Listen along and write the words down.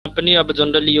पनि अब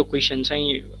जनरली यो क्वेसन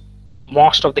चाहिँ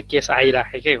मोस्ट अफ द केस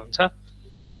आइराखेकै हुन्छ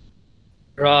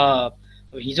र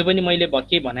हिजो पनि मैले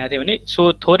भक्कै भनेको थिएँ भने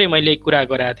सो थोरै मैले कुरा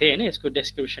गरेको थिएँ हैन यसको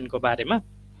डेस्क्रिप्सनको बारेमा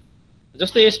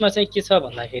जस्तो यसमा चाहिँ के छ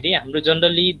भन्दाखेरि हाम्रो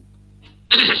जनरली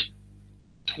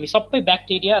हामी सबै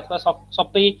ब्याक्टेरिया अथवा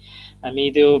सबै हामी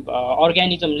त्यो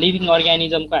अर्गानिजम लिभिङ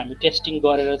अर्गानिजमको हामी टेस्टिङ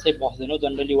गरेर चाहिँ बस्दैनौँ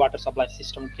जनरली वाटर सप्लाई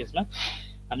सिस्टमको केसमा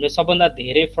हामीले सबभन्दा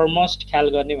धेरै फरमोस्ट ख्याल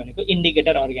गर्ने भनेको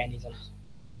इन्डिकेटर अर्गानिजम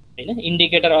हैन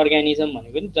इन्डिकेटर अर्गानिजम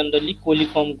भनेको नि जनरली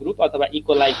कोलिफर्म ग्रुप अथवा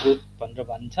इकोलाई ग्रुप भनेर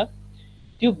भन्छ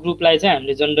त्यो ग्रुपलाई चाहिँ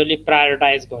हामीले जनरली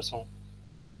प्रायोरिटाइज गर्छौं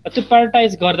त्यो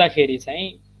प्रायोरिटाइज गर्दाखेरि चाहिँ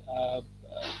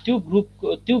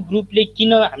त्यो ग्रुपले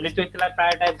किन हामीले त्यसलाई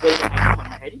प्रायोरिटाइज गरिरहेको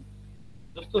भन्दाखेरि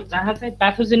जस्तो जहाँ चाहिँ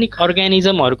प्याथोजेनिक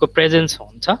अर्गानिजमहरुको प्रेजेन्स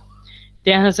हुन्छ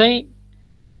त्यहाँ चाहिँ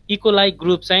इकोलाई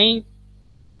ग्रुप चाहिँ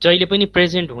जहिले पनि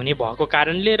प्रेजेन्ट हुने भएको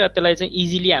कारणले र त्यसलाई चाहिँ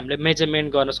इजिली हामीले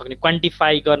मेजरमेन्ट गर्न सक्ने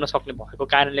क्वान्टिफाई गर्न सक्ने भएको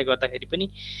कारणले गर्दाखेरि पनि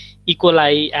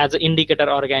E coli as a indicator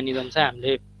organism चाहिँ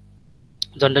हामीले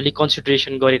जनरली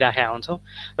कन्सिडरेसन गरिराखेका हुन्छौं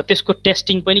र त्यसको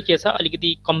टेस्टिङ पनि के छ अलिकति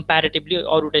कम्प्यारेटिभली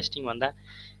अरु टेस्टिङ भन्दा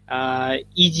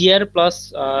इजियर प्लस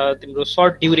तिम्रो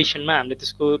सर्ट ड्युरेसनमा हामीले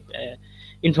त्यसको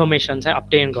इन्फर्मेसन चाहिँ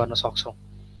अब्टेन गर्न सक्छौं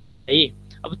है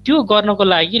अब त्यो गर्नको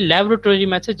लागि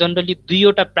ल्याबोरेटरीमा चाहिँ जनरली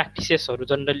दुईवटा प्र्याक्टिसेसहरु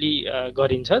जनरली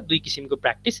गरिन्छ दुई किसिमको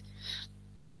प्र्याक्टिस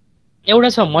एउटा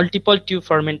छ मल्टिपल ट्युब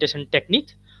फर्मेन्टेसन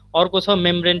टेक्निक अर्को छ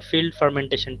मेम्ब्रेन फिल्ड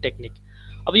फर्मेन्टेसन टेक्निक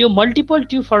अब यो मल्टिपल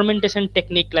ट्युब फर्मेन्टेसन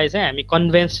टेक्निकलाई चाहिँ हामी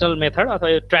कन्भेन्सनल मेथड अथवा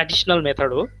यो ट्रेडिसनल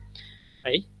मेथड हो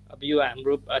है अब यो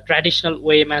हाम्रो ट्रेडिसनल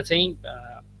वेमा चाहिँ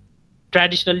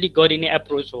ट्रेडिसनली गरिने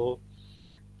एप्रोच हो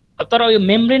तर यो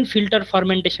मेम्ब्रेन फिल्टर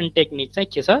फर्मेन्टेसन टेक्निक चाहिँ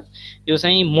के छ यो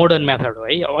चाहिँ मोडर्न मेथड हो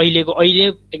है अहिले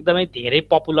एकदमै धेरै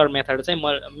पपुलर मेथड चाहिँ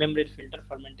मेम्ब्रेन फिल्टर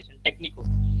फर्मेन्टेसन टेक्निक हो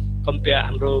कम्पेयर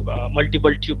हाम्रो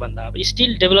मल्टिपल ट्युब भन्दा अब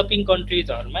स्टिल डेभलपिङ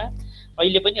कन्ट्रीजहरुमा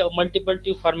अहिले पनि अब मल्टिपल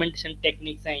ट्युब फर्मेन्टेसन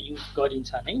टेक्निक चाहिँ युज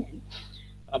गरिन्छ नै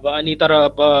अब अनि तर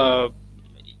अब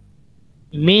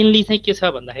मेनली चाहिँ के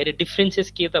छ भन्दाखेरि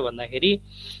डिफरेन्सेस के त भन्दाखेरि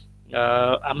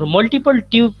हाम्रो मल्टिपल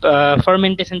ट्युब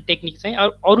फर्मेन्टेसन टेक्निक चाहिँ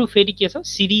अरु फेरि के छ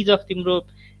सिरिज अफ तिम्रो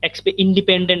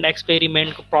इन्डिपेन्डेन्ट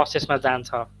एक्सपेरिमेन्टको प्रोसेसमा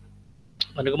जान्छ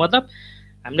भनेको मतलब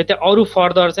हामीले त्यहाँ अरु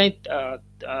फर्दर चाहिँ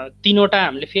तीनवटा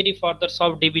हामीले फेरि फर्दर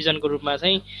सब डिभिजनको रूपमा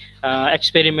चाहिँ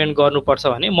एक्सपेरिमेन्ट गर्नुपर्छ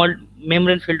भने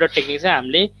मेम्ब्रेन फिल्टर टेक्निक चाहिँ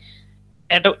हामीले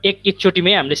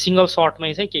एकचोटिमै हामीले सिंगल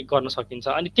सर्टमै चाहिँ के गर्न सकिन्छ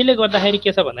अनि त्यसले गर्दाखेरि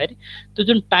के छ भन्दाखेरि त्यो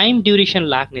जुन टाइम ड्युरेसन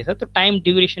लाग्ने छ त्यो टाइम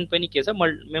ड्युरेसन पनि के छ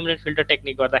मेम्ब्रेन फिल्टर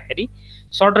टेक्निक गर्दाखेरि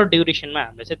सर्टर ड्युरेसनमा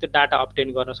हामीले चाहिँ त्यो डाटा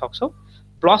अब्टेन गर्न सक्छौं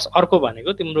प्लस अर्को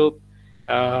भनेको तिम्रो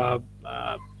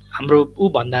हाम्रो उ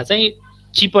भन्दा चाहिँ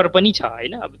चिपर पनि छ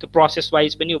हैन अब त्यो प्रोसेस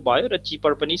वाइज पनि भयो र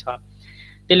चिपर पनि छ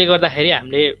त्यसले गर्दाखेरि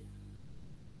हामीले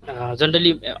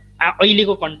जनरली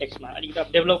अहिलेको कन्टेक्स्टमा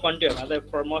अलिकति डेभलप कन्ट्रीहरुमा त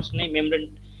फरमोस्ट नै मेम्ब्रेन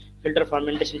फिल्टर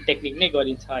फर्मेन्टेसन टेक्निक नै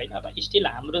गरिन्छ हैन अब स्टिल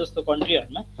हाम्रो जस्तो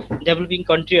कन्ट्रीहरुमा डेभलपिङ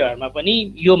कन्ट्रीहरुमा पनि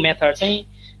यो मेथड चाहिँ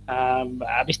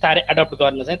बिस्तारै एडप्ट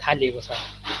गर्न चाहिँ थालिएको छ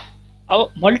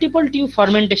अब मल्टिपल ट्युब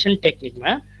फर्मेन्टेसन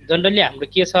टेक्निकमा जनरली हाम्रो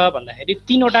के छ भन्दाखेरि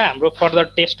तीनवटा हाम्रो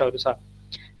फर्दर टेस्टहरु छ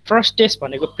फर्स्ट टेस्ट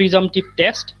भनेको प्रिजम्प्टिभ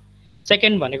टेस्ट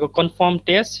सेकेन्ड भनेको कन्फर्म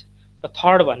टेस्ट र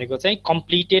थर्ड भनेको चाहिँ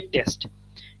कम्प्लिटेड टेस्ट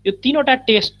यो तीनवटा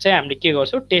टेस्ट चाहिँ हामीले के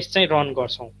गर्छौं टेस्ट चाहिँ रन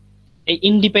गर्छौं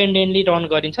इन्डिपेन्डेन्टली रन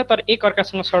गरिन्छ तर एक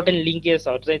अर्कासँग सर्टेन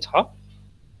लिंकेजहरु चाहिँ छ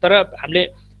तर हामीले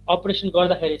अपरेसन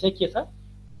गर्दाखेरि चाहिँ के छ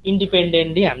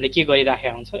इन्डिपेन्डेन्टली हामीले के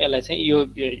गरिराखेका हुन्छौं यसलाई चाहिँ यो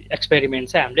एक्सपेरिमेन्ट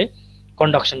चाहिँ हामीले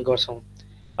कन्डक्सन गर्छौं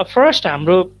अब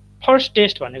फर्स्ट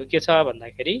टेस्ट भनेको के छ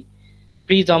भन्दाखेरि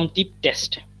प्रिजम्प्टिभ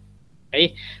टेस्ट है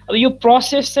अब यो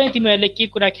प्रोसेस चाहिँ तिमीहरुले के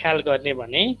कुरा ख्याल गर्ने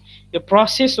भने यो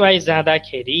प्रोसेस वाइज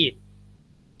जाँदाखेरि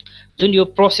जुन यो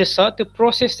प्रोसेस छ त्यो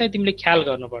प्रोसेस चाहिँ तिमीले ख्याल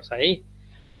गर्नुपर्छ है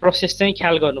प्रोसेस चाहिँ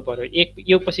ख्याल गर्नु पर्यो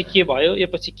यो पछि के भयो यो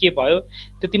पछि के भयो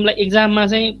त्यो तिमीलाई एक्जाममा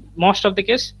चाहिँ most of the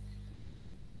case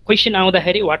question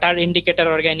आउँदाखेरि व्हाट आर इन्डिकेटर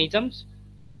अर्गानिजम्स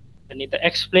अनि त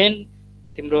एक्सप्लेन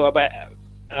तिम्रो अब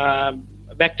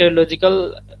ब्याक्टेरियोलोजिकल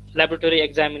laboratory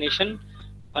examination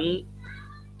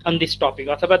on this topic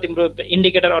अथवा तिम्रो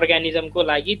इन्डिकेटर अर्गानिजमको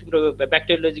लागि तिम्रो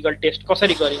ब्याक्टेरियोलोजिकल टेस्ट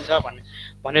कसरी गरिन्छ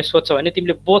भनेर सोध्छौ भने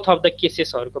तिमीले बोथ अफ द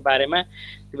केसेसहरुको बारेमा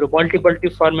तिम्रो मल्टिपल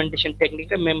ट्युब फर्मेन्टेसन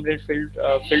टेक्निक र मेम्ब्रेन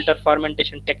फिल्टर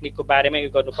फर्मेन्टेसन टेक्निकको बारेमा यो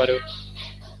गर्नु पर्यो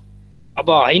अब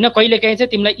हैन कहिलेकाहीँ चाहिँ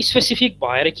तिमीलाई स्पेसिफिक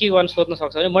भएर के गर्न सोध्न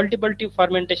सक्छ भने मल्टिपल ट्युब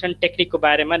फर्मेन्टेसन टेक्निकको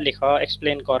बारेमा लेख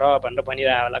एक्सप्लेन गर भनेर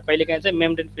भनिरहेको होला कहिलेकाहीँ चाहिँ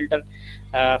मेम्ब्रेन फिल्टर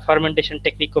फर्मेन्टेसन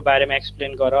टेक्निकको बारेमा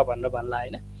एक्सप्लेन गर भनेर भन्ला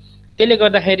हैन त्यसले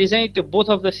गर्दाखेरि चाहिँ त्यो बोथ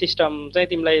अफ द सिस्टम चाहिँ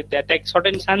तिमीलाई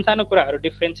सर्टेन सानो कुराहरु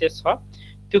डिफरेन्सेस छ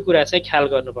त्यो कुरा चाहिँ ख्याल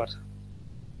गर्नुपर्छ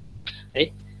है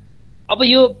अब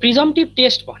यो प्रिजम्प्टिभ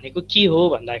टेस्ट भनेको के हो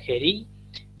भन्दाखेरि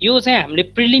यो चाहिँ हामीले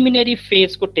प्रिलिमिनरी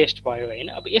फेजको टेस्ट भयो हैन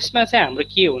अब यसमा चाहिँ हाम्रो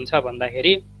के हुन्छ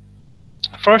भन्दाखेरि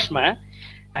फर्स्टमा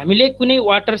हामीले कुनै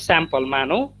वाटर स्याम्पल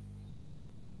मानौँ,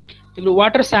 तिम्रो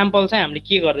वाटर स्याम्पल चाहिँ हामीले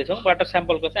के गर्दैछौँ, वाटर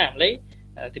स्याम्पलको चाहिँ हामीलाई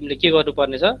तिमीले के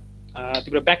गर्नुपर्ने छ,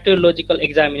 तिम्रो ब्याक्टेरियोलोजिकल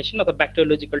एक्जामिनेसन अथवा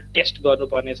ब्याक्टेरियोलोजिकल टेस्ट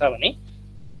गर्नुपर्ने छ भने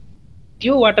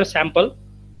त्यो वाटर स्याम्पल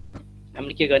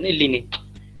हामीले के गर्ने, लिने।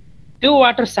 त्यो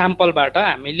वाटर स्याम्पलबाट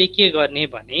हामीले के गर्ने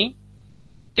भने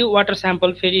त्यो वाटर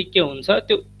स्याम्पल फेरि के हुन्छ,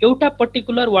 त्यो एउटा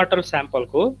पर्टिकुलर वाटर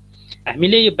स्याम्पलको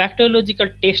हामीले यो ब्याक्टेरियोलोजिकल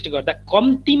टेस्ट गर्दा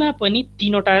कम्तीमा पनि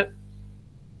तीनवटा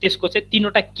त्यसको चाहिँ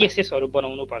तीनवटा केसेसहरू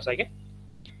बनाउनु पर्छ क्या,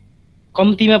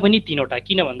 कम्तीमा पनि तीनवटा।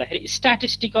 किन भन्दाखेरि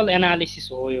स्ट्याटिस्टिकल एनालिसिस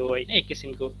हो यो होइन, एक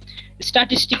किसिमको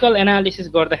स्ट्याटिस्टिकल एनालिसिस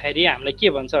गर्दाखेरि हामीलाई के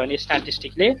भन्छ भने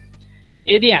स्ट्याटिस्टिकले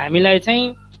यदि हामीलाई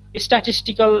चाहिँ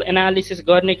स्ट्याटिस्टिकल एनालिसिस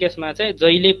गर्ने केसमा चाहिँ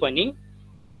जहिले पनि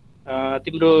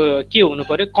तिम्रो के हुनु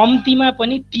पर्यो, कम्तीमा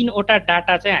पनि तीनवटा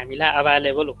डाटा चाहिँ हामीलाई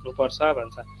अभाइलेबल हुनुपर्छ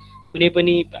भन्छ। कुनै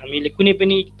पनि हामीले कुनै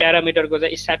पनि प्यारामिटरको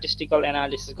चाहिँ स्ट्याटिस्टिकल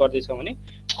एनालिसिस गर्दैछौँ भने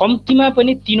कम्तीमा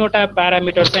पनि तीनवटा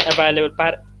प्यारामिटर चाहिँ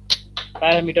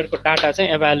प्यारामिटरको डाटा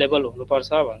चाहिँ एभाइलेबल हुनुपर्छ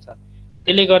भन्छ।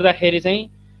 त्यसले गर्दाखेरि चाहिँ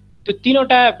त्यो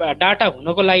तीनवटा डाटा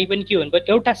हुनको लागि पनि के हुनु पर्यो,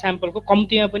 एउटा स्याम्पलको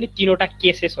कम्तीमा पनि तीनवटा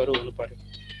केसेसहरू हुनु पर्यो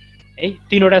है,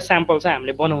 तीनवटा स्याम्पल चाहिँ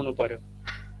हामीले बनाउनु पर्यो।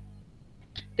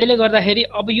 त्यसले गर्दाखेरि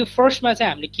अब यो फर्स्टमा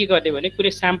चाहिँ हामीले के गर्ने भने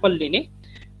कुनै स्याम्पल लिने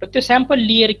र त्यो स्याम्पल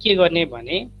लिएर के गर्ने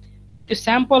भने त्यो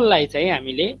स्याम्पललाई चाहिँ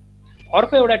हामीले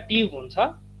अर्को एउटा ट्युब हुन्छ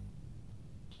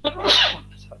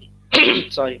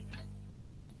सरी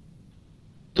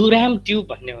दुराम ट्युब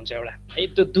भन्ने हुन्छ एउटा है,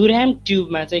 त्यो दुराम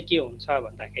ट्युबमा चाहिँ के हुन्छ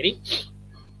भन्दाखेरि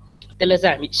त्यसलाई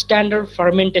चाहिँ हामी स्ट्यान्डर्ड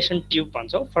फर्मेन्टेसन ट्युब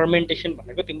भन्छौँ। फर्मेन्टेसन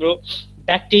भनेको तिम्रो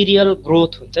ब्याक्टेरियल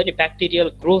ग्रोथ हुन्छ नि, ब्याक्टेरियल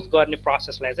ग्रोथ गर्ने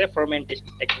प्रोसेसलाई चाहिँ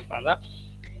फर्मेन्टेसन टेक्निक भन्छ।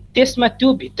 त्यसमा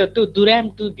त्यो भित्र त्यो दुराम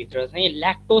ट्युबभित्र चाहिँ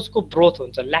ल्याक्टोजको ग्रोथ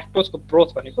हुन्छ। ल्याक्टोजको ग्रोथ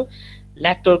भनेको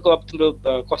ल्याक्टोजको अब तिम्रो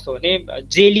कस्तो भने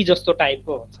जेली जस्तो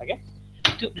टाइपको हुन्छ क्या।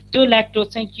 त्यो ल्याक्टोज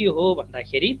चाहिँ के हो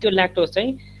भन्दाखेरि त्यो ल्याक्टोज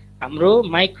चाहिँ हाम्रो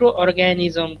माइक्रो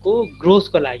अर्ग्यानिजमको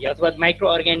ग्रोथको लागि अथवा micro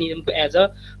अर्ग्यानिजमको as a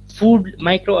food,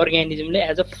 micro अर्ग्यानिजमले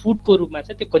as a फुडको रूपमा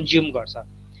चाहिँ त्यो कन्ज्युम गर्छ।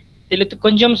 त्यसले त्यो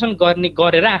कन्जम्सन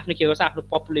गरेर आफ्नो के गर्छ, आफ्नो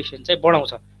पपुलेसन चाहिँ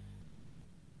बढाउँछ।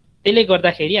 त्यसले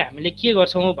गर्दाखेरि हामीले के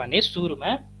गर्छौँ भने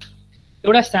सुरुमा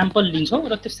एउटा स्याम्पल लिन्छौँ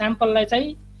र त्यो स्याम्पललाई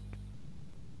चाहिँ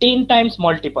 10 टाइम्स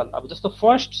मल्टिपल, अब जस्तो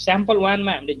फर्स्ट स्याम्पल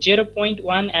 1मा हामीले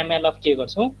 0.1 ml अफ के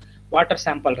गर्छौँ वाटर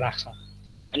स्याम्पल राख्छौँ,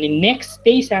 अनि नेक्स्ट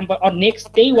त्यही स्याम्पल नेक्स्ट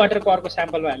त्यही वाटरको अर्को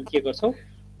स्याम्पलमा हामी के गर्छौँ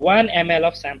 1 ml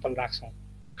अफ स्याम्पल राख्छौँ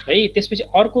है। त्यसपछि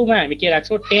अर्कोमा हामी के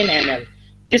राख्छौँ 10 ml।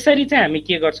 त्यसरी चाहिँ हामी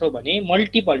के गर्छौँ भने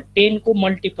मल्टिपल 10 को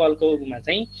मल्टिपलकोमा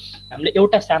चाहिँ हामीले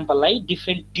एउटा स्याम्पललाई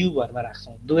डिफ्रेन्ट ट्युबहरूमा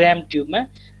राख्छौँ, दुराम ट्युबमा,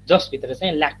 जसभित्र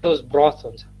चाहिँ ल्याक्टोज ब्रथ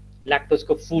हुन्छ,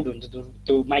 ल्याक्टोजको फुड हुन्छ,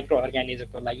 त्यो माइक्रो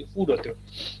अर्ग्यानिजमको लागि फुड हो त्यो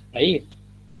है।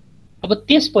 अब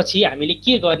त्यसपछि हामीले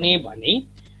के गर्ने भने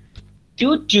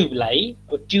त्यो ट्युबलाई,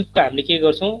 ट्युबको हामीले के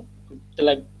गर्छौँ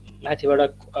त्यसलाई माथिबाट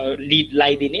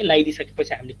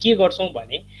लगाइदिसकेपछि हामीले के गर्छौँ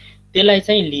भने त्यसलाई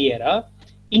चाहिँ लिएर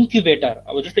इन्क्युबेटर,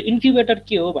 अब जस्तो इन्क्युबेटर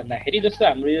के हो भन्दाखेरि जस्तो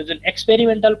हाम्रो यो जुन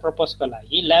एक्सपेरिमेन्टल पर्पजको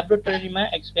लागि ल्याबोरेटरीमा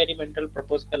एक्सपेरिमेन्टल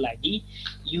पर्पजको लागि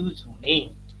युज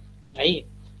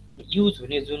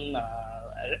हुने जुन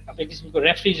अब एक किसिमको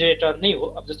रेफ्रिजरेटर नै हो।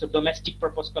 अब जस्तो डोमेस्टिक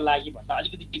पर्पजको लागि भन्दा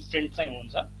अलिकति डिफ्रेन्ट चाहिँ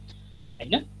हुन्छ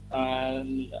होइन।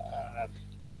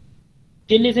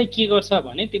 त्यसले चाहिँ के गर्छ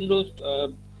भने तिम्रो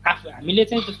हामीले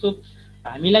चाहिँ जस्तो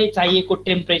हामीलाई चाहिएको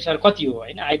टेम्परेचर कति हो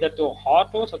होइन, आइदर त्यो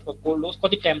हट होस् अथवा कोल्ड होस्,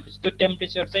 कति टेम्परेचर, त्यो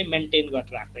टेम्परेचर चाहिँ मेन्टेन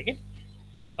गरेर राख्छ कि।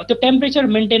 त्यो टेम्परेचर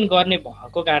मेन्टेन गर्ने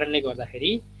भएको कारणले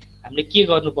गर्दाखेरि हामीले के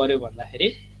गर्नु पर्यो भन्दाखेरि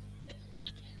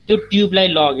त्यो ट्युबलाई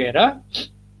लगेर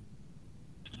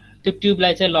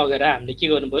हामीले के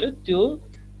गर्नु पर्यो, त्यो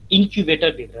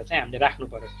इन्क्युबेटरभित्र चाहिँ हामीले राख्नु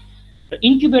पर्यो। र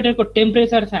इन्क्युबेटरको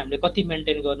टेम्परेचर चाहिँ हामीले कति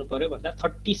मेन्टेन गर्नु पर्यो भन्दा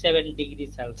 37 डिग्री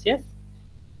सेल्सियस,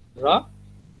 र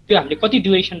त्यो हामीले कति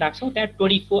ड्युरेसन राख्छौँ त्यहाँ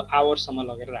 24 आवर्ससम्म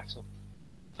लगेर राख्छौँ।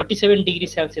 37 डिग्री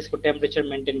सेल्सियसको टेम्परेचर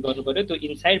मेन्टेन गर्नु पर्यो। त्यो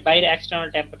इनसाइड बाहिर एक्सटर्नल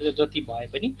टेम्परेचर जति भए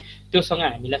पनि त्योसँग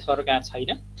हामीलाई सरकार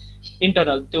छैन,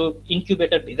 इन्टरनल त्यो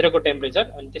इन्क्युबेटर भित्रको टेम्परेचर,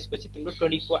 अनि त्यसपछि तिम्रो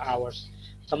 24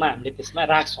 आवर्ससम्म हामीले त्यसमा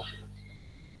राख्छौँ।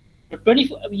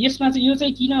 24 यसमा चाहिँ यो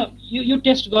चाहिँ किन यो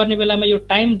टेस्ट गर्ने बेलामा यो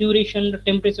टाइम ड्युरेसन र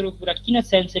टेम्परेचरको कुरा किन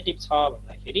सेन्सिटिभ छ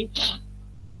भन्दाखेरि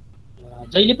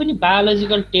जहिले पनि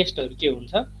बायोलोजिकल टेस्टहरू के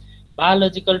हुन्छ,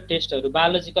 बायोलोजिकल टेस्टहरू,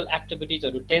 बायोलोजिकल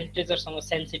एक्टिभिटिजहरू टेम्परेचरसँग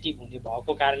सेन्सिटिभ हुने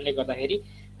भएको कारणले गर्दाखेरि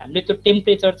हामीले त्यो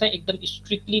टेम्परेचर चाहिँ एकदम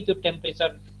स्ट्रिक्टली त्यो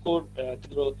टेम्परेचरको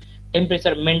तिम्रो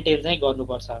टेम्परेचर मेन्टेन चाहिँ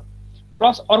गर्नुपर्छ।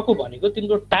 प्लस अर्को भनेको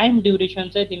तिम्रो टाइम ड्युरेसन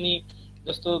चाहिँ तिमी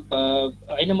जस्तो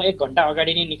होइन म 1 घन्टा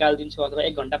अगाडि नै निकालिदिन्छु अथवा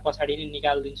 1 घन्टा पछाडि नै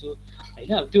निकालिदिन्छु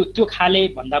होइन, त्यो खाले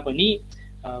भन्दा पनि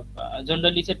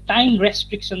जनरली चाहिँ टाइम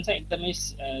रेस्ट्रिक्सन चाहिँ एकदमै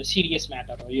सिरियस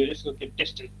म्याटर हो यो यसको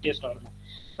टेस्टहरूमा।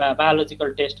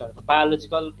 बायोलोजिकल टेस्टहरुमा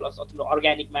बायोलोजिकल प्लस अथवा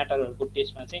अर्ग्यानिक म्याटरहरुको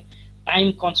टेस्टमा चाहिँ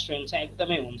टाइम कन्स्ट्रेन्ट चाहिँ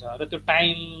एकदमै हुन्छ र त्यो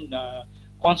टाइम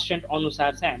कन्स्ट्रेन्ट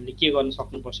अनुसार चाहिँ हामीले के गर्न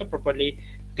सक्नुपर्छ प्रपरली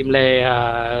तिमीलाई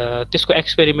त्यसको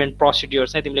एक्सपेरिमेन्ट प्रोसिड्युर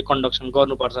चाहिँ तिमीले कन्डक्सन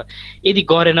गर्नुपर्छ यदि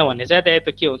गरेन भने चाहिँ त्यही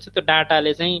त के हुन्छ त्यो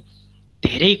डाटाले चाहिँ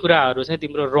धेरै कुराहरु चाहिँ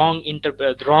तिम्रो रङ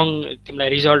तिमीलाई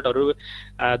रिजल्टहरु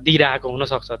दिइरहेको हुन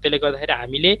सक्छ त्यसले गर्दाखेरि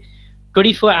हामीले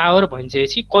 24 आवर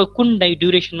भनिसकेपछि कुन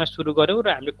ड्युरेसनमा सुरु गर्यौ र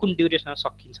हामीले कुन ड्युरेसनमा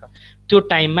सकिन्छ त्यो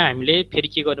टाइममा हामीले फेरि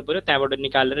के गर्नु पर्यो त्यहाँबाट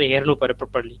निकालेर हेर्नु पर्यो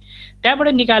प्रपरली त्यहाँबाट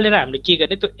निकालेर हामीले के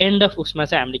गर्ने त्यो एन्ड अफ उसमा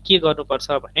चाहिँ हामीले के गर्नुपर्छ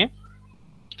भने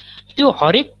त्यो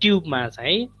हरेक ट्युबमा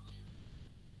चाहिँ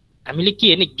हामीले के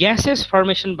हेर्ने ग्यासेस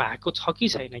फर्मेसन भएको छ कि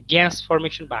छैन ग्यास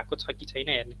फर्मेसन भएको छ कि छैन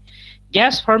हेर्ने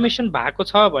ग्यास फर्मेसन भएको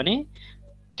छ भने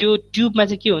त्यो ट्युबमा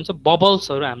चाहिँ के हुन्छ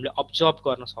बबल्सहरु हामीले अब्जर्भ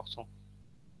गर्न सक्छौं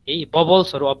है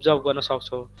बबल्सहरु अब्जर्भ गर्न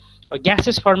सक्छौं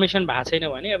ग्यासेस फर्मेसन भएको छैन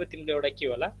भने अब तिम्रो एउटा के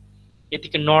होला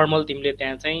यतिकै नर्मल तिमीले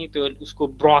त्यहाँ चाहिँ त्यो उसको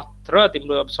ब्रथ र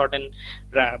तिम्रो अब सर्टेन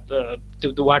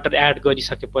त्यो वाटर एड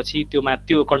गरिसकेपछि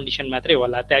त्यो कन्डिसन मात्रै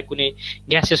होला त्यहाँ कुनै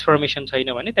ग्यासेस फर्मेसन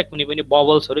छैन भने त्यहाँ कुनै पनि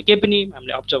बबल्सहरु केही पनि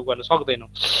हामीले अब्जर्भ गर्न सक्दैनौं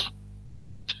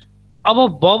अब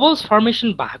बबल्स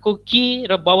फर्मेसन भएको के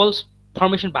र बबल्स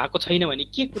फर्मेसन भएको छैन भने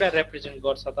के कुरा रिप्रेजेन्ट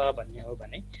गर्छ त भन्ने हो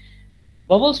भने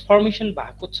बबल्स फर्मेसन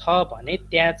भएको छ भने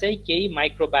त्यहाँ चाहिँ केही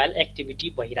माइक्रोबायल एक्टिभिटी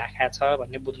भइराखेको छ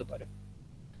भन्ने बुझ्नु पर्यो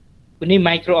कुनै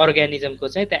माइक्रो अर्गानिजमको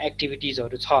चाहिँ त्यहाँ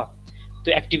एक्टिभिटिजहरु छ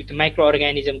त्यो एक्टिभिटी माइक्रो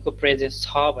अर्गानिजमको प्रेजेन्स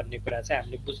छ भन्ने कुरा चाहिँ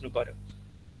हामीले बुझ्नु पर्यो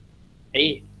है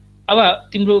अब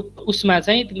तिम्रो उसमा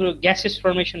चाहिँ तिम्रो ग्यासेस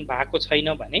फर्मेसन भएको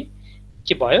छैन भने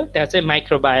के भयो त्यहाँ चाहिँ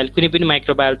माइक्रोबायल कुनै पनि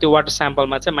माइक्रोबायल त्यो वाटर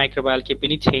स्याम्पलमा चाहिँ माइक्रोबायल के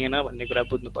पनि थिएन भन्ने कुरा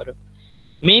बुझ्नु पर्यो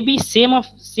मेबी सेम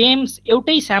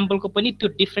एउटै स्याम्पलको पनि त्यो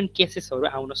डिफ्रेन्ट केसेसहरु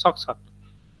आउन सक्छ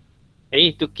है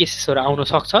त्यो केसेसहरु आउन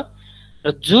सक्छ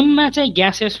र जुनमा चाहिँ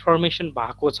ग्यासेस फर्मेसन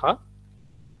भएको छ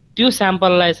त्यो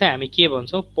स्याम्पललाई चाहिँ हामी के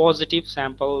भन्छौं पोजिटिभ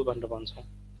स्याम्पल भनेर भन्छौं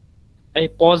है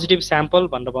पोजिटिभ स्याम्पल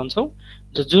भनेर भन्छौं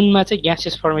र जुनमा चाहिँ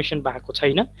ग्यासेस फर्मेसन भएको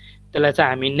छैन त्यसलाई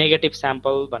चाहिँ हामी नेगेटिभ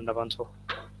स्याम्पल भनेर भन्छौं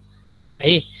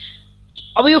है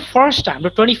अब यो फर्स्ट हाम्रो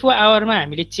 24 आवरमा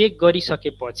हामीले चेक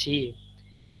गरिसकेपछि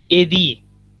यदि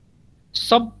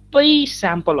सबै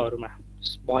स्याम्पलहरुमा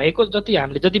भएको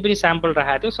हामीले जति पनि स्याम्पल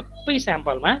राखेको थियो सबै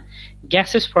स्याम्पलमा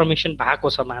ग्यासेस फर्मेसन भएको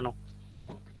छ मानौ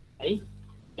है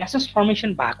ग्यासेस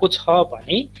फर्मेसन भएको छ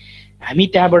भने हामी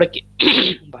त्यहाँबाट के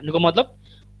भन्नुको मतलब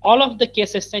अल अफ द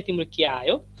केसेस चाहिँ तिम्रो के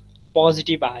आयो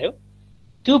पोजिटिभ आयो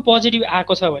त्यो पोजिटिभ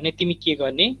आएको छ भने तिमी के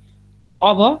गर्ने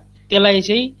अब त्यसलाई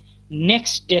चाहिँ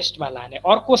नेक्स्ट टेस्टमा लाने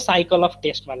अर्को साइकल अफ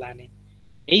टेस्टमा लाने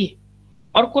है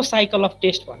अर्को साइकल अफ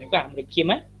टेस्ट भनेको हाम्रो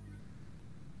केमा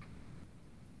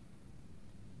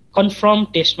कन्फर्म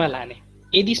टेस्टमा लाने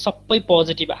यदि सबै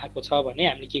पोजिटिभ आएको छ भने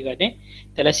हामीले के गर्ने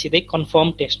त्यसलाई सिधै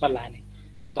कन्फर्म टेस्टमा लाने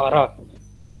तर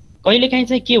कहिलेकाहीँ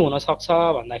चाहिँ के हुन सक्छ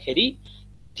भन्दाखेरि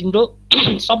तिम्रो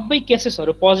सबै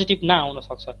केसेसहरु पोजिटिभ नआउन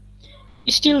सक्छ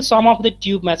स्टिल सम अफ द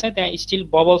ट्युबमा चाहिँ त्यहाँ स्टिल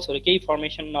बबल्सहरु केही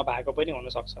फर्मेसन नभएको पनि हुन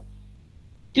सक्छ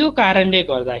त्यो कारणले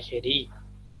गर्दाखेरि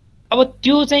अब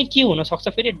त्यो चाहिँ के हुन सक्छ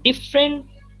फेरि डिफ्रेन्ट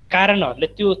कारणहरुले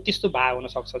त्यो त्यस्तो भए हुन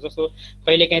सक्छ जस्तो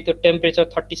कहिलेकाहीँ त्यो टेम्परेचर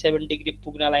 37 डिग्री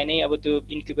पुग्नलाई नै अब त्यो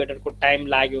इन्क्युबेटरको टाइम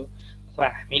लाग्यो अथवा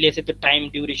हामीले चाहिँ त्यो टाइम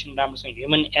ड्युरेसन राम्रोसँग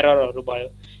ह्युमन एररहरु भयो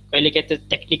कहिलेकाहीँ त्यो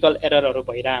टेक्निकल एररहरु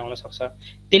भइरहेको हुन सक्छ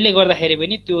त्यसले गर्दाखेरि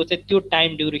पनि त्यो चाहिँ त्यो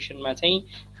टाइम ड्युरेसनमा चाहिँ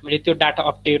हामीले त्यो डाटा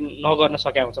अपडेट नगर्न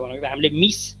सकेका हुन्छ भनेको हामीले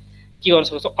मिस के गर्न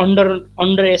सक्छौं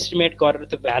अन्डर एस्टिमेट गरेर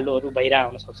त्यो भ्यालुहरु भइरहेको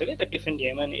हुन सक्छ के त्यो डिफ्रेन्ट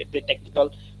ह्युमन टेक्निकल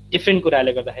डिफ्रेन्ट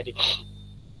कुराले गर्दाखेरि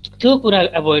त्यो कुरा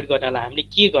एभोइड गर्नलाई हामीले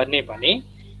के गर्ने भने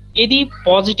यदि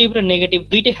पोजिटिभ र नेगेटिभ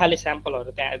दुईटै खाले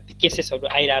स्याम्पलहरु त्यहाँ केसेसहरु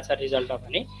आइराछ रिजल्ट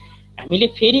भने हामीले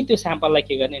फेरि त्यो स्याम्पललाई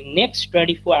के गर्ने नेक्स्ट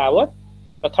 24 आवर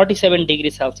र 37 डिग्री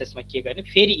सेल्सियसमा के गर्ने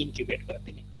फेरि इन्क्युबेट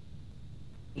गर्दिने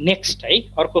नेक्स्ट है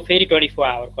अर्को फेरि 24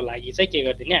 आवरको लागि चाहिँ के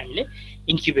गर्दिने हामीले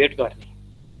इन्क्युबेट गर्ने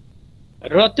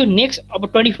र त्यो नेक्स्ट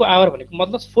अब 24 आवर भनेको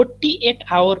मतलब 48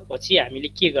 आवर पछि हामीले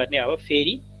के गर्ने अब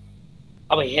फेरि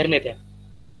अब हेर्ने त्यहाँ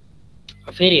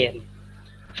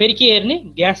फेरि के हेर्ने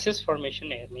ग्यासेस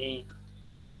फर्मेसन हेर्ने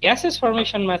ग्यासेस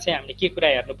फर्मेसनमा चाहिँ हामीले के कुरा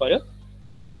हेर्नु पर्यो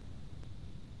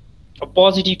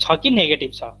पोजिटिभ छ कि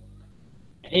नेगेटिभ छ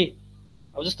है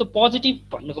अब जस्तो पोजिटिभ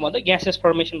भन्नुको मतलब ग्यासेस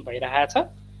फर्मेसन भइरहेको छ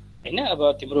हैन अब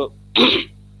तिम्रो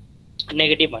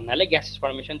नेगेटिभ भन्नाले ग्यासेस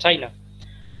फर्मेसन छैन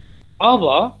अब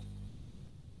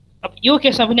यो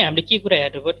केसमा पनि हामीले के कुरा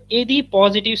हेर्नु पर्यो यदि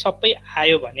पोजिटिभ सबै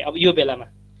आयो भने अब यो बेलामा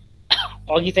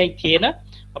अघि चाहिँ थिएन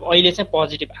अब अहिले चाहिँ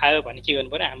पोजिटिभ आयो भने के गर्नु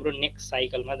पर्यो हाम्रो नेक्स्ट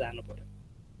साइकलमा जानु पर्यो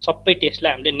सबै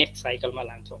टेस्टलाई हामीले नेक्स्ट साइकलमा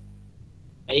लान्छौं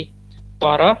है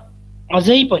तर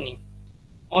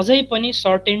अझै पनि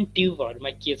सर्टेन ट्युबहरुमा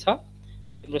के छ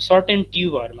तिम्रो सर्टेन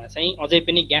ट्युबहरुमा चाहिँ अझै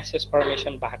पनि ग्यासेस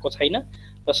फर्मेसन भएको छैन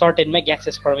र सर्टेनमा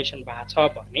ग्यासेस फर्मेसन भएको छ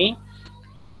भने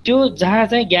त्यो जहाँ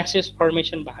चाहिँ ग्यासेस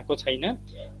फर्मेसन भएको छैन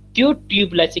त्यो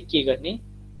ट्युबलाई चाहिँ के गर्ने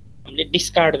हामीले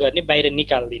डिस्कार्ड गर्ने बाहिर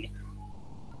निकाल्दिने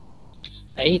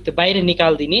है त्यो बाहिर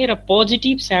निकाल्दिने र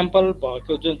पोजिटिभ स्याम्पल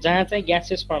भएको जो जहाँ चाहिँ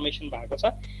ग्यासेस फर्मेसन भएको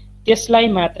छ त्यसलाई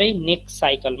मात्रै नेक्स्ट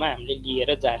साइकलमा हामीले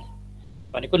लिएर जाने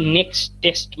भनेको नेक्स्ट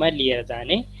टेस्टमा लिएर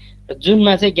जाने र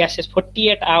जुनमा चाहिँ ग्यासेस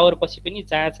 48 आवर पछि पनि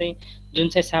जहाँ चाहिँ जुन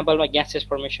चाहिँ स्याम्पलमा ग्यासेस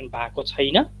फर्मेसन भएको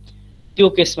छैन त्यो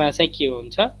केसमा चाहिँ के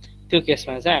हुन्छ त्यो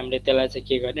केसमा चाहिँ हामीले त्यसलाई चाहिँ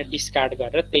के गर्ने डिस्कार्ड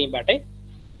गरेर त्यहीबाटै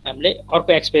हामीले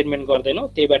अर्को एक्सपेरिमेन्ट गर्दैनौँ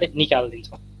त्यहीबाटै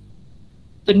निकाल्दिन्छौँ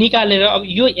त्यो निकालेर अब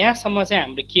यो यहाँसम्म चाहिँ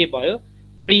हाम्रो के भयो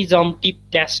प्रिजम्प्टिभ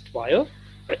टेस्ट भयो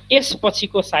र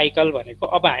यसपछिको साइकल भनेको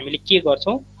अब हामीले के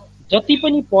गर्छौँ जति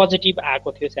पनि पोजिटिभ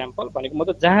आएको थियो स्याम्पल भनेको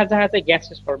मतलब जहाँ जहाँ चाहिँ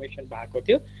ग्यासेस फर्मेसन भएको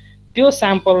थियो त्यो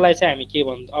स्याम्पललाई चाहिँ हामी के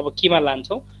भन्छौँ अब केमा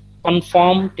लान्छौँ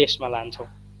कन्फर्म टेस्टमा लान्छौँ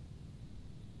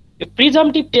यो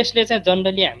प्रिजम्प्टिभ टेस्टले चाहिँ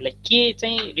जनरली हामीलाई के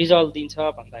चाहिँ रिजल्ट दिन्छ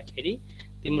भन्दाखेरि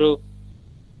तिम्रो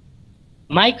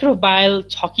माइक्रोबायल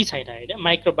छ कि छैन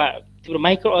होइन तिम्रो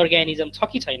माइक्रो अर्गानिजम छ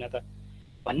कि छैन त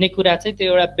भन्ने कुरा चाहिँ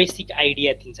त्यो एउटा बेसिक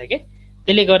आइडिया दिन्छ के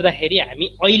त्यसले गर्दाखेरि हामी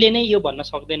अहिले नै यो भन्न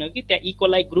सक्दैनौँ कि त्यहाँ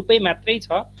इकोलाई ग्रुपै मात्रै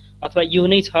छ अथवा यो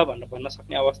नै छ भनेर भन्न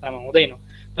सक्ने अवस्थामा हुँदैनौँ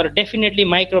तर definitely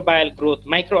microbial growth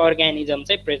micro organism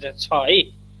चाहिँ प्रेजेन्ट छ है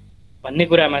भन्ने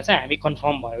कुरामा चाहिँ हामी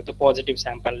कन्फर्म भयो त्यो पोजिटिभ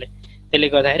स्याम्पलले त्यसले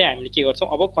गर्दाखेरि हामीले के गर्छौँ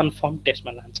अब कन्फर्म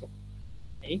टेस्टमा लान्छौँ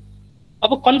है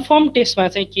अब कन्फर्म टेस्टमा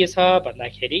चाहिँ के छ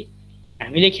भन्दाखेरि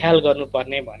हामीले ख्याल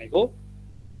गर्नुपर्ने भनेको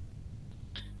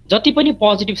जति पनि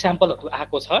पोजिटिभ स्याम्पलहरू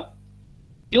आएको छ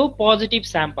त्यो पोजिटिभ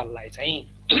स्याम्पललाई चाहिँ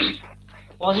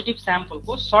positive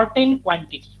स्याम्पलको certain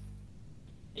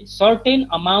quantity certain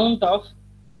amount of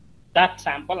that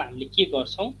sample हामीले के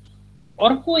गर्छौँ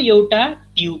अर्को एउटा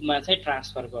ट्युबमा चाहिँ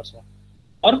ट्रान्सफर गर्छौँ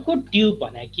अर्को ट्युब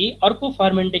भने कि अर्को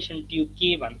फर्मेन्टेसन ट्युब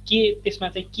के त्यसमा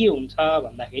चाहिँ के हुन्छ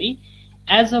भन्दाखेरि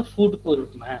एज अ फुडको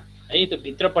रूपमा है त्यो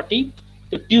भित्रपट्टि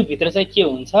त्यो ट्युबभित्र चाहिँ के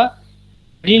हुन्छ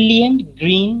ब्रिलियन्ट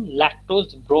ग्रिन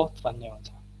ल्याक्टोज ब्रोथ भन्ने हुन्छ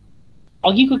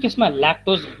अघिको केसमा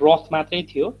ल्याक्टोज ब्रोथ मात्रै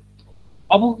थियो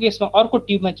अबको केसमा अर्को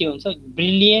ट्युबमा के हुन्छ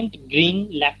ब्रिलियन्ट ग्रिन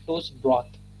ल्याक्टोज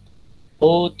ब्रोथ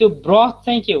हो त्यो ब्रोथ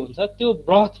चाहिँ के हुन्छ त्यो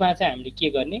ब्रोथमा चाहिँ हामीले के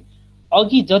गर्ने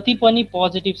अघि जति पनि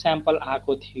पोजिटिभ स्याम्पल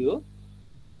आएको थियो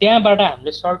त्यहाँबाट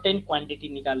हामीले सर्टेन क्वान्टिटी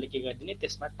निकाल्ने के गरिदिने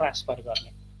त्यसमा ट्रान्सफर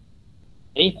गर्ने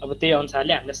है अब त्यही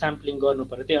अनुसारले हामीले स्याम्पलिङ गर्नु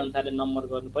पर्यो त्यही अनुसारले नम्बर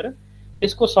गर्नु पर्यो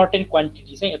त्यसको सर्टेन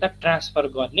क्वान्टिटी चाहिँ यता ट्रान्सफर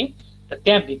गर्ने र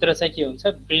त्यहाँभित्र चाहिँ के हुन्छ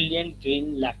ब्रिलियन्ट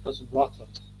ग्रिन ल्याक्टोज ब्रोथ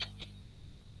हुन्छ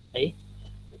है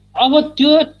अब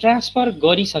त्यो ट्रान्सफर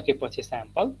गरिसकेपछि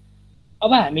स्याम्पल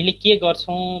अब हामीले के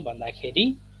गर्छौँ भन्दाखेरि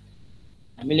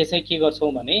हामीले चाहिँ के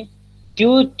गर्छौँ भने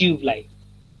त्यो ट्युबलाई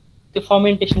त्यो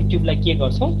फर्मेन्टेसन ट्युबलाई के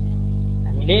गर्छौँ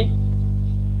हामीले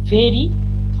फेरि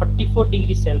 34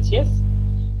 डिग्री सेल्सियस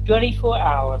 24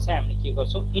 आवर चाहिँ हामीले के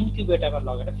गर्छौँ इन्क्युबेटरमा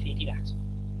लगेर फेरि राख्छौँ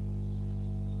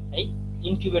है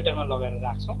इन्क्युबेटरमा लगेर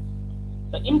राख्छौँ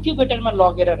र इन्क्युबेटरमा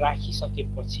लगेर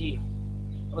राखिसकेपछि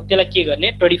अब त्यसलाई के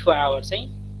गर्ने 24 आवर चाहिँ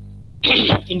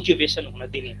इन्क्युबेसन हुन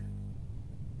दिने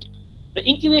र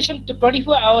इन्क्युबेसन त्यो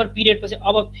 24 आवर पिरियड पछि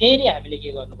अब फेरि हामीले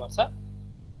के गर्नुपर्छ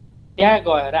त्यहाँ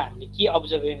गएर हामीले के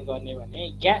अब्जर्भेसन गर्ने भने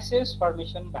ग्यासेस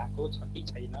फर्मेसन भएको छ कि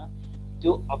छैन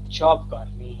त्यो अब्जर्भ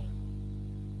गर्ने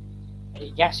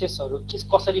ग्यासेसहरू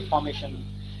कसरी फर्मेसन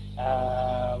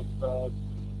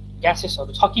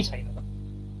ग्यासेसहरू छ कि छैन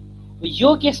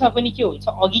यो केसमा पनि के हुन्छ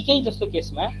अघिकै जस्तो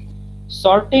केसमा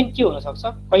सर्टेन के हुनसक्छ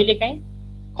कहिलेकाहीँ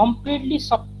कम्प्लिटली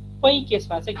सबै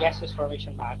केसमा चाहिँ ग्यासेस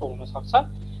फर्मेसन भएको हुनसक्छ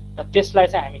र त्यसलाई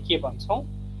चाहिँ हामी के भन्छौँ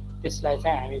त्यसलाई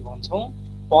चाहिँ हामी भन्छौँ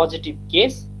पोजिटिभ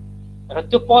केस र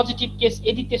त्यो पोजिटिभ केस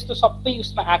यदि त्यस्तो सबै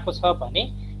उसमा आएको छ भने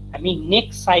हामी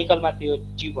नेक्स्ट साइकलमा त्यो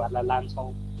ट्युबहरूलाई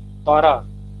लान्छौँ तर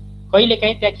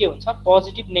कहिलेकाहीँ त्यहाँ के हुन्छ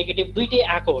पोजिटिभ नेगेटिभ दुइटै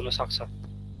आएको हुनसक्छ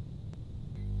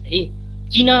है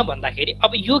किन भन्दाखेरि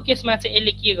अब यो केसमा चाहिँ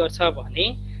यसले के गर्छ भने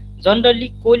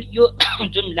जनरली यो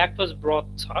जुन ल्याक्टोज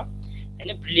ब्रोथ छ हैन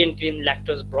ब्रिलियन्ट ग्रिन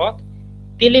ल्याक्टोज ब्रोथ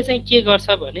त्यसले चाहिँ के गर्छ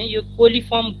भने यो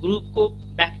कोलिफर्म ग्रुपको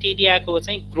ब्याक्टेरियाको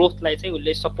चाहिँ ग्रोथलाई चाहिँ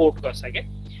उसले सपोर्ट गर्छ क्या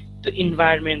त्यो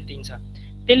इन्भाइरोमेन्ट दिन्छ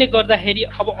त्यसले गर्दाखेरि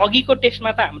अब अघिको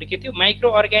टेस्टमा त हाम्रो के थियो माइक्रो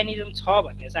अर्गानिजम छ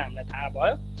भन्ने चाहिँ हामीलाई थाहा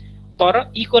भयो तर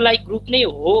इकोलाई ग्रुप नै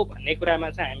हो भन्ने कुरामा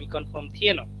चाहिँ हामी कन्फर्म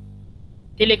थिएनौँ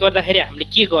त्यसले गर्दाखेरि हामीले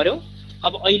के गर्यौँ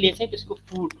अब अहिले चाहिँ त्यसको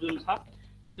फुड जुन छ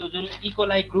त्यो जुन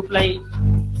इकोलाई ग्रुपलाई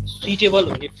सुइटेबल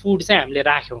हुने फुड चाहिँ हामीले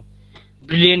राख्यौँ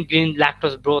ब्रिलियन्ट ग्रिन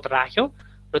ल्याक्टोज ब्रोथ राख्यौँ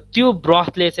र त्यो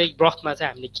ब्रथले चाहिँ ब्रथमा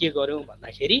चाहिँ हामीले के गर्यौँ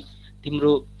भन्दाखेरि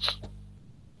तिम्रो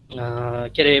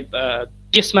के अरे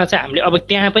त्यसमा चाहिँ हामीले अब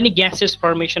त्यहाँ पनि ग्यासेस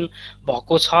फर्मेसन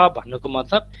भएको छ भन्नुको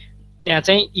मतलब त्यहाँ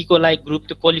चाहिँ इकोलाई ग्रुप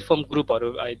त्यो कोलिफर्म ग्रुपहरू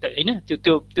होइन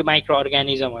त्यो माइक्रो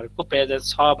अर्गानिजमहरूको प्रेजेन्स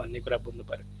छ भन्ने कुरा बुझ्नु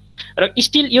पर्यो। र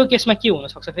स्टिल यो केसमा के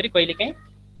हुनसक्छ फेरि कहिलेकाहीँ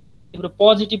तिम्रो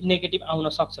पोजिटिभ नेगेटिभ आउन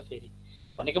सक्छ फेरि,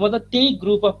 भनेको मतलब त्यही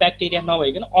ग्रुप अफ ब्याक्टेरिया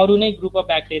नभइकन अरू नै ग्रुप अफ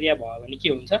ब्याक्टेरिया भयो भने के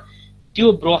हुन्छ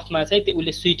त्यो ब्रथमा चाहिँ त्यो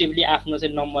उसले सुइटेबली आफ्नो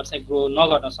चाहिँ नम्बर चाहिँ ग्रो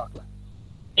नगर्न सक्ला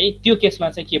है। त्यो केसमा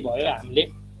चाहिँ के भयो हामीले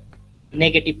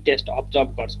नेगेटिभ टेस्ट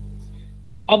अब्जर्भ गर्छौँ।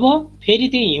 अब फेरि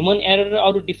त्यो ह्युमन एरर र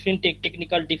अरू डिफ्रेन्ट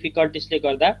टेक्निकल डिफिकल्टिजले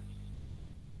गर्दा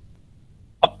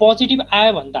अब पोजिटिभ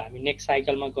आयो भने त हामी नेक्स्ट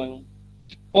साइकलमा गयौँ,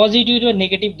 पोजिटिभ र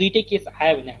नेगेटिभ दुइटै केस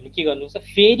आयो भने हामीले के गर्नुपर्छ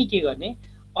फेरि के गर्ने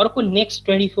अर्को नेक्स्ट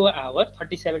 24 आवर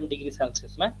 37 डिग्री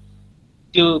सेल्सियसमा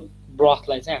त्यो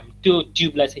ब्रथलाई चाहिँ हामी त्यो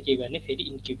ट्युबलाई चाहिँ के गर्ने फेरि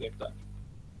इन्क्युबेट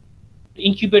गर्ने।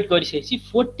 इन्क्युबेट गरिसकेपछि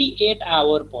 48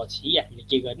 आवर पछि हामीले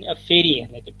के गर्ने अब फेरि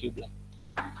हेर्ने त्यो ट्युबलाई।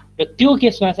 र त्यो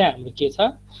केसमा चाहिँ हाम्रो के छ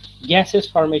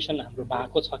ग्यासेस फर्मेसन हाम्रो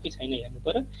भएको छ कि छैन हेर्नु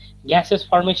पर्यो। ग्यासेस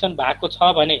फर्मेसन भएको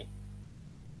छ भने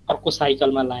अर्को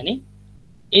साइकलमा लाने,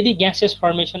 यदि ग्यासेस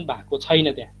फर्मेसन भएको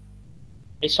छैन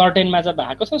त्यहाँ सर्टेनमा चाहिँ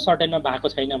भएको छ सर्टेनमा भएको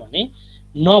छैन भने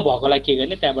नभएकोलाई के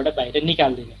गर्ने त्यहाँबाट बाहिर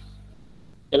निकालिदिने,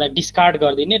 त्यसलाई डिस्कार्ड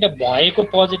गरिदिने र भएको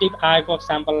पोजिटिभ आएको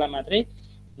स्याम्पललाई मात्रै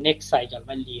नेक्स्ट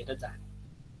साइकलमा लिएर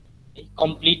जाने,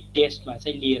 कम्प्लिट टेस्टमा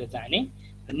चाहिँ लिएर जाने।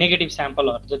 नेगेटिभ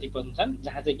स्याम्पलहरू जति पनि छन्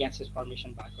जहाँ चाहिँ ग्यासेस फर्मेसन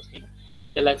भएको छैन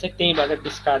त्यसलाई चाहिँ त्यहीँबाट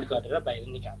डिस्कार्ड गरेर बाहिर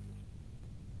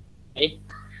निकाल्दिने है।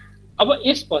 अब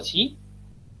यसपछि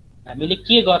हामीले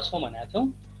के गर्छौँ भनेको थियौँ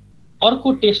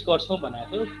अर्को टेस्ट गर्छौँ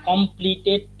भनेको थियो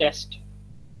कम्प्लिटेड टेस्ट।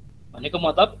 भनेको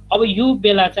मतलब अब यो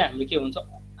बेला चाहिँ हामीले के हुन्छ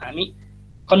हामी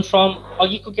कन्फर्म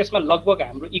अघिको केसमा लगभग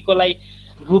हाम्रो इकोलाई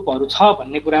ग्रुपहरू छ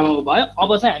भन्ने कुरामा भयो,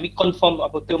 अब चाहिँ हामी कन्फर्म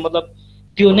अब त्यो मतलब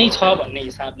त्यो नै छ भन्ने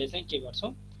हिसाबले चाहिँ के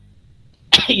गर्छौँ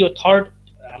यो थर्ड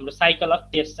हाम्रो साइकल अफ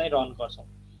टेस्ट चाहिँ रन गर्छौँ।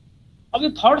 अब यो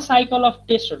third cycle of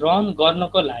test run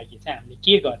गर्नको लागि चाहिँ हामीले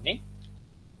के गर्ने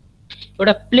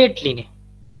एउटा प्लेट लिने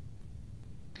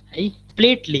है,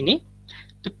 प्लेट लिने।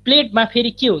 त्यो प्लेटमा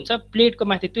फेरि के हुन्छ प्लेटको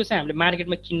माथि त्यो चाहिँ हामीले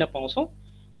मार्केटमा किन्न पाउँछौँ।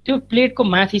 त्यो प्लेटको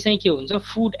माथि चाहिँ के हुन्छ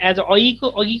फुड एज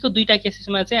अघिको दुईटा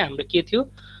केसेसमा चाहिँ हाम्रो के थियो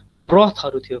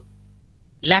ब्रथहरू थियो,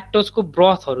 ल्याक्टोजको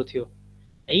ब्रथहरू थियो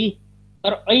है।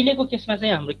 तर अहिलेको केसमा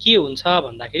चाहिँ हाम्रो के हुन्छ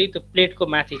भन्दाखेरि त्यो प्लेटको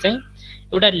माथि चाहिँ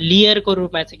एउटा लेयरको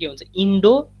रूपमा चाहिँ के हुन्छ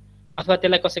इन्डो अथवा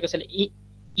त्यसलाई कसैले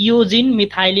इयोजिन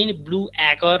मिथाइलिन ब्लू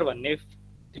एगर भन्ने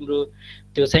तिम्रो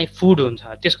त्यो चाहिँ फुड हुन्छ,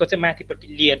 त्यसको चाहिँ माथिपट्टि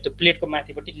लेयर त्यो प्लेटको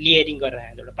माथिपट्टि लेयरिङ गरेर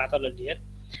राखेको एउटा पातलो लेयर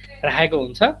राखेको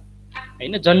हुन्छ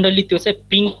होइन। जनरली त्यो चाहिँ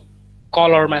पिङ्क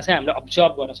कलरमा चाहिँ हामीले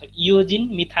अब्जर्भ गर्न सक्छौँ, इयोजिन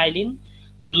मिथाइलिन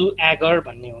ब्लू एगर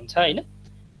भन्ने हुन्छ होइन।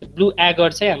 ब्लू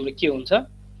एगर चाहिँ हाम्रो के हुन्छ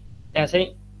त्यहाँ चाहिँ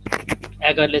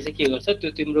एगरले चाहिँ के गर्छ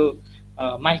त्यो तिम्रो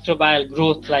माइक्रोबायल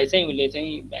ग्रोथलाई चाहिँ उसले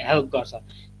चाहिँ हेल्प गर्छ।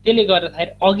 त्यसले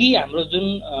गर्दाखेरि अघि हाम्रो जुन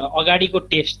अगाडिको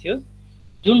टेस्ट थियो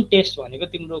जुन टेस्ट भनेको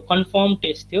तिम्रो कन्फर्म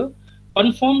टेस्ट थियो,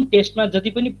 कन्फर्म टेस्टमा जति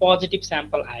पनि पोजिटिभ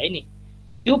स्याम्पल आयो नि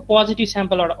त्यो पोजिटिभ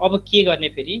स्याम्पलबाट अब के गर्ने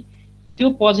फेरि त्यो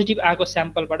पोजिटिभ आएको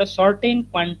स्याम्पलबाट certain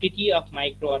quantity of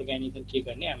micro organism के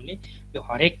गर्ने हामीले त्यो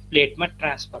हरेक प्लेटमा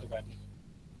ट्रान्सफर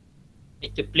गर्ने।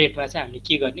 त्यो प्लेटमा चाहिँ हामीले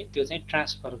के गर्ने त्यो चाहिँ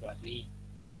ट्रान्सफर गर्ने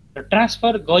र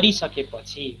ट्रान्सफर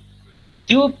गरिसकेपछि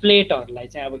त्यो प्लेटहरूलाई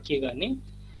चाहिँ अब के गर्ने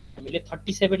हामीले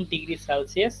 37 डिग्री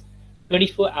सेल्सियस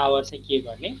 24 आवर चाहिँ के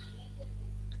गर्ने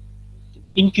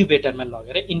इन्क्युबेटरमा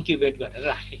लगेर इन्क्युबेट गरेर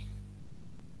राख्ने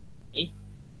है।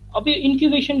 अब यो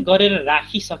इन्क्युबेसन गरेर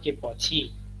राखिसकेपछि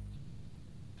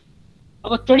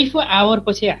अब 24 आवर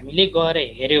पछि हामीले गएर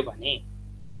हेर्यो भने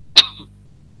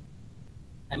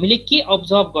हामीले के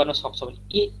अब्जर्भ गर्न सक्छौँ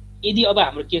भने यदि अब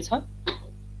हाम्रो के छ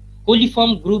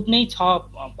कोलिफर्म ग्रुप नै छ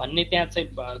भन्ने त्यहाँ चाहिँ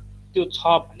त्यो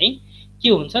छ भने के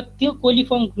हुन्छ त्यो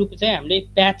कोलिफर्म ग्रुप चाहिँ हामीले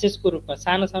प्याचेसको रूपमा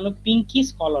सानो सानो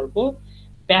पिङ्किस कलरको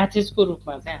प्याचेसको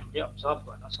रूपमा चाहिँ हामीले अब्जर्भ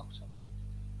गर्न सक्छौँ।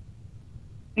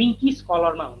 पिङ्किस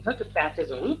कलरमा हुन्छ त्यो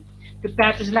प्याचेसहरू, त्यो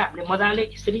प्याचेसलाई हामीले मजाले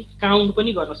यसरी काउन्ट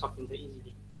पनि गर्न सकिन्छ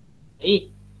इजिली है।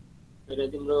 र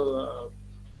तिम्रो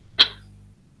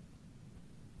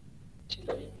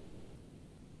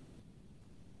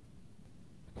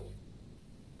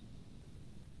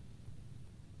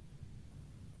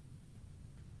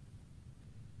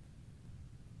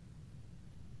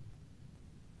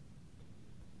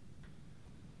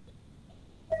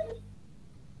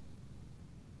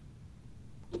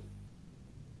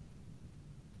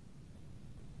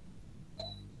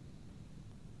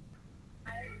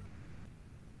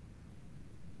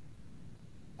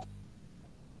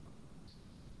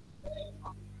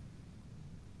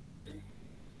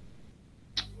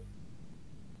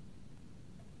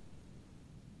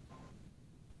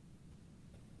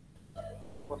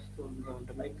कस्तो हुन्छ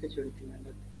भन्दा एकैचोटि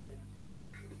तिमीहरूलाई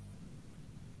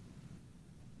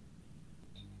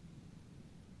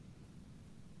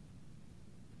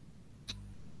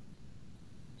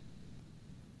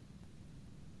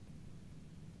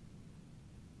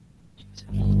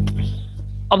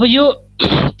अब यो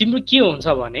तिम्रो के हुन्छ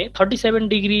भने 37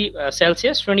 डिग्री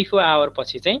सेल्सियस 24 आवर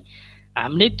पछि चाहिँ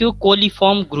हामीले त्यो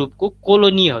कोलिफर्म ग्रुपको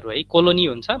कोलोनीहरू है, कोलोनी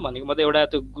हुन्छ भनेको मतलब एउटा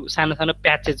त्यो सानो सानो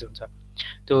प्याचेज हुन्छ,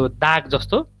 त्यो दाग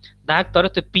जस्तो दाग, तर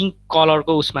त्यो पिङ्क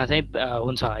कलरको उसमा चाहिँ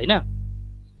हुन्छ होइन।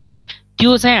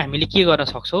 त्यो चाहिँ हामीले के गर्न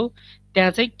सक्छौँ,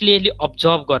 त्यहाँ चाहिँ क्लियरली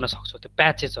अब्जर्भ गर्न सक्छौँ त्यो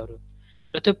प्याचेसहरू,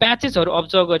 र त्यो प्याचेसहरू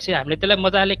अब्जर्भ गरेपछि हामीले त्यसलाई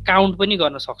मजाले काउन्ट पनि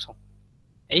गर्न सक्छौँ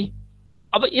है।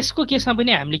 अब यसको केसमा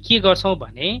पनि हामीले के गर्छौँ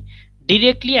भने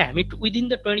डिरेक्टली हामी विदिन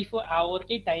द 24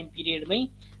 आवरकै टाइम पिरियडमै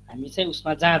हामी चाहिँ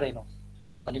उसमा जाँदैनौँ,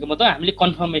 भनेको मतलब हामीले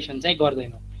कन्फर्मेसन चाहिँ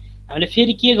गर्दैनौँ। हामीले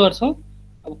फेरि के गर्छौँ,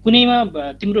 अब कुनैमा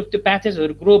तिम्रो त्यो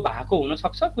प्याचेसहरू ग्रो भएको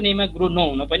हुनसक्छ, कुनैमा ग्रो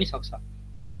नहुन पनि सक्छ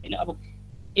होइन। अब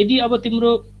यदि अब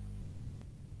तिम्रो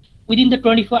विदिन द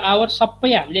 24 आवर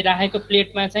सबै हामीले राखेको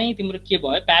प्लेटमा चाहिँ तिम्रो के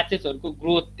भयो, प्याचेसहरूको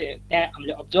ग्रोथ त्यहाँ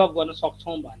हामीले अब्जर्भ गर्न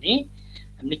सक्छौँ भने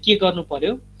हामीले के गर्नु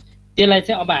पर्यो, त्यसलाई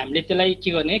चाहिँ अब हामीले त्यसलाई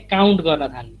के गर्ने, काउन्ट गर्न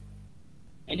थाल्ने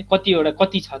होइन, कतिवटा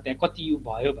कति छ त्यहाँ, कति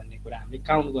भयो भन्ने कुरा हामीले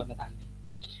काउन्ट गर्न थाल्ने।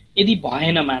 यदि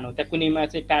भएन मानौँ त्यहाँ कुनैमा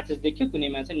चाहिँ प्याचेस देख्यो,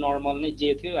 कुनैमा चाहिँ नर्मल नै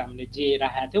जे थियो हामीले जे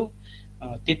राखेको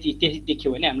थियौँ त्यति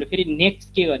देख्यो भने हामीले फेरि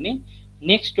नेक्स्ट के गर्ने,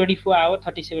 नेक्स्ट 24 आवर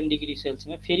 37 डिग्री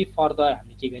सेल्सियसमा फेरि फर्दर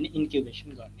हामीले के गर्ने,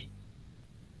 इन्क्युबेसन गर्ने।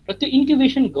 र त्यो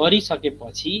इन्क्युबेसन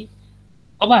गरिसकेपछि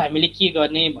अब हामीले के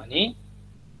गर्ने भने,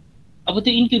 अब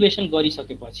त्यो इन्क्युबेसन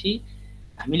गरिसकेपछि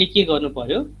हामीले के गर्नु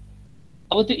पर्यो,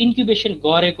 अब त्यो इन्क्युबेसन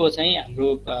गरेको चाहिँ हाम्रो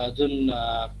जुन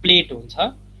प्लेट हुन्छ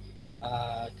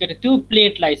के अरे त्यो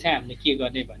प्लेटलाई चाहिँ हामीले के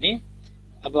गर्ने भने,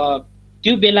 अब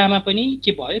त्यो बेलामा पनि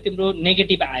के भयो, तिम्रो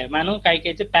नेगेटिभ आयो, मानौँ काहीँ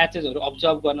चाहिँ प्याचेसहरू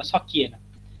अब्जर्भ गर्न सकिएन,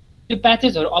 त्यो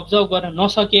प्याचेसहरू अब्जर्भ गर्न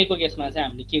नसकिएको केसमा चाहिँ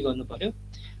हामीले के गर्नु पर्यो,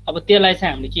 अब त्यसलाई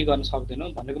चाहिँ हामीले के गर्न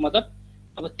सक्दैनौँ भनेको मतलब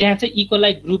अब त्यहाँ चाहिँ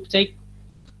इकोलाई ग्रुप चाहिँ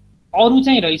अरू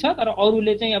चाहिँ रहेछ, तर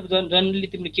अरूले चाहिँ अब जनरली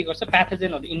तिमीले के गर्छ,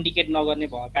 प्याथोजेनहरू इन्डिकेट नगर्ने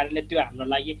भएको कारणले त्यो हाम्रो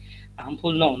लागि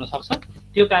हार्मफुल नहुन सक्छ।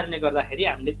 त्यो कारणले गर्दाखेरि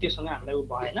हामीले त्योसँग हामीलाई उ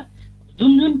भएन।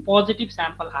 जुन जुन पोजिटिभ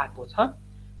स्याम्पल आएको छ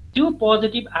त्यो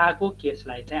पोजिटिभ आएको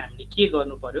केसलाई चाहिँ हामीले के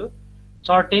गर्नु पर्यो,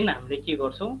 सर्टेन हामीले के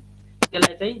गर्छौँ,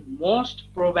 त्यसलाई चाहिँ मोस्ट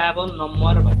प्रोबेबल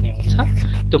नम्बर भन्ने हुन्छ,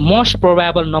 त्यो मोस्ट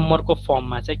प्रोबेबल नम्बरको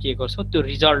फर्ममा चाहिँ के गर्छौँ, त्यो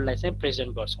रिजल्टलाई चाहिँ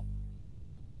प्रेजेन्ट गर्छौँ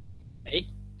है।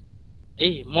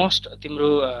 मोस्ट तिम्रो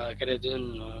के अरे जुन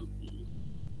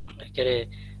के अरे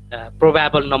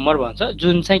प्रोबेबल नम्बर भन्छ,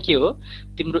 जुन चाहिँ के हो,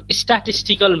 तिम्रो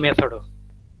स्ट्याटिस्टिकल मेथड हो,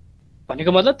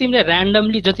 भनेको मतलब तिमीले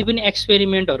ऱ्यान्डमली जति पनि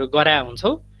एक्सपेरिमेन्टहरू गराए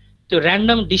हुन्छौ त्यो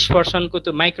ऱ्यान्डम डिस्पर्सनको,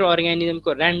 त्यो माइक्रो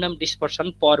अर्ग्यानिजमको ऱ्यान्डम डिस्पर्सन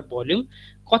पर भोल्युम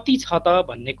कति छ त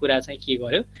भन्ने कुरा चाहिँ के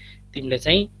गर्यो, तिमीले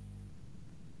चाहिँ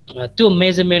त्यो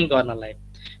मेजरमेन्ट गर्नलाई,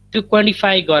 त्यो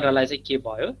क्वान्टिफाई गर्नलाई चाहिँ के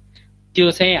भयो,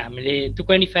 त्यो चाहिँ हामीले त्यो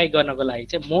क्वान्टिफाई गर्नको लागि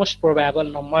चाहिँ मोस्ट प्रोबेबल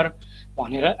नम्बर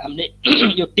भनेर हामीले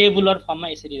यो टेबुलर फर्ममा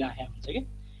यसरी राखेको हुन्छ कि,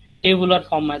 टेबुलर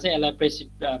फर्ममा चाहिँ यसलाई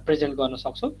प्रेजेन्ट गर्न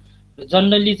सक्छौँ।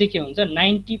 जनरली चाहिँ के हुन्छ,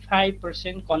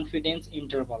 95% कन्फिडेन्स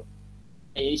इन्टरभल,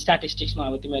 स्ट्याटिस्टिक्समा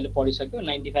अब तिमीहरूले पढिसक्यो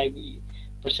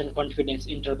 95% कन्फिडेन्स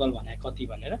इन्टरभल भने कति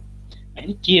भनेर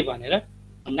होइन, के भनेर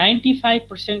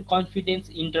 95% कन्फिडेन्स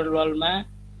इन्टरभलमा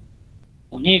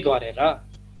हुने गरेर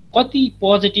कति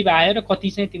पोजिटिभ आयो र कति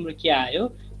चाहिँ तिम्रो के आयो,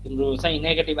 तिम्रो चाहिँ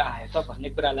नेगेटिभ आयो त भन्ने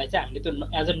कुरालाई चाहिँ हामीले त्यो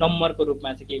एज अ नम्बरको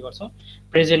रूपमा चाहिँ के गर्छौँ,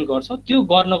 प्रेजेन्ट गर्छौँ। त्यो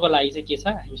गर्नको लागि चाहिँ के छ,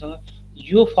 हामीसँग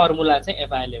यो फर्मुला चाहिँ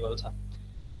एभाइलेबल छ,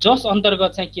 जस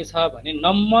अन्तर्गत चाहिँ के छ भने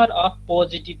नम्बर अफ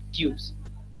पोजिटिभ ट्युब्स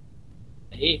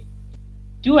है,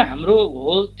 त्यो हाम्रो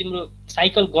होल तिम्रो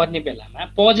साइकल गर्ने बेलामा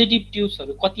पोजिटिभ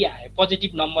ट्युब्सहरू कति आयो,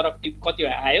 पोजिटिभ नम्बर अफ ट्युब कति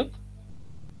आयो,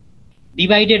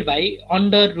 divided by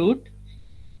under root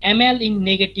ML in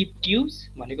negative tubes,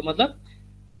 भनेको मतलब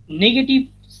नेगेटिभ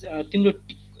तिम्रो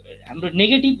हाम्रो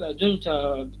नेगेटिभ जुन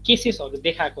केसेसहरू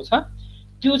देखाएको छ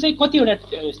त्यो चाहिँ कतिवटा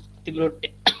तिम्रो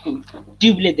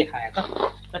ट्युबले देखायो त,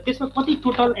 र त्यसमा कति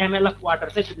टोटल एमएल अफ वाटर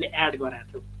चाहिँ तिमीले एड गराएको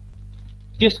थियो,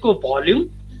 त्यसको भोल्युम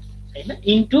होइन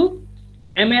into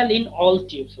ML in all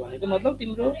tubes, भनेको मतलब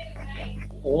तिम्रो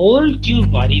होल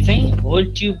ट्युबभरि चाहिँ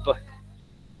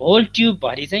होल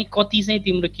ट्युबभरि चाहिँ कति चाहिँ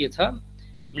तिम्रो के छ,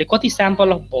 हामीले कति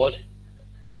स्याम्पल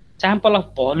अफ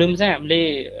भोल्युम चाहिँ हामीले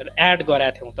एड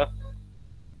गराएको थियौँ त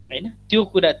होइन, त्यो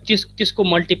कुरा त्यसको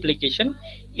मल्टिप्लिकेसन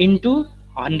इन्टु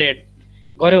 100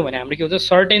 गऱ्यौँ भने हाम्रो के हुन्छ,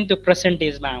 सर्टेन त्यो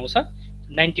पर्सेन्टेजमा आउँछ,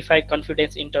 95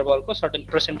 कन्फिडेन्स इन्टरभलको सर्टेन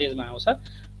पर्सेन्टेजमा आउँछ,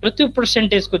 र त्यो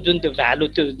पर्सेन्टेजको जुन त्यो भ्यालु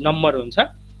त्यो नम्बर हुन्छ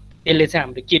त्यसले चाहिँ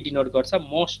हाम्रो के डिनोट गर्छ,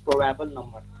 मोस्ट प्रोबेबल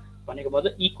नम्बर, भनेको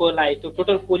मतलब इकोलाई त्यो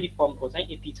टोटल कोलिफर्मको चाहिँ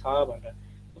यति छ भनेर।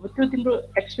 अब त्यो तिम्रो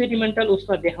एक्सपेरिमेन्टल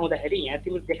उसमा देखाउँदाखेरि यहाँ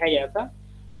तिम्रो देखाइएको छ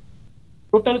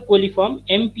total coliform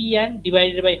MPIN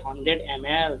divided by 100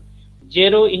 ml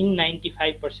 0 in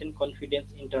 95% confidence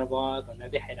interval भनेर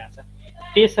देखाइरहेछ।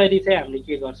 त्यसरी चाहिँ हामीले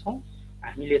के गर्छौँ,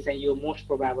 हामीले चाहिँ यो मोस्ट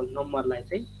प्रोबेबल नम्बरलाई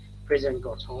चाहिँ प्रेजेन्ट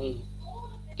गर्छौँ।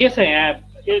 के छ यहाँ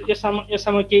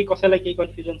यसमा केही कसैलाई केही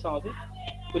कन्फ्युजन छ हजुर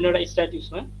कुनै एउटा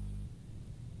स्ट्याटिक्समा?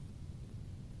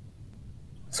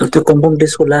 सर त्यो कम्पाउन्ड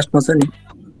टेस्टको लास्टमा छ नि,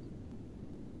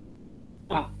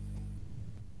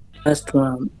 लास्टमा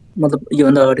मतलब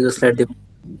योभन्दा अगाडिको स्लाइड दिउँ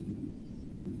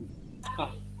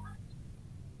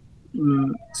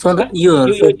सर, यो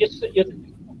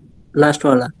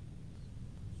लास्टवाला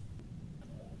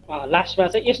लास्टमा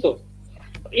चाहिँ यस्तो,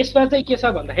 यसमा चाहिँ के छ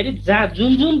भन्दाखेरि जहाँ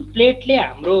जुन प्लेटले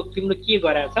हाम्रो तिम्रो के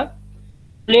गराएको छ,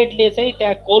 प्लेटले चाहिँ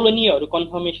त्यहाँ कोलोनीहरू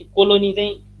कन्फर्मेसन कोलोनी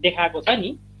चाहिँ देखाएको छ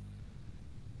नि,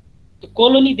 त्यो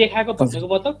कोलोनी देखाएको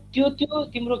भन्नुको मतलब त्यो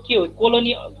तिम्रो के हो,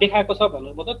 कोलोनी देखाएको छ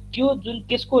भन्नुको मतलब त्यो जुन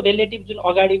त्यसको रिलेटिभ जुन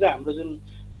अगाडिको हाम्रो जुन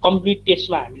कम्प्लिट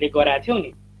टेस्टमा हामीले गराएको थियौँ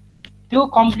नि, त्यो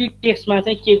कम्प्लिट टेस्टमा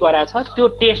चाहिँ के गराएको छ, त्यो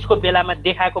टेस्टको बेलामा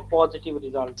देखाएको पोजिटिभ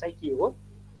रिजल्ट चाहिँ के हो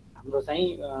हाम्रो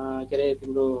चाहिँ के अरे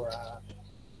तिम्रो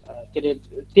के अरे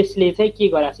त्यसले चाहिँ के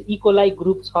गराएको छ, इकोलाई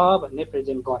ग्रुप छ भन्ने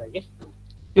प्रेजेन्ट गरे के,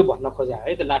 त्यो भन्न खोजे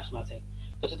है त्यो लास्टमा चाहिँ।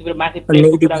 जस्तो तिम्रो माथि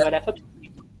प्लेटको कुरा गरिरहेको छ,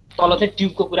 तल चाहिँ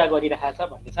ट्युबको कुरा गरिरहेको छ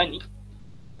भन्ने छ नि,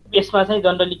 यसमा चाहिँ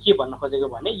जनरली के भन्न खोजेको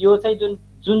भने यो चाहिँ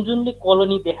जुनले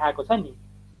कोलोनी देखाएको छ नि,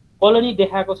 कोलोनी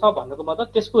देखाएको छ भन्नुको मतलब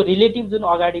त्यसको रिलेटिभ जुन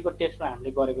अगाडिको टेस्टमा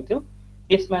हामीले गरेको थियौँ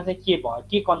त्यसमा चाहिँ के भयो,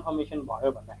 के कन्फर्मेसन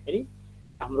भयो भन्दाखेरि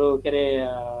हाम्रो के अरे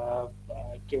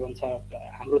के भन्छ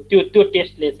हाम्रो त्यो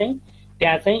टेस्टले चाहिँ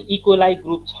त्यहाँ चाहिँ इकोलाई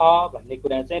ग्रुप छ भन्ने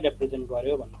कुरा चाहिँ रिप्रेजेन्ट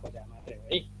गर्यो भन्नु खोजेको मात्रै हो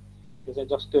है। त्यो चाहिँ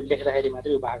जस्तो लेख्दाखेरि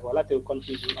मात्रै भएको होला, त्यो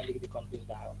कन्फ्युजन अलिकति कन्फ्युज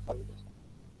भएको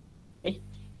है।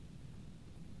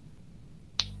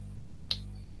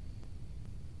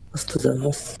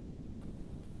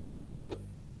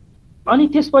 अनि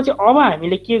त्यसपछि अब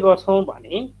हामीले के गर्छौँ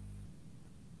भने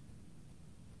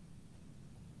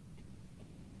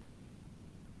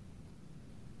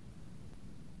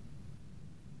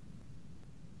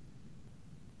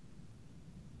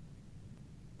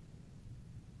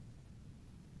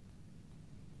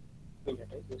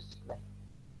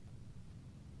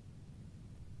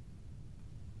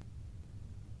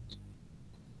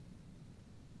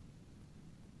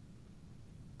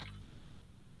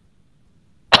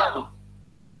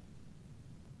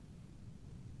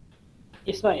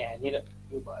यसमा यहाँनिर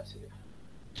यो भएछ,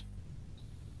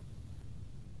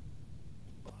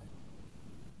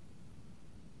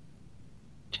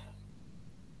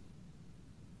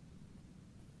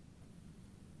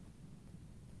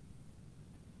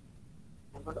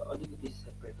 अलिकति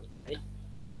सेपरेट हुन्छ है।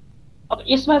 अब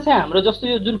यसमा चाहिँ हाम्रो जस्तो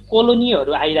यो जुन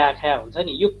कोलोनीहरू आइरहेका हुन्छ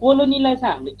नि, यो कोलोनीलाई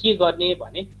चाहिँ हामीले के गर्ने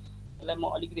भने यसलाई म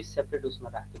अलिकति सेपरेट उसमा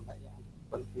राख्दिउँ भाइ,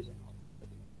 कन्फ्युजन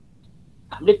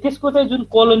हामीले त्यसको चाहिँ जुन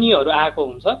कोलोनीहरू आएको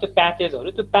हुन्छ त्यो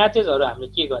प्याचेसहरू हामीले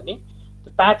के गर्ने,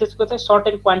 त्यो प्याचेसको चाहिँ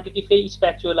सर्टेन क्वान्टिटी फेरि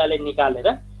स्प्याचुलाले निकालेर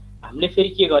हामीले फेरि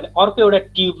के गर्ने, अर्को एउटा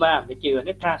ट्युबमा हामीले के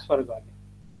गर्ने, ट्रान्सफर गर्ने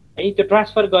है। त्यो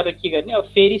ट्रान्सफर गरेर के गर्ने, अब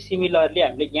फेरि सिमिलरली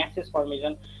हामीले ग्यासेस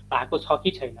फर्मेसन भएको छ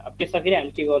कि छैन, अब त्यसमा फेरि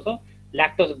हामी के गर्छौँ,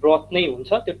 ल्याक्टोज ब्रथ नै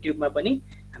हुन्छ त्यो ट्युबमा पनि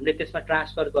हामीले त्यसमा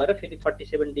ट्रान्सफर गरेर फेरि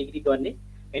 37 डिग्री गर्ने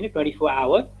होइन 24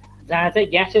 आवर, जहाँ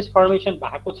चाहिँ ग्यासेस फर्मेसन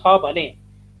भएको छ भने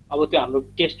अब त्यो हाम्रो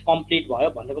टेस्ट कम्प्लिट भयो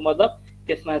भन्नुको मतलब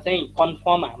त्यसमा चाहिँ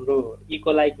कन्फर्म हाम्रो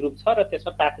इकोलाई ग्रुप छ र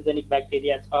त्यसमा प्याथोजेनिक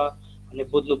ब्याक्टेरिया छ भन्ने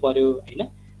बुझ्नु पर्यो होइन।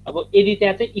 अब यदि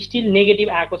त्यहाँ चाहिँ स्टिल नेगेटिभ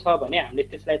आएको छ भने हामीले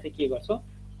त्यसलाई चाहिँ के गर्छौँ,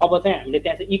 अब चाहिँ हामीले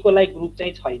त्यहाँ चाहिँ इकोलाई ग्रुप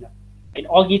चाहिँ छैन होइन,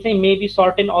 अघि चाहिँ मेबी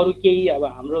सर्टेन अरू केही अब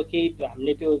हाम्रो केही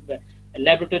हामीले त्यो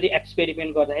ल्याबोरेटरी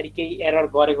एक्सपेरिमेन्ट गर्दाखेरि केही एरर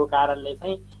गरेको कारणले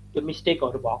चाहिँ त्यो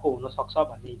मिस्टेकहरू भएको हुनसक्छ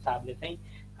भन्ने हिसाबले चाहिँ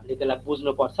हामीले त्यसलाई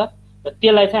बुझ्नुपर्छ र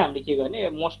त्यसलाई चाहिँ हामीले के गर्ने,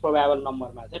 मोस्ट प्रोबेबल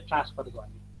नम्बरमा चाहिँ ट्रान्सफर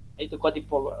गर्ने है। त्यो कति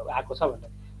आएको छ भनेर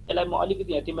त्यसलाई म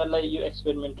अलिकति यहाँ तिमीहरूलाई यो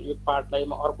एक्सपेरिमेन्ट यो पार्टलाई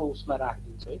म अर्को उसमा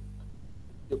राखिदिन्छु है,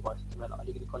 त्यो भएर तिमीहरूलाई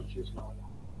अलिकति कन्फ्युज नहोला,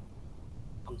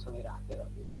 सँगसँगै राखेर है।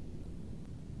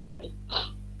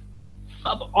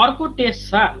 अब अर्को टेस्ट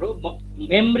छ हाम्रो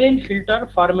मेम्ब्रेन फिल्टर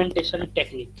फर्मेन्टेसन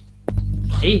टेक्निक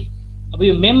है। अब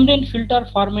यो मेम्ब्रेन फिल्टर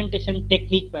फर्मेन्टेसन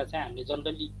टेक्निकमा चाहिँ हामीले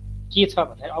जनरली के छ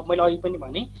भन्दाखेरि अब मैले अघि पनि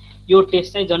भने यो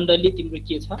टेस्ट चाहिँ जनरली तिम्रो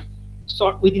के छ,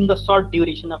 short within the short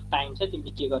duration of time चाहिँ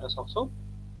तिमीले के गर्न सक्छौ,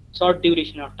 सर्ट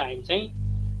ड्युरेसन अफ टाइम चाहिँ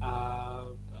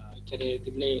के अरे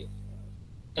तिमीले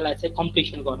त्यसलाई चाहिँ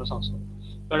कम्प्लिसन गर्न सक्छौ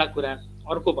एउटा कुरा।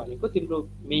 अर्को भनेको तिम्रो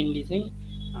मेनली चाहिँ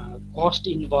कस्ट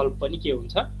इन्भल्भ पनि के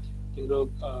हुन्छ, तिम्रो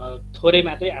थोरै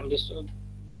मात्रै हामीले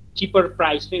चिपर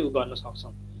प्राइसमै उ गर्न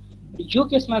सक्छौँ। यो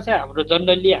केसमा चाहिँ हाम्रो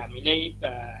जनरली हामीलाई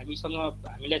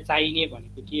चाहिने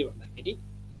भनेको के भन्दाखेरि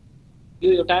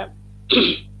यो एउटा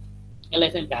यसलाई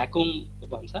चाहिँ भ्याकुम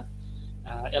भन्छ,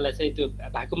 यसलाई चाहिँ त्यो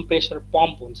भ्याकुम प्रेसर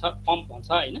पम्प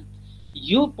भन्छ होइन।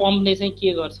 यो पम्पले चाहिँ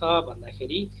के गर्छ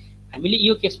भन्दाखेरि हामीले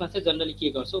यो केसमा चाहिँ जनरली के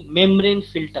गर्छौँ, membrane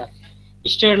filter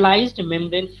sterilised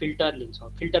membrane filter लिन्छौँ,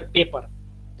 फिल्टर पेपर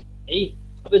है।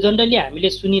 अब जनरली हामीले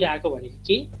सुनिरहेको भनेको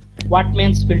के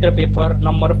वाटम्यान्स फिल्टर पेपर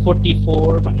नम्बर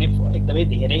 44 भन्ने एकदमै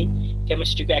धेरै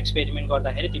केमिस्ट्रीको एक्सपेरिमेन्ट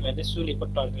गर्दाखेरि तिमीहरूले सुनेको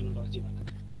टर्मिनोलोजी भन्छ।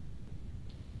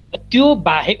 त्यो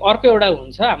बाहेक अर्को एउटा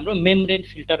हुन्छ हाम्रो मेम्ब्रेन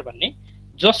फिल्टर भन्ने,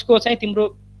 जसको चाहिँ तिम्रो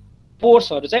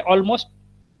पोर्सहरू चाहिँ अलमोस्ट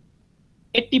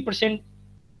 80%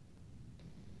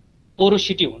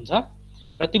 पोरोसिटी हुन्छ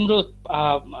र तिम्रो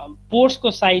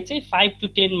पोर्सको साइज चाहिँ 5 to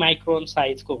 10 माइक्रोन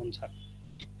साइजको हुन्छ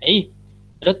है।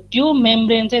 र त्यो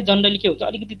मेम्ब्रेन चाहिँ जनरली के हुन्छ,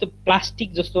 अलिकति त्यो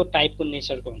प्लास्टिक जस्तो टाइपको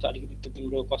नेचरको हुन्छ, अलिकति त्यो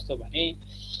तिम्रो कस्तो भने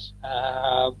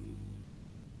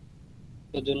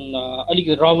त्यो जुन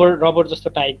अलिकति रबर जस्तो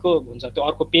टाइपको हुन्छ, त्यो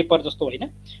अर्को पेपर जस्तो होइन,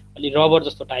 अलि रबर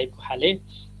जस्तो टाइपको खाले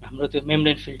हाम्रो त्यो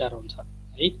मेम्ब्रेन फिल्टर हुन्छ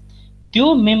है।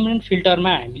 त्यो मेम्ब्रेन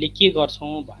फिल्टरमा हामीले के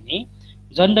गर्छौँ भने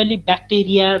जनरली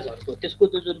ब्याक्टेरियाजहरूको त्यसको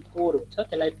जुन कोर हुन्छ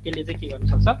त्यसले चाहिँ के गर्न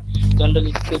सक्छ,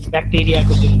 जनरली त्यो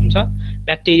ब्याक्टेरियाको जुन हुन्छ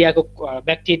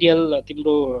ब्याक्टेरियल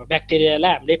तिम्रो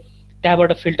ब्याक्टेरियालाई हामीले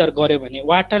त्यहाँबाट फिल्टर गर्यो भने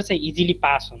वाटर चाहिँ इजिली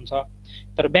पास हुन्छ,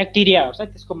 तर ब्याक्टेरियाहरू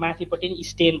चाहिँ त्यसको माथिपट्टि नै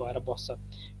स्टेन भएर बस्छ।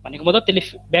 भनेको मतलब त्यसले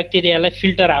ब्याक्टेरियालाई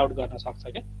फिल्टर आउट गर्न सक्छ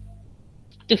क्या।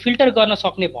 त्यो फिल्टर गर्न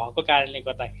सक्ने भएको कारणले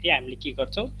गर्दाखेरि हामीले के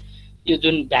गर्छौँ, यो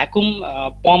जुन भ्याकुम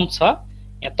पम्प छ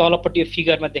यहाँ तलपट्टि यो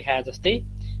फिगरमा देखाए जस्तै,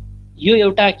 यो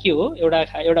एउटा के हो,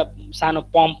 एउटा सानो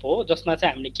पम्प हो जसमा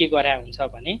चाहिँ हामीले के गरे हुन्छ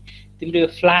भने तिम्रो यो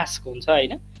फ्लास्क हुन्छ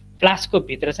होइन, फ्लास्कको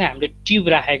भित्र चाहिँ हामीले ट्युब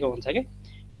राखेको हुन्छ क्या,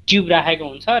 ट्युब राखेको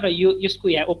हुन्छ र यसको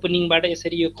यहाँ ओपनिङबाट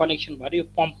यसरी यो कनेक्सन भएर यो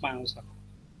पम्पमा आउँछ।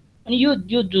 अनि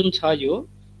यो जुन छ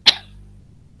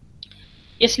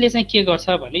यसले चाहिँ के गर्छ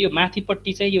भने यो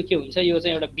माथिपट्टि चाहिँ यो के हुन्छ, यो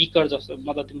चाहिँ एउटा बिकर जस्तो,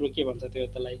 मतलब तिम्रो के भन्छ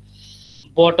त्यसलाई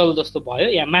बोतल जस्तो भयो,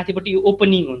 यहाँ माथिपट्टि यो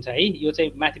ओपनिङ हुन्छ है, यो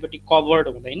चाहिँ माथिपट्टि कभर्ड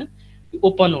हुँदैन,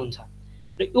 ओपन हुन्छ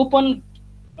र ओपन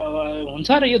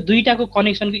हुन्छ र यो दुईटाको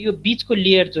कनेक्सनको यो बिचको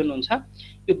लेयर जुन हुन्छ,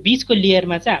 यो बिचको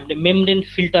लेयरमा चाहिँ हामीले मेम्ब्रेन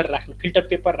फिल्टर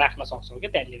पेपर राख्न सक्छौँ क्या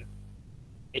त्यहाँनिर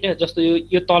होइन। जस्तो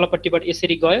यो तलपट्टिबाट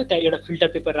यसरी गयो, त्यहाँ एउटा फिल्टर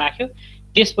पेपर राख्यो,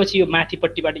 त्यसपछि यो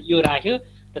माथिपट्टिबाट यो राख्यो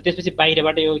र त्यसपछि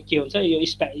बाहिरबाट यो के हुन्छ,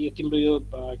 यो तिम्रो यो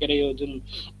के अरे यो जुन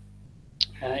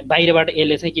बाहिरबाट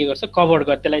यसले चाहिँ के गर्छ, कभर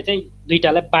गर्छ, त्यसलाई चाहिँ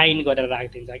दुईटालाई बाइन्ड गरेर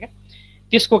राखिदिन्छ क्या,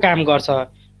 त्यसको काम गर्छ।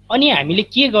 अनि हामीले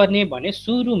के गर्ने भने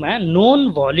सुरुमा नोन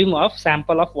volume of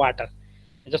sample of water,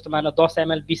 जस्तो मानव 10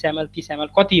 ml 20 ml 30 ml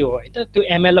कति हो है त, त्यो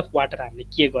ml अफ वाटर हामीले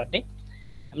के गर्ने,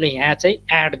 हामीले यहाँ चाहिँ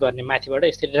एड गर्ने, माथिबाट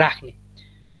यसरी राख्ने।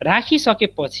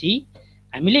 राखिसकेपछि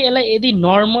हामीले यसलाई यदि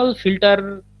नर्मल फिल्टर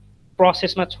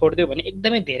प्रोसेसमा छोडिदियो भने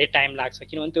एकदमै धेरै टाइम लाग्छ,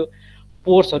 किनभने त्यो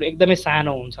पोर्सहरू एकदमै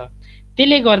सानो हुन्छ।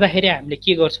 त्यसले गर्दाखेरि हामीले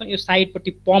के गर्छौँ, यो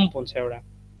साइडपट्टि पम्प हुन्छ एउटा,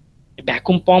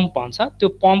 भ्याकुम पम्प भन्छ, त्यो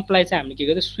पम्पलाई चाहिँ हामीले के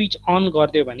गर्छ, स्विच अन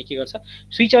गरिदियो भने के गर्छ,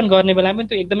 स्विच अन गर्ने बेलामा पनि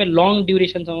त्यो एकदमै लङ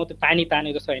ड्युरेसनसम्म त्यो पानी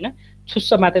ताने जस्तो होइन,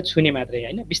 छुस्स मात्रै छुने मात्रै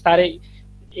होइन, बिस्तारै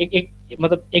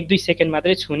मतलब 1-2 सेकेन्ड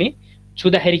मात्रै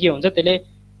छुँदाखेरि के हुन्छ, त्यसले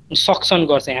सक्सन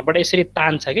गर्छ, यहाँबाट यसरी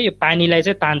तान्छ क्या, यो पानीलाई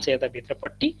चाहिँ तान्छ यता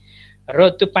भित्रपट्टि, र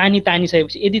त्यो पानी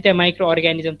तानिसकेपछि यदि त्यहाँ माइक्रो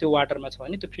अर्ग्यानिजम त्यो वाटरमा छ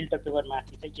भने त्यो फिल्टर पेपर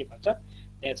माथि चाहिँ के भन्छ,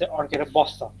 त्यहाँ चाहिँ अड्केर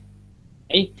बस्छ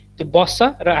है, त्यो बस्छ।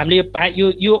 र हामीले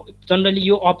यो जनरली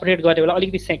यो अपरेट गर्ने बेला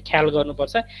अलिकति ख्याल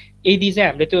गर्नुपर्छ, यदि चाहिँ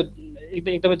हामीले त्यो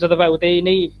एकदमै जताभावी उतै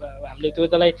नै हामीले त्यो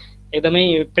त्यसलाई एकदमै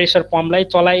प्रेसर पम्पलाई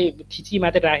थिची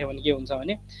मात्रै राख्यो भने के हुन्छ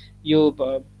भने यो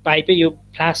पाइपै यो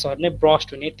फ्लासहरू नै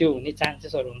ब्रस्ट हुने त्यो हुने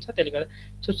चान्सेसहरू हुन्छ। त्यसले गर्दा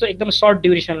छुच्चो एकदम सर्ट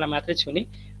ड्युरेसनलाई मात्रै छुने,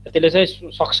 त्यसले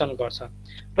चाहिँ सक्सन गर्छ।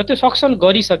 र त्यो सक्सन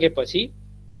गरिसकेपछि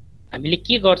हामीले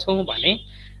के गर्छौँ भने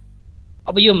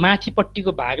अब यो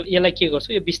माथिपट्टिको भाग यसलाई के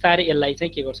गर्छौँ, यो बिस्तारै यसलाई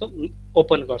चाहिँ के गर्छौँ,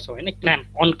 ओपन गर्छौँ होइन,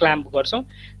 अनक्ल्याम्प गर्छौँ,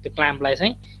 त्यो क्ल्याम्पलाई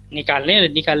चाहिँ निकाल्ने र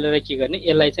निकालेर के गर्ने,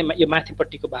 यसलाई चाहिँ यो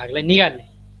माथिपट्टिको भागलाई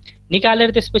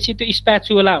निकालेर त्यसपछि त्यो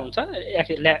स्प्याचुला हुन्छ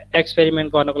एक्सपेरिमेन्ट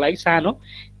गर्नको लागि सानो,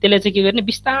 त्यसले चाहिँ के गर्ने,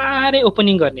 बिस्तारै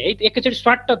ओपनिङ गर्ने है, एकैचोटि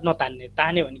स्वाट्ट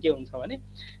तान्यो भने के हुन्छ भने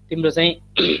तिम्रो चाहिँ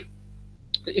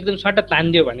एकदम स्वाट्ट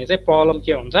तानिदियो भने चाहिँ प्रब्लम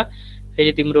के हुन्छ,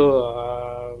 फेरि तिम्रो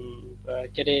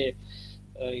के अरे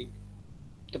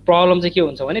त्यो प्रब्लम चाहिँ के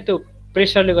हुन्छ भने त्यो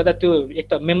प्रेसरले गर्दा त्यो एक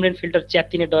त मेम्ब्रेन फिल्टर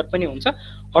च्यात्तिने डर पनि हुन्छ,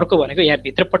 अर्को भनेको यहाँ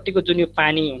भित्रपट्टिको जुन यो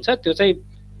पानी हुन्छ त्यो चाहिँ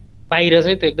बाहिर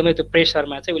चाहिँ त्यो एकदमै त्यो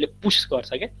प्रेसरमा चाहिँ उसले पुस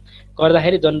गर्छ क्या,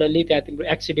 गर्दाखेरि जनरली त्यहाँ तिम्रो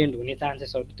एक्सिडेन्ट हुने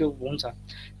चान्सेसहरू त्यो हुन्छ।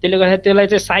 त्यसले गर्दा त्यसलाई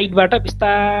चाहिँ साइडबाट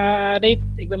बिस्तारै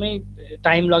एकदमै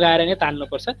टाइम लगाएर नै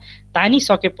तान्नुपर्छ।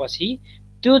 तानिसकेपछि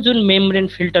त्यो जुन मेम्ब्रेन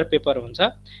फिल्टर पेपर हुन्छ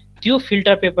त्यो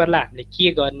फिल्टर पेपरलाई हामीले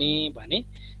के गर्ने भने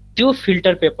त्यो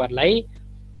फिल्टर पेपरलाई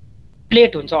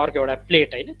प्लेट हुन्छ, अर्को एउटा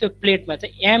प्लेट होइन, त्यो प्लेटमा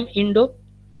चाहिँ एम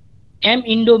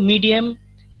इन्डो मिडियम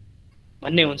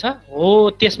भन्ने हुन्छ हो,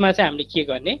 त्यसमा चाहिँ हामीले के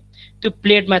गर्ने, त्यो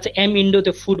प्लेटमा चाहिँ एम इन्डो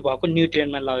त्यो फुड भएको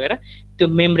न्युट्रियन्टमा लगेर त्यो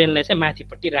मेम्ब्रेनलाई चाहिँ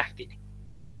माथिपट्टि राखिदिने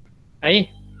है।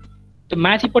 त्यो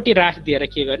माथिपट्टि राखिदिएर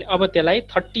के गर्ने, अब त्यसलाई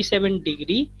 37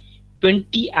 डिग्री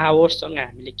 20 आवर्ससँग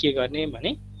हामीले के गर्ने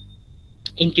भने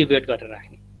इन्क्युबेट गरेर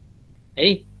राख्ने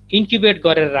है। इन्क्युबेट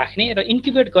गरेर राख्ने र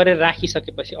इन्क्युबेट गरेर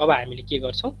राखिसकेपछि अब हामीले के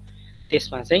गर्छौँ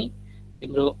त्यसमा चाहिँ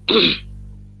तिम्रो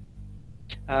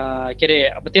के अरे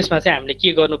अब त्यसमा चाहिँ हामीले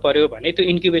के गर्नु पर्यो भने त्यो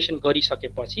इन्क्युबेसन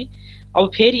गरिसकेपछि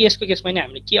अब फेरि यसको केसमा नि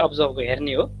हामीले के अब्जर्भ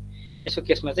हेर्ने हो यसको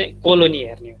केसमा चाहिँ कोलोनी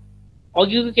हेर्ने हो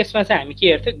अघिको केसमा चाहिँ हामी के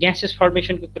हेर्थ्यौँ ग्यासेस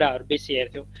फर्मेसनको कुराहरू बेसी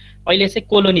हेर्थ्यौँ अहिले चाहिँ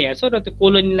कोलोनी हेर्छौँ र त्यो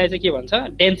कोलोनीलाई चाहिँ के भन्छ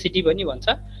डेन्सिटी पनि भन्छ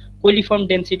कोलिफर्म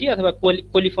डेन्सिटी अथवा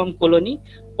कोलिफर्म कोलोनी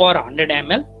पर 100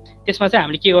 ml त्यसमा चाहिँ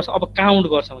हामीले के गर्छौँ अब काउन्ट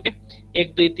गर्छौँ क्या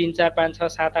 1 2 3 4 5 6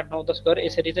 7 8 9 10 गरेर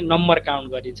यसरी चाहिँ नम्बर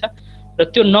काउन्ट गरिन्छ र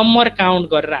त्यो नम्बर काउन्ट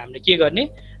गरेर हामीले के गर्ने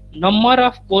number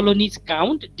of कोलोनिज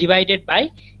count divided by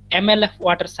ml of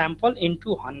water sample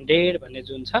into 100 भन्ने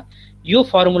जुन छ यो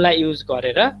फर्मुला युज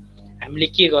गरेर हामीले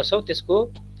के गर्छौँ त्यसको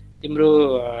तिम्रो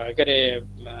के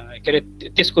अरे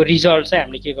त्यसको रिजल्ट चाहिँ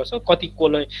हामीले के गर्छौँ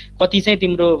कति चाहिँ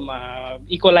तिम्रो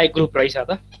इकोलाई ग्रुप रहेछ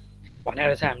त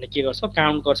भनेर चाहिँ हामीले के गर्छौँ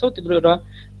काउन्ट गर्छौँ तिम्रो र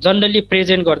जनरली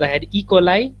प्रेजेन्ट गर्दाखेरि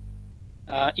इकोलाई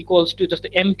इक्वल्स टु जस्तो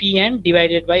एमपिएन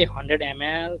डिभाइडेड बाई 100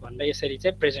 ml भनेर यसरी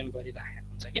चाहिँ प्रेजेन्ट गरिराखेको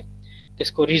हुन्छ क्या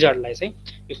त्यसको रिजल्टलाई चाहिँ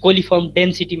यो कोलिफर्म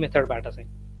डेन्सिटी मेथडबाट चाहिँ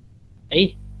है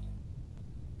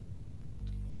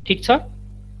ठिक छ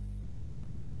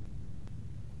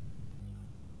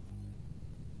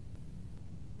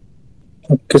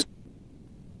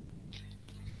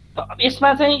अब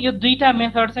यसमा चाहिँ यो दुईटा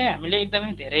मेथड चाहिँ हामीले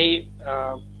एकदमै धेरै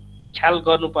ख्याल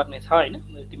गर्नुपर्ने छ हैन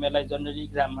तिमीहरूलाई जनरली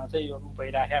एक्जाममा चाहिँ यो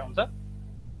भइराखेको हुन्छ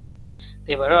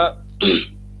त्यही भएर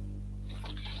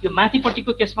यो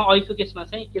माथिपट्टिको केसमा अहिलेको केसमा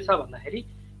चाहिँ के छ भन्दाखेरि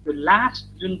यो लास्ट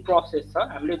जुन प्रोसेस छ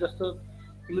हामीले जस्तो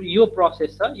तिम्रो यो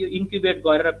प्रोसेस छ यो इन्क्युबेट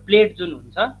गरेर प्लेट जुन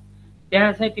हुन्छ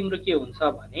त्यहाँ चाहिँ तिम्रो के हुन्छ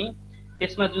भने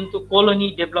त्यसमा जुन त्यो कोलोनी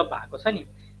डेभलप भएको छ नि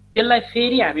त्यसलाई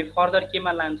फेरि हामी फर्दर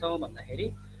केमा लान्छौँ भन्दाखेरि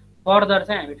फर्दर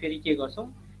चाहिँ हामी फेरि के गर्छौँ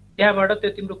त्यहाँबाट त्यो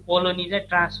तिम्रो कोलोनी चाहिँ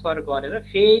ट्रान्सफर गरेर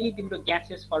फेरि तिम्रो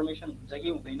ग्यासेस फर्मेसन हुन्छ कि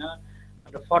हुँदैन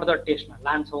र फर्दर टेस्टमा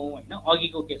लान्छौँ होइन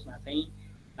अघिको केसमा चाहिँ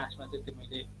लास्टमा चाहिँ त्यो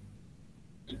मैले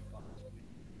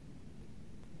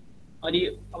अनि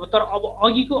अब तर अब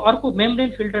अघिको अर्को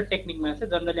मेम्ब्रेन फिल्टर टेक्निकमा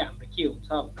चाहिँ जनरली हाम्रो के हुन्छ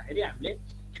भन्दाखेरि हामीले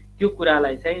त्यो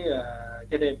कुरालाई चाहिँ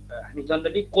के अरे हामी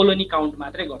जनरली कोलोनी काउन्ट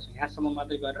मात्रै गर्छौँ यहाँसम्म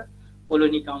मात्रै गरेर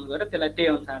कोलोनी काउन्ट गरेर त्यसलाई त्यही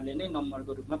अनुसारले नै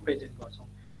नम्बरको रूपमा प्रेजेन्ट गर्छौँ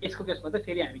यसको केसमा चाहिँ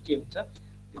फेरि हामी के हुन्छ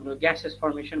तिम्रो ग्यासेस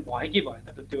फर्मेसन भयो कि भएन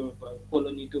त त्यो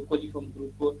कोलोनी त्यो कोलिफर्म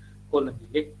ग्रुपको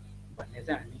कोलोनीले भन्ने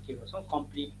चाहिँ हामी के गर्छौँ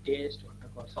कम्प्लिट टेस्ट भनेर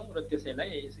गर्छौँ र त्यसैलाई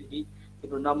यसरी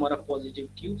तिम्रो नम्बर अफ पोजिटिभ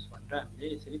ट्युब्स भनेर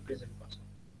हामीले यसरी प्रेजेन्ट गर्छौँ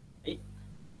है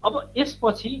अब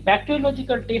यसपछि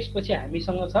ब्याक्टेरियोलोजिकल टेस्टपछि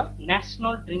हामीसँग छ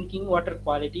national drinking water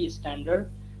quality standard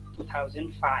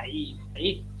 2005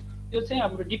 है यो चाहिँ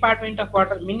हाम्रो डिपार्टमेन्ट अफ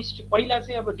वाटर मिनिस्ट्री पहिला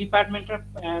चाहिँ अब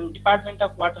डिपार्टमेन्ट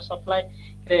अफ वाटर सप्लाई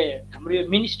हाम्रो यो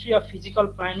ministry of physical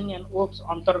planning and works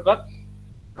अन्तर्गत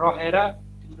रहेर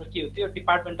तिम्रो के हो त्यो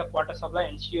department of water supply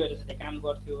and सिवरेजले काम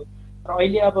गर्थ्यो र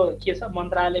अहिले अब के छ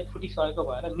मन्त्रालय फुटिसकेको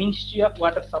भएर मिनिस्ट्री अफ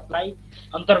वाटर सप्लाई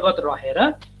अन्तर्गत रहेर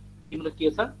तिम्रो के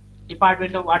छ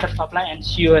department of water supply and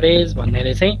sewerage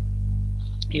भन्ने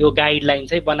चाहिँ यो गाइडलाइन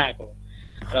चाहिँ बनाएको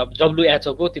र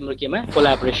WHO को तिम्रो केमा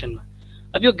कोलाबोरेसनमा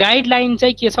अब यो गाइडलाइन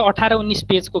चाहिँ के छ 18-19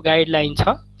 पेजको गाइडलाइन छ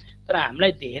तर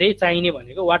हामीलाई धेरै चाहिने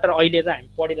भनेको वाटर अहिले चाहिँ हामी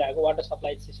पढिरहेको वाटर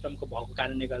सप्लाई सिस्टमको भएको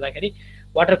कारणले गर्दाखेरि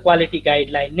वाटर क्वालिटी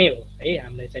गाइडलाइन नै हो है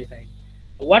हामीलाई चाहिँ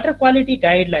चाहिने वाटर क्वालिटी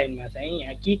गाइडलाइनमा चाहिँ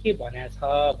यहाँ के भनेको छ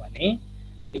भने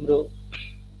तिम्रो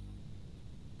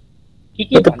के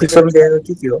के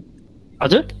हो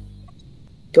हजुर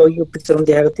त्यो यो पिक्चरमा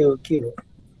देखाएको त्यो के हो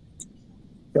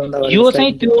यो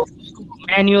चाहिँ त्यो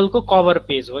म्यानुअलको कभर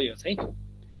पेज हो यो चाहिँ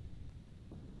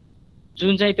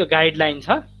जुन चाहिँ त्यो गाइडलाइन छ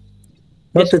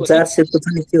त्यो जार सेपको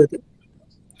छ नि के हो त्यो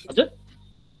हजुर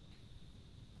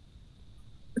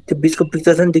त्यो बीचको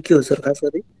पिक्चर छ नि त्यो के हो सर खास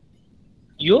गरी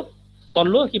यो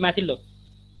तल्लो कि माथिल्लो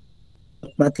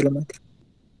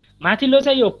माथिल्लो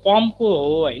चाहिँ यो पम्पको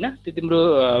हो हैन त्यो तिम्रो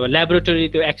ल्याबोरेटरी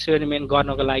त्यो एक्सपेरिमेन्ट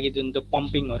गर्नको लागि जुन त्यो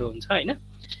पम्पिङहरू हुन्छ हैन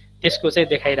त्यसको चाहिँ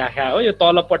देखाइराखेको हो यो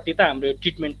तलपट्टि त हाम्रो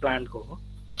ट्रिटमेन्ट प्लान्टको हो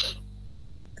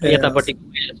यतापट्टि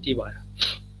एलएफटी भयो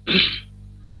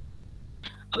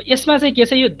अब यसमा चाहिँ के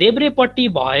छ यो देब्रेपट्टि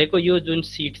भएको यो जुन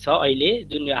सिट छ अहिले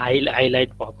जुन हाइलाइट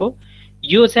भएको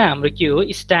यो चाहिँ हाम्रो के हो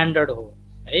स्ट्यान्डर्ड हो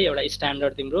है एउटा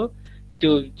स्ट्यान्डर्ड तिम्रो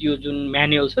त्यो यो जुन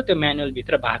म्यानुअल छ त्यो म्यानुअल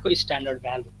भित्र भएको स्ट्यान्डर्ड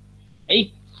भ्यालु है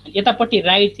यतापट्टि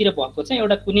राइटतिर भएको चाहिँ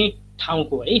एउटा कुनै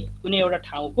ठाउँको है कुनै एउटा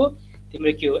ठाउँको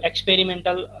तिम्रो के हो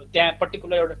एक्सपेरिमेन्टल त्यहाँ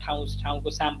पर्टिकुलर एउटा ठाउँको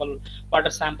स्याम्पल वाटर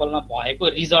स्याम्पलमा भएको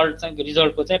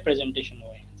रिजल्टको चाहिँ प्रेजेन्टेसन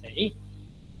हो यहाँ चाहिँ है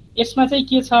यसमा चाहिँ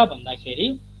के छ भन्दाखेरि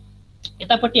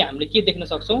यतापट्टि हामीले के देख्न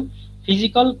सक्छौँ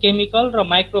फिजिकल केमिकल र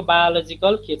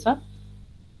माइक्रोबायोलोजिकल के छ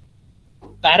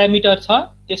प्यारामिटर छ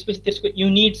त्यसपछि त्यसको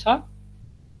युनिट छ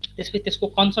त्यसपछि त्यसको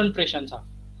कन्सन्ट्रेसन छ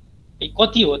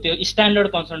कति हो त्यो स्ट्यान्डर्ड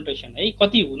कन्सन्ट्रेसन है,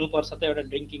 कति हुनुपर्छ त एउटा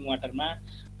ड्रिङ्किङ वाटरमा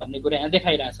भन्ने कुरा यहाँ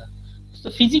देखाइरहेछ। जस्तो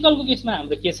फिजिकलको केसमा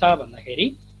हाम्रो के छ भन्दाखेरि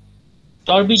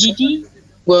टर्बिडिटी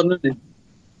गर्नु नि,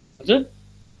 हजुर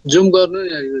जुम गर्नु नि,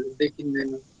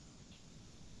 देखिँदैन।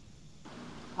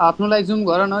 आफ्नोलाई जुम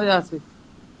गर न यार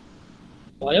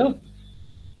भयो,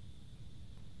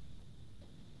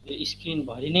 यो स्क्रिन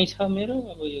भरि नै छ मेरो,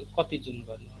 अब यो कति जुम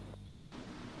गर्नु।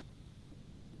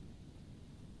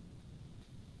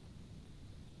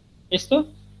 यस्तो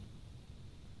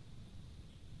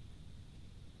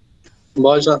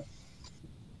भएछ।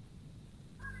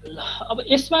 ल अब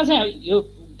यसमा चाहिँ यो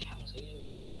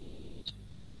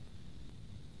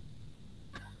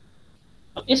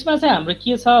यसमा चाहिँ हाम्रो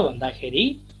के छ भन्दाखेरि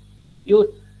यो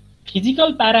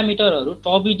physical प्यारामिटरहरू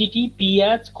turbidity,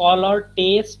 pH, colour,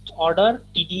 test, order,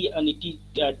 TD अनि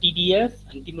टीडीएस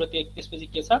अनि तिम्रो त्यसपछि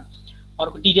के छ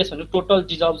अर्को टीडीएस भनेको टोटल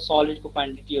डिजल्भ सलिडको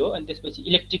क्वान्टिटी हो, अनि त्यसपछि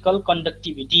इलेक्ट्रिकल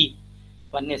कन्डक्टिभिटी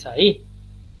भन्ने छ है।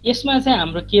 यसमा चाहिँ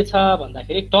हाम्रो के छ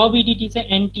भन्दाखेरि टर्बिडिटी चाहिँ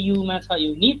एनटीयूमा छ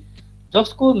युनिट,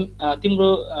 जसको तिम्रो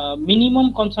मिनिमम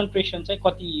कन्सन्ट्रेसन चाहिँ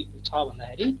कति छ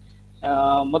भन्दाखेरि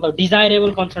मतलब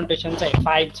डिजायरेबल कन्सन्ट्रेसन चाहिँ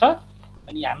 5 छ,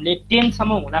 अनि हामीले 10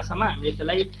 सम्म हुँदासम्म हामीले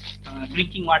त्यसलाई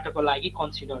ड्रिङ्किङ वाटरको लागि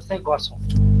कन्सिडर चाहिँ गर्छौँ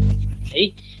है।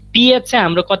 पीएच चाहिँ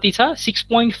हाम्रो कति छ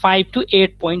 6.5 to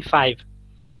 8.5।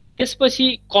 त्यसपछि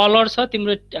कलर छ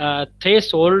तिम्रो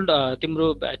थ्रेस होल्ड,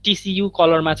 तिम्रो टिसियु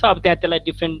कलरमा छ, अब त्यहाँ त्यसलाई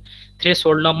डिफ्रेन्ट थ्रेस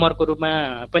होल्ड नम्बरको रूपमा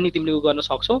पनि तिमीले उ गर्न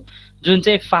सक्छौ, जुन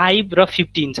चाहिँ 5 र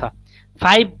 15 छ।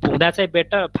 5 हुँदा चाहिँ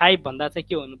बेटर, 5 भन्दा चाहिँ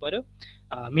के हुनु पर्यो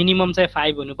मिनिमम चाहिँ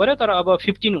 5 हुनु पर्यो, तर अब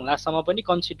 15 हुँदासम्म पनि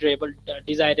कन्सिडरेबल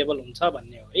डिजायरेबल हुन्छ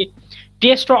भन्ने हो है।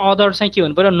 टेस्ट र अदर चाहिँ के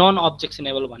हुनु पर्यो नन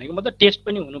अब्जेक्सनेबल भनेको मतलब टेस्ट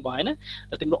पनि हुनु भएन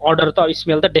र तिम्रो अर्डर त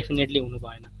स्मेल त डेफिनेटली हुनु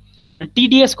भएन।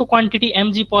 टीडीएस को क्वान्टिटी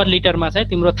एमजी पर लिटरमा चाहिँ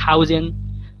तिम्रो 1000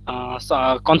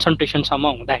 कन्सन्ट्रेसनसम्म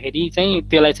हुँदाखेरि चाहिँ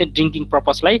त्यसलाई चाहिँ ड्रिङ्किङ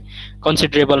पर्पसलाई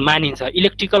कन्सिडरेबल मानिन्छ।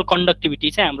 इलेक्ट्रिकल कन्डक्टिभिटी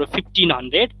चाहिँ हाम्रो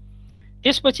 1500।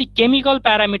 त्यसपछि केमिकल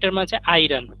प्यारामिटरमा चाहिँ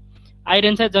आइरन,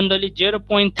 आइरन चाहिँ जनरली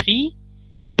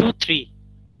 0.323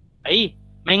 है,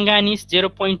 मैंगानिस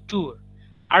 0.2,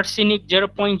 arsenic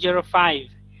 0.05,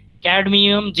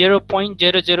 क्याडमियम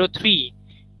 0.003,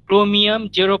 chromium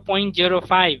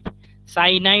 0.05,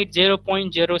 cyanide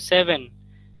 0.07,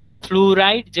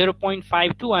 fluoride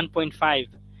 0.5 to 1.5,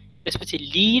 त्यसपछि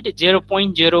लीड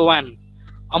 0.01,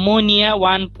 अमोनिया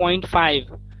 1.5,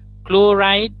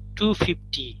 क्लोराइड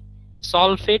 250,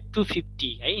 सल्फेट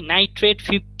 250 है, नाइट्रेट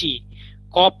 50,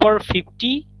 कपर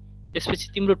 50, त्यसपछि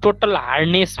तिम्रो टोटल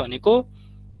हार्डनेस भनेको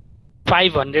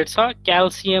 500 छ,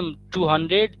 क्याल्सियम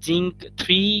 200, जिंक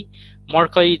 3,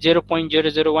 मर्करी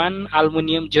 0.001,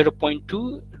 अल्मुनियम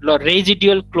 0.2 र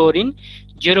रेजिडुअल क्लोरिन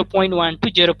 0.1 to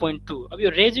 0.2। अब यो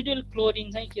रेजिडुअल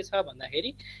क्लोरिन चाहिँ के छ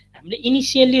भन्दाखेरि हामीले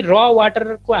इनिशियली र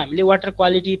वाटरको हामीले वाटर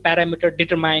क्वालिटी प्यारामिटर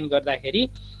डिटरमाइन गर्दाखेरि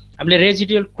हामीले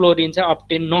रेजिडुअल क्लोरिन चाहिँ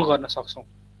अब्टेन नगर्न सक्छौँ।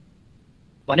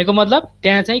 भनेको मतलब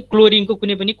त्यहाँ चाहिँ क्लोरिनको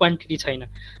कुनै पनि क्वान्टिटी छैन।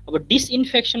 अब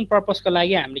डिसइन्फेक्सन पर्पसको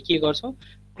लागि हामीले के गर्छौँ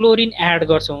क्लोरिन एड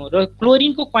गर्छौँ, र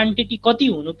क्लोरिनको क्वान्टिटी कति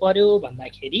हुनु पर्यो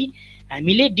भन्दाखेरि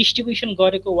हामीले डिस्ट्रिब्युसन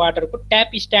गरेको वाटरको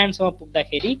ट्याप स्ट्यान्डसम्म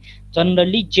पुग्दाखेरि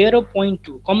जनरली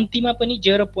 0.2 कम्तीमा पनि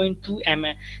 0.2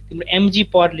 तिम्रो एमजी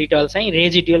पर लिटर चाहिँ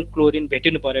रेजिडुअल क्लोरिन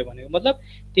भेटिनु पर्यो भनेको मतलब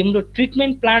तिम्रो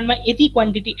ट्रिटमेन्ट प्लान्टमा यति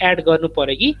क्वान्टिटी एड गर्नु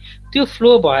पर्यो कि त्यो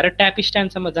फ्लो भएर ट्याप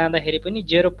स्ट्यान्डसम्म जाँदाखेरि पनि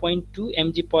 0.2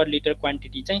 एमजी पर लिटर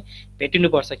क्वान्टिटी चाहिँ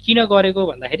भेटिनुपर्छ। किन गरेको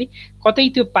भन्दाखेरि कतै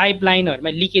त्यो पाइप लाइनहरूमा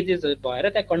लिकेजेस भएर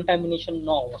त्यहाँ कन्टामिनेसन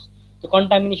नहोस्, त्यो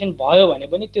कन्टामिनेसन भयो भने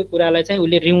पनि त्यो कुरालाई चाहिँ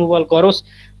उसले रिमुभल गरोस्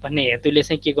भन्ने हेतुले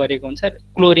चाहिँ के गरेको हुन्छ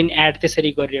क्लोरिन एड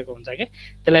त्यसरी गरिएको हुन्छ क्या,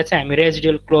 त्यसलाई चाहिँ हामी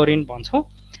रेजिडुअल क्लोरिन भन्छौँ।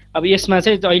 अब यसमा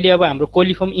चाहिँ अहिले अब हाम्रो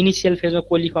कोलिफर्म इनिसियल फेजमा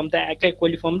कोलिफर्म त एकै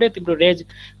कोलिफर्मले तिम्रो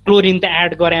क्लोरिन त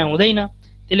एड गरे हुँदैन,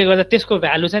 त्यसले गर्दा त्यसको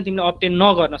भ्यालु चाहिँ तिमीले अब्टेन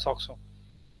नगर्न सक्छौ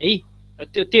है।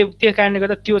 त्यो कारणले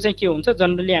गर्दा त्यो चाहिँ के हुन्छ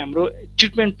जनरली हाम्रो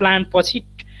ट्रिटमेन्ट प्लान्ट पछि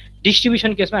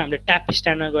डिस्ट्रिब्युसन केसमा हामीले ट्याप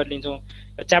स्ट्यान्डमा गरिदिन्छौँ।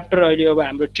 च्याप्टर अहिले अब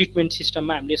हाम्रो ट्रिटमेन्ट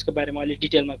सिस्टममा हामीले यसको बारेमा अलिक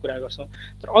डिटेलमा कुरा गर्छौँ।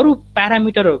 तर अरू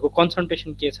प्यारामिटरहरूको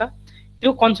कन्सन्ट्रेसन के छ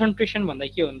त्यो कन्सन्ट्रेसन भन्दा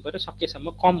के हुनु पर्यो सकेसम्म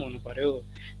कम हुनु पर्यो,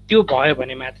 त्यो भयो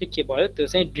भने मात्रै के भयो त्यो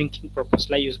चाहिँ ड्रिङ्किङ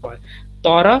पर्पसलाई युज भयो।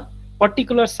 तर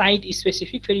पर्टिकुलर साइट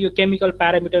स्पेसिफिक फेरि यो केमिकल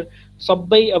प्यारामिटर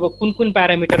सबै अब कुन कुन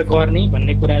प्यारामिटर गर्ने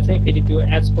भन्ने कुरा चाहिँ फेरि त्यो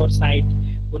एज पर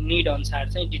साइटको निड अनुसार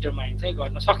चाहिँ डिटरमाइन चाहिँ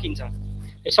गर्न सकिन्छ।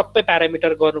 सबै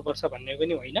प्यारामिटर गर्नुपर्छ भन्ने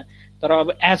पनि होइन, तर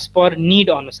अब एज पर निड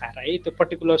अनुसार है त्यो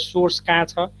पर्टिकुलर सोर्स कहाँ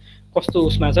छ कस्तो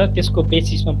उसमा छ त्यसको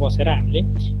बेसिसमा बसेर हामीले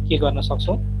के गर्न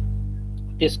सक्छौँ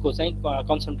त्यसको चाहिँ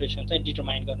कन्सन्ट्रेसन चाहिँ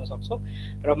डिटरमाइन गर्न सक्छौँ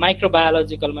र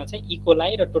माइक्रोबायोलोजिकलमा चाहिँ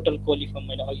इकोलाई र टोटल कोलिफर्म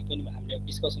मैले अघि पनि हामीले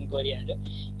डिस्कसन गरिहाल्यो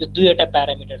यो दुईवटा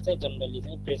प्यारामिटर चाहिँ जनरली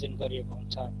चाहिँ प्रेजेन्ट गरिएको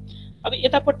हुन्छ अब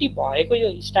यतापट्टि भएको यो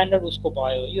स्ट्यान्डर्ड उसको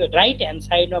भयो यो राइट ह्यान्ड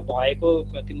साइडमा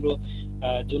भएको तिम्रो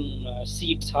जुन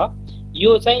सिट छ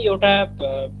यो चाहिँ एउटा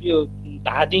यो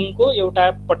धादिङको एउटा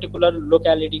पर्टिकुलर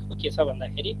लोकालिटीको के छ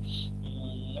भन्दाखेरि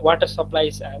वाटर सप्लाई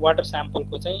वाटर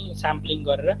स्याम्पलको चाहिँ स्याम्पलिङ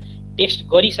गरेर टेस्ट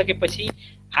गरिसकेपछि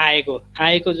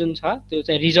आएको जुन छ त्यो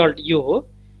चाहिँ रिजल्ट यो हो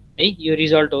है यो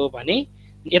रिजल्ट हो भने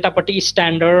यतापट्टि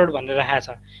स्ट्यान्डर्ड भनेर राखेको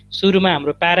छ सुरुमा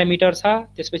हाम्रो प्यारामिटर छ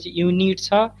त्यसपछि युनिट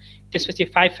छ त्यसपछि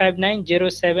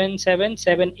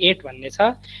 559077778 भन्ने छ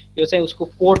यो चाहिँ उसको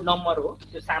कोड नम्बर हो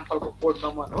त्यो स्याम्पलको कोड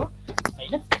नम्बर हो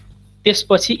हैन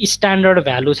त्यसपछि स्ट्यान्डर्ड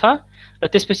भ्यालु छ र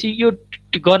त्यसपछि यो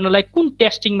गर्नलाई कुन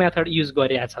टेस्टिङ मेथड युज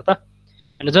गरिएको छ त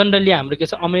जनरली हाम्रो के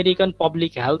छ अमेरिकन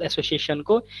पब्लिक हेल्थ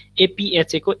एसोसिएसनको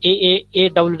एपीएचए को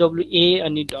एडब्ल्युडब्ल्युए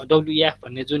अनि डब्ल्युएफ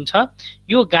भन्ने जुन छ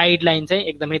यो गाइडलाइन चाहिँ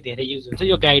एकदमै धेरै युज हुन्छ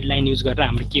यो गाइडलाइन युज गरेर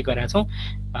हामीले के गरेका छौँ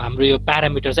हाम्रो यो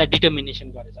प्यारामिटर चाहिँ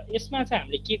डिटर्मिनेसन गरेछ यसमा चाहिँ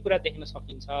हामीले के कुरा देख्न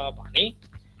सकिन्छ भने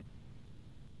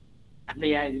हामीले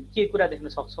यहाँ के कुरा देख्न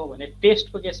सक्छौँ भने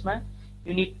टेस्टको केसमा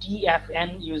युनिट टिएफएन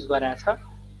युज गरेको छ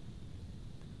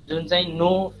जुन चाहिँ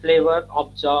नो फ्लेभर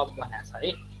अब्जर्भ भनेको छ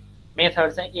है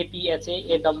मेथड चाहिँ एपीएचए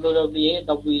एडब्ल्युडब्ल्युए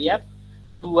डब्ल्युएफ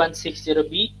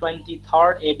 2160B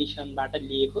 23rd एडिसनबाट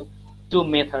लिएको त्यो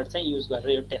मेथड चाहिँ युज गरेर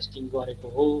यो टेस्टिङ गरेको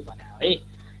हो भने है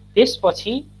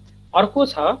त्यसपछि अर्को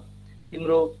छ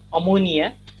तिम्रो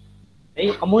अमोनिया है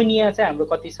अमोनिया चाहिँ हाम्रो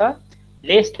कति छ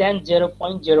लेस देन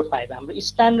 0.05 हाम्रो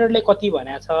स्ट्यान्डर्डले कति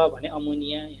भनेको छ भने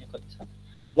अमोनिया यहाँ कति छ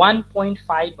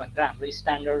 1.5 भनेर हाम्रो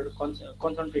स्ट्यान्डर्ड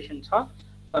कन्सन्ट्रेसन छ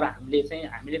तर हामीले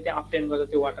त्यहाँ अब्टेन गर्दा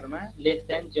त्यो वाटरमा लेस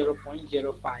देन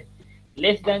 0.05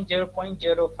 लेस देन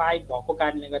 0.05 भएको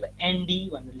कारणले गर्दा एनडी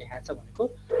भनेर लेखाएको छ भनेको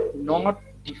नट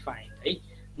डिफाइन्ड है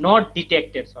नट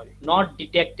डिटेक्टेड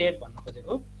भन्नु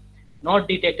खोजेको नट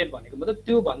डिटेक्टेड भनेको मतलब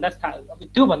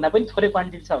त्योभन्दा पनि थोरै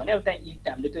क्वान्टिटी छ भने अब त्यहाँ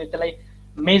हामीले त्यसलाई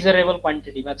मेजरेबल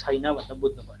क्वान्टिटीमा छैन भनेर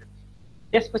बुझ्नु पर्यो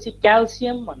त्यसपछि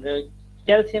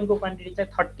क्याल्सियमको क्वान्टिटी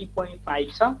चाहिँ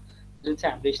 30.5 छ जुन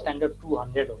चाहिँ हाम्रो स्ट्यान्डर्ड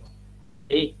 200 हो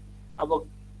है अब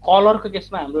कलरको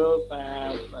केसमा हाम्रो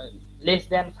लेस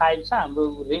देन 5 छ हाम्रो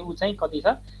ऊ चाहिँ कति छ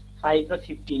 5 र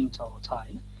 15 छ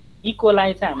हैन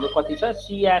इकोलाई चाहिँ हाम्रो कति छ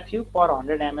CFU पर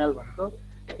 100 ml भनेको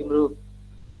तिम्रो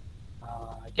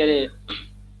के अरे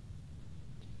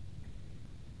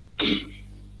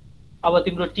अब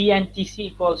तिम्रो TNTC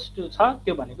इक्वल्स टु छ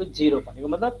त्यो भनेको 0 भनेको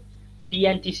मतलब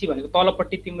TNTC भनेको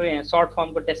तलपट्टि तिम्रो यहाँ सर्ट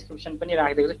फर्मको डेस्क्रिप्सन पनि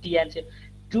राखिदिएको छ TNTC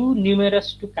to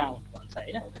numerous to count भन्छ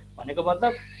हैन भनेको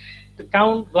मतलब त्यो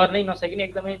काउन्ट गर्नै नसकिने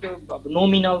एकदमै त्यो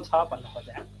नोमिनल छ भन्नु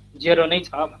खोजा 0 नै छ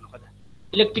भन्नु खोजा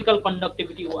इलेक्ट्रिकल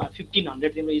कन्डक्टिभिटी 1500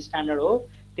 तिम्रो स्ट्यान्डर्ड हो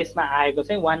त्यसमा आएको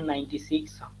चाहिँ 196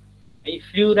 छ है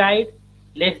फ्लुराइड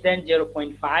लेस देन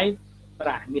 0.5 तर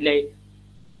हामीलाई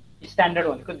स्ट्यान्डर्ड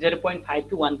भनेको 0.5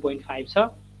 टु 1.5 छ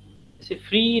त्यसै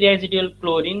free residual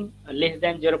chlorine less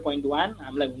than 0.1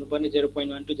 हामीलाई हुनुपर्ने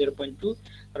 0.1 टु 0.2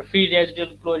 तर फ्री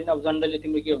रेजिडुअल क्लोरिन अब जनरली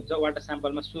तिम्रो के हुन्छ वाटर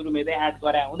स्याम्पलमा सुरुमै चाहिँ एड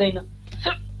गरे हुँदैन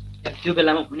त्यो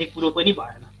बेलामा हुने कुरो पनि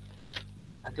भएन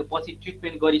त्यो पछि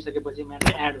ट्रिटमेन्ट गरिसकेपछि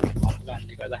मात्रै एड भएको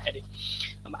कारणले गर्दाखेरि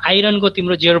अब आइरनको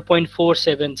तिम्रो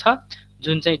 0.47 छ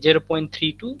जुन चाहिँ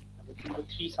 0.32 अब तिम्रो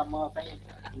 3 सम्म चाहिँ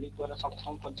हामीले गर्न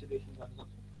सक्छौँ कन्सिडरेसन गर्न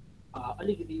सक्छौँ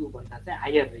अलिकति यो भन्दा चाहिँ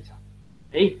हायर रहेछ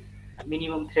है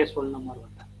मिनिमम थ्रेसहोल्ड नम्बर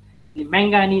भन्दा अनि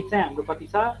म्याङ्गानिज चाहिँ हाम्रो कति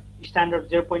छ स्ट्यान्डर्ड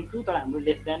 0.2 तर हाम्रो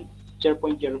लेस देन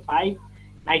 0.05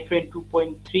 नाइट्रेट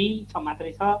 2.3 छ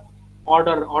मात्रै छ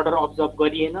अर्डर अब्जर्भ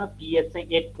गरिएन पीएच चाहिँ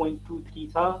 8.23 छ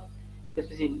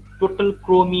त्यसपछि टोटल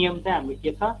क्रोमियम चाहिँ हाम्रो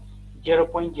के छ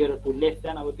 0.02 लेस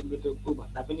देन अब तिम्रो त्यो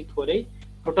भन्दा पनि थोरै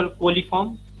टोटल कोलिफर्म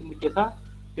तिम्रो के छ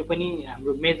त्यो पनि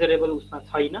हाम्रो मेजरेबल उसमा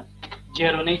छैन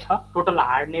 0 नै छ टोटल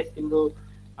हार्डनेस तिम्रो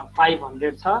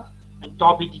 500 छ अनि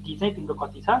टबिडिटी चाहिँ तिम्रो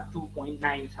कति छ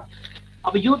 2.9 छ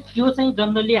अब यो चाहिँ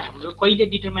जनरली हाम्रो कहिले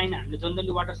डिटरमाइन हामीले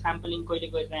जनरली वाटर स्याम्पलिङ कहिले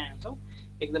गरिरहेका छौँ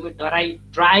एकदमै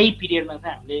ड्राई पिरियडमा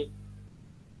चाहिँ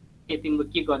हामीले तिम्रो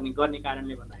के गर्ने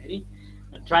कारणले भन्दाखेरि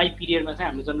ड्राई पिरियडमा चाहिँ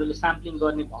हामीले जनरली स्याम्पलिङ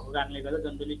गर्ने भएको कारणले गर्दा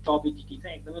जनरली टबिडिटी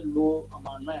चाहिँ एकदमै लो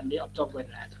अमाउन्टमा हामीले अब्जर्भ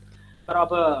गरिरहेको छ तर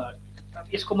अब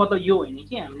यसको मतलब यो होइन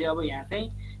कि हामीले अब यहाँ चाहिँ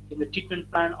तिम्रो ट्रिटमेन्ट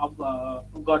प्लान अब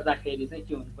गर्दाखेरि चाहिँ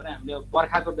के हुनु पर्यो हामीले अब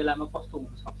बर्खाको बेलामा कस्तो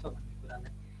हुनसक्छ भन्ने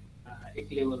कुरालाई एक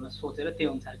लेभलमा सोचेर त्यो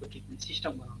अनुसारको ट्रिटमेन्ट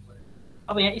सिस्टम बनाउनु पर्यो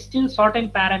अब यहाँ स्टिल सर्टेन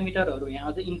प्यारामिटरहरू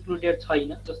यहाँ अझै इन्क्लुडेड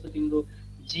छैन जस्तो तिम्रो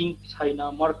जिङ्क छैन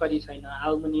मर्करी छैन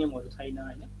एल्युमिनियमहरू छैन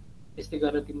होइन त्यस्तै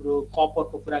गरेर तिम्रो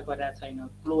कपरको कुरा गरेको छैन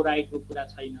क्लोराइडको कुरा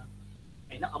छैन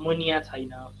होइन अमोनिया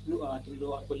छैन तिम्रो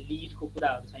अर्को लिडको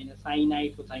कुराहरू छैन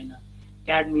साइनाइडको छैन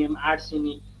क्याडमियम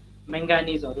आर्सेनिक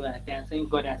म्याङ्गानिजहरू त्यहाँ चाहिँ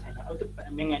गरेका छैन। अब त्यो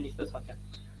म्याङ्गानिज त छ त्यहाँ।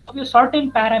 अब यो सर्टेन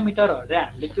प्यारामिटरहरूले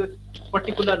हामीले त्यो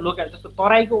पर्टिकुलर लोकल जस्तो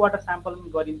तराईको वाटर स्याम्पल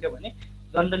गरिन्थ्यो भने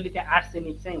जनरली त्यहाँ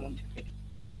आर्सेनिक चाहिँ हुन्थ्यो फेरि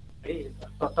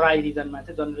है। तराई रिजनमा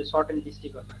चाहिँ जनरली सर्टेन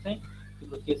डिस्ट्रिक्टहरूमा चाहिँ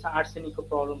तिम्रो के छ आर्सेनिकको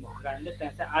प्रब्लम भएको कारणले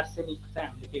त्यहाँ चाहिँ आर्सेनिक चाहिँ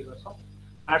हामीले के गर्छौँ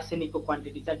आर्सेनिकको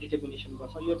क्वान्टिटी चाहिँ डिटर्मिनेसन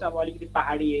गर्छौँ। यो चाहिँ अब अलिकति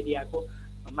पहाडी एरियाको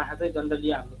मा चाहिँ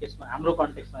जनरली हाम्रो केसमा हाम्रो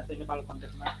कन्टेक्समा चाहिँ नेपाल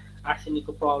कन्टेक्समा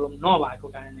आर्सेनिकको प्रब्लम नभएको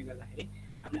कारणले गर्दाखेरि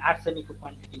हामीले आर्सेनिकको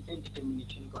क्वान्टिटी चाहिँ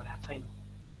डिटर्मिनेसन गरेका छैनौँ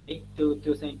है।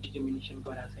 त्यो चाहिँ डिटर्मिनेसन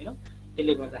गरेका छैनौँ।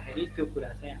 त्यसले गर्दाखेरि त्यो कुरा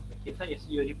चाहिँ हाम्रो के छ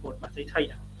यो रिपोर्टमा चाहिँ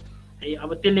छैन है।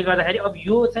 अब त्यसले गर्दाखेरि अब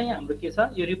यो चाहिँ हाम्रो के छ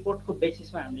यो रिपोर्टको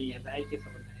बेसिसमा हामीले हेर्दाखेरि के छ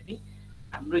भन्दाखेरि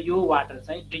हाम्रो यो वाटर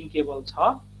चाहिँ ड्रिङ्केबल छ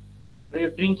र यो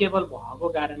ड्रिङ्केबल भएको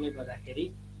कारणले गर्दाखेरि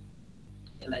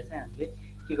यसलाई चाहिँ हामीले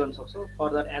के गर्न सक्छौँ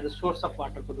further as a source of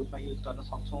वाटरको रूपमा युज गर्न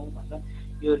सक्छौँ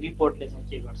भनेर यो रिपोर्टले चाहिँ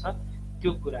के गर्छ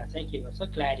त्यो कुरा चाहिँ के गर्छ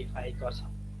क्ल्यारिफाई गर्छ।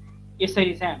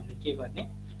 यसरी चाहिँ हामीले के गर्ने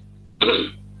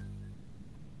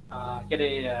के अरे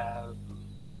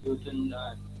यो जुन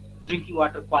ड्रिङ्किङ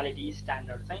वाटर क्वालिटी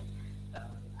स्ट्यान्डर्ड चाहिँ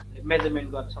हामीले मेजरमेन्ट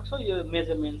गर्न सक्छौँ। यो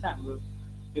मेजरमेन्ट चाहिँ हाम्रो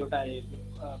एउटा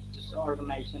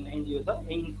अर्गनाइजेसन एनजिओ छ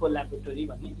इन्फो ल्याबोरेटरी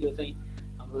भन्ने यो चाहिँ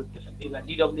हाम्रो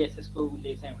डिडब्ल्युएसएसको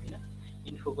उसले चाहिँ होइन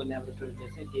इन्फोको ल्याबोरेटरीले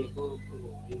चाहिँ दिएको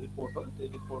रिपोर्ट हो। त्यो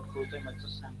रिपोर्टको चाहिँ मैले जस्तो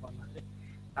स्याम्पलमा चाहिँ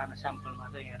सानो स्याम्पलमा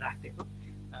चाहिँ यहाँ राखिदिएको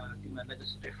तिमीहरूलाई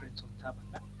जस्तो रेफरेन्स हुन्छ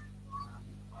भन्दा।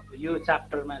 अब यो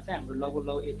च्याप्टरमा चाहिँ हाम्रो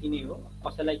लगभग यति नै हो।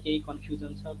 कसैलाई केही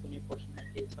कन्फ्युजन छ कुनै प्रश्न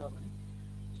केही छ भने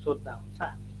सोध्दा हुन्छ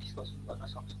हामी डिस्कसन गर्न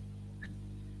सक्छौँ।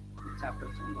 च्याप्टर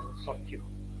चाहिँ सक्यो।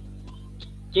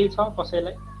 केही छ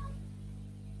कसैलाई?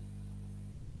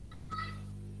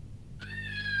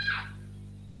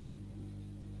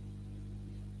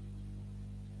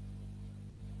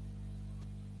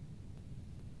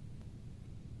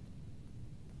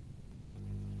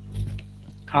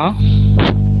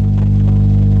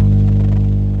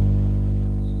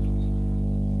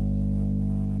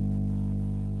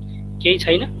 केही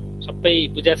छैन? सबै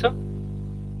बुझा छ?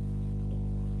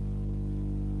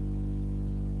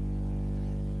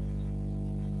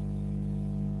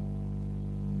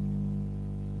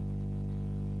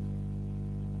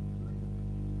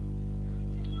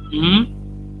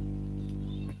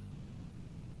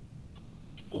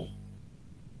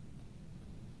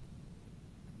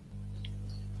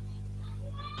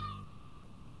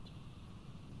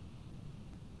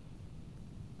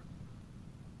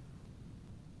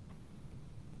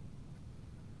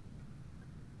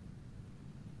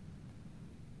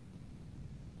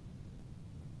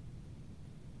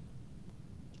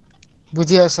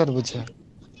 बुझिया सर बुझिया।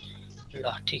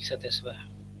 ल ठिक छ। त्यसो भए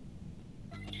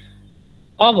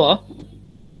अब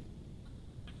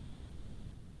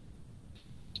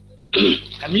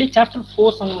हामीले च्याप्टर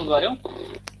 4 सम्म गऱ्यौँ।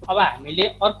 अब हामीले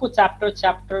अर्को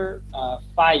च्याप्टर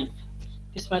 5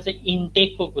 त्यसमा चाहिँ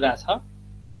इन्टेकको कुरा छ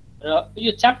र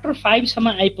यो च्याप्टर 5 सम्म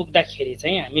आइपुग्दाखेरि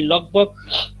चाहिँ हामी लगभग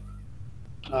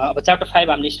अब च्याप्टर 5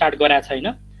 हामीले स्टार्ट गराएको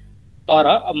छैन। तर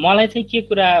मलाई चाहिँ के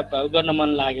कुरा गर्न मन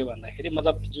लाग्यो भन्दाखेरि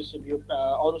मतलब जस्तो यो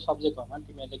अरू सब्जेक्टहरूमा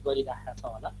तिमीहरूले गरिराखेको छ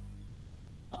होला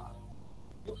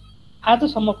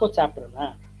आजसम्मको च्याप्टरमा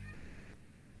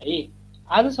है।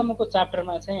 आजसम्मको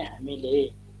च्याप्टरमा चाहिँ हामीले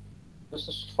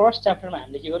जस्तो फर्स्ट च्याप्टरमा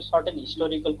हामीले के गर्यो सर्टेन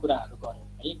हिस्टोरिकल कुराहरू गऱ्यौँ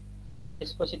है।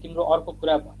 त्यसपछि तिम्रो अर्को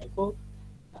कुरा भनेको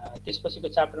त्यसपछिको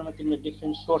च्याप्टरमा तिमीले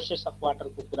डिफ्रेन्ट सोर्सेस अफ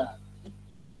वाटरको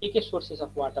कुराहरू के सोर्सेस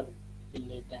अफ वाटर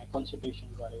तिमीले त्यहाँ कन्सिडरेसन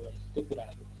गर्यौ है त्यो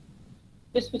कुराहरू।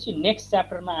 त्यसपछि नेक्स्ट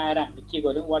च्याप्टरमा आएर हामीले के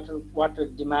गर्यौँ वाटर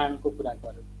डिमान्डको कुरा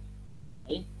गऱ्यौँ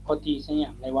है। कति चाहिँ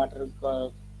हामीलाई वाटर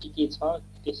के छ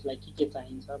त्यसलाई के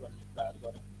चाहिन्छ भन्ने कुराहरू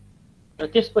गऱ्यौँ र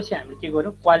त्यसपछि हामीले के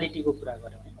गर्यौँ क्वालिटीको कुरा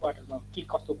गऱ्यौँ है। वाटरमा के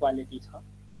कस्तो क्वालिटी छ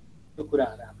त्यो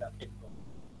कुराहरू हामीले अपडेट गर्यौँ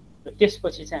र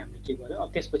त्यसपछि चाहिँ हामीले के गर्यौँ अब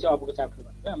त्यसपछि अबको च्याप्टर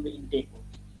भनेको हाम्रो इन्टेक हो।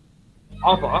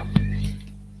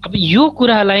 अब यो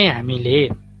कुरालाई हामीले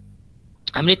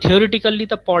थ्योरिटिकल्ली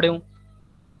त पढ्यौँ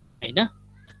होइन।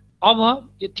 अब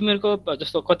यो तिमीहरूको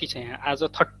जस्तो कति छ यहाँ आज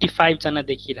 35 जना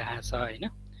देखिरहेछ होइन।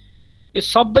 यो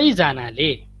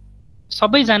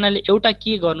सबैजनाले एउटा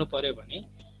के गर्नु पर्यो भने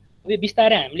अब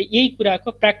बिस्तारै हामीले यही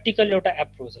कुराको प्र्याक्टिकल एउटा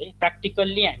एप्रोच है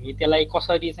प्र्याक्टिकल्ली हामी त्यसलाई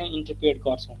कसरी चाहिँ इन्टरप्रेट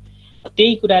गर्छौँ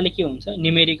त्यही कुराले के हुन्छ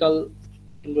न्युमेरिकल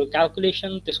तिम्रो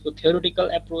क्याल्कुलेसन त्यसको थ्योरिटिकल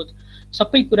एप्रोच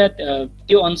सबै कुरा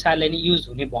त्यो अनुसारले नै युज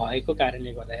हुने भएको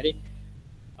कारणले गर्दाखेरि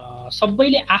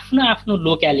सबैले आफ्नो आफ्नो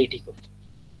लोक्यालिटीको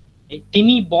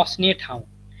तिमी बस्ने ठाउँ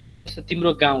जस्तो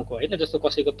तिम्रो गाउँको होइन जस्तो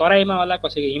कसैको तराईमा होला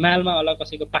कसैको हिमालमा होला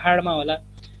कसैको पहाडमा होला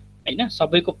होइन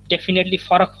सबैको डेफिनेटली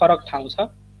फरक ठाउँ छ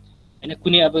होइन।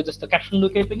 कुनै अब जस्तो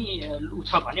काठमाडौँकै पनि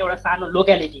छ भने एउटा सानो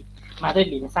लोक्यालिटी मात्रै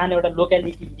लिने सानो एउटा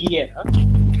लोक्यालिटी लिएर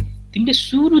तिमीले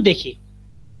सुरुदेखि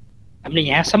हामीले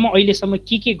यहाँसम्म अहिलेसम्म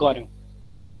के गर्यौँ,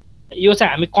 यो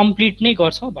चाहिँ हामी कम्प्लिट नै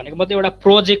गर्छौँ भनेको मतलब एउटा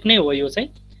प्रोजेक्ट नै हो। यो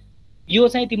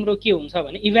चाहिँ तिम्रो के हुन्छ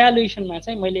भने इभ्यालुएसनमा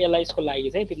चाहिँ मैले यसलाई यसको लागि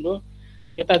चाहिँ तिम्रो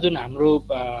यता जुन हाम्रो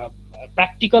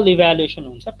प्र्याक्टिकल इभ्यालुएसन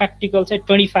हुन्छ, प्र्याक्टिकल चाहिँ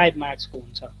 25 मार्क्सको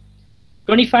हुन्छ।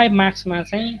 25 मार्क्समा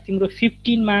चाहिँ तिम्रो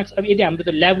 15 मार्क्स। अब यदि हाम्रो त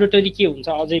ल्याबोरेटरी के हुन्छ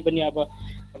अझै पनि अब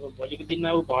भोलिको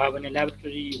दिनमा ऊ भयो भने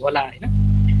ल्याबोरेटरी होला होइन।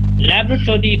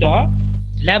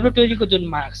 ल्याबोरेटरीको जुन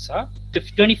मार्क्स छ त्यो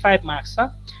 25 मार्क्स छ।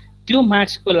 त्यो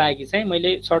मार्क्सको लागि चाहिँ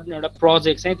मैले सर्टन एउटा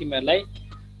प्रोजेक्ट चाहिँ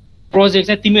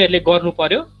तिमीहरूले गर्नु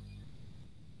पर्यो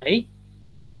है।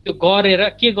 त्यो गरेर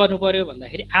के गर्नु पर्यो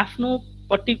भन्दाखेरि आफ्नो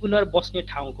पर्टिकुलर बस्ने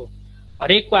ठाउँको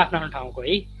हरेकको आफ्नो ठाउँको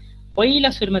है पहिला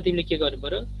सुरुमा तिमीले के गर्नु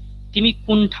पर्यो, तिमी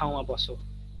कुन ठाउँमा बस्छौ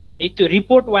है त्यो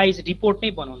रिपोर्ट वाइज रिपोर्ट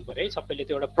नै बनाउनु पर्यो है। सबैले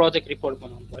त्यो एउटा प्रोजेक्ट रिपोर्ट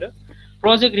बनाउनु पर्यो।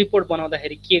 प्रोजेक्ट रिपोर्ट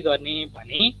बनाउँदाखेरि के गर्ने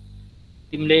भने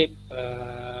तिमीले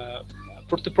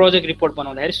प्रोजेक्ट रिपोर्ट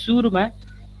बनाउँदाखेरि सुरुमा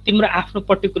तिम्रो आफ्नो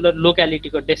पर्टिकुलर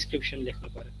लोकालिटीको डेस्क्रिप्सन लेख्नु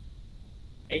पर्यो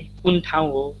है। कुन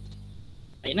ठाउँ हो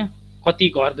होइन, कति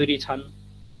घरधुरी छन्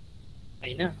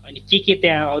होइन, अनि के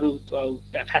त्यहाँ अरू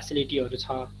फेसिलिटीहरू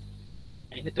छ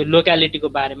होइन, त्यो लोकालिटीको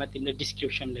बारेमा तिमीले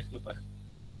डिस्क्रिप्सन लेख्नु पर्यो।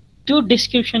 त्यो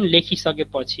डिस्क्रिप्सन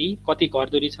लेखिसकेपछि कति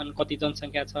घरधुरी छन्, कति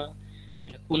जनसङ्ख्या छ,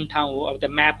 कुन ठाउँ हो, अब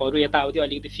त्यहाँ म्यापहरू यताउति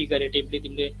अलिकति फिगरेटिभली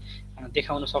तिमीले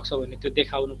देखाउन सक्छौ भने त्यो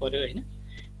देखाउनु पर्यो होइन।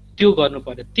 त्यो गर्नु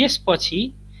पर्यो।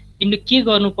 त्यसपछि तिमीले के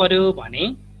गर्नु पर्यो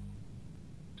भने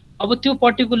अब त्यो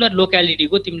पर्टिकुलर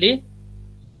लोकालिटीको तिमीले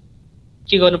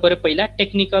के गर्नु पर्यो पहिला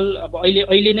टेक्निकल। अब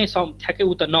अहिले नै ठ्याक्कै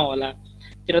उ त नहोला,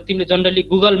 तर तिमीले जनरली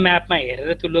गुगल म्यापमा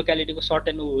हेरेर त्यो लोकालिटीको सर्ट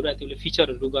एन्ड ऊहरू तिमीले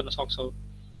फिचरहरू गर्न सक्छौ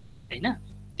होइन।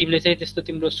 तिमीले चाहिँ त्यस्तो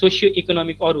तिम्रो सोसियो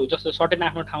इकोनोमिक अरू जस्तो सर्टेन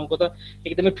आफ्नो ठाउँको त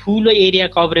एकदमै ठुलो एरिया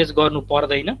कभरेज गर्नु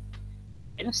पर्दैन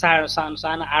होइन। सानो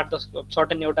 8-10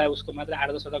 सर्टेन एउटा उसको मात्रै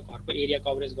 8-10वटा घरको एरिया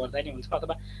कभरेज गर्दा नि हुन्छ।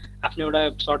 अथवा आफ्नो एउटा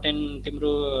सर्टेन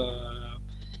तिम्रो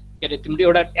के अरे तिम्रो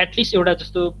एउटा एटलिस्ट एउटा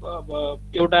जस्तो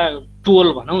एउटा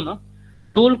टोल भनौँ न,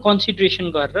 टोल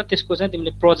कन्सिडरेसन गरेर त्यसको चाहिँ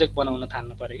तिमीले प्रोजेक्ट बनाउन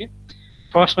थाल्नु पर्यो कि।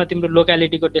 फर्स्टमा तिम्रो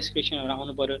लोकालिटीको डेस्क्रिप्सनहरू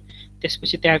आउनु पर्यो।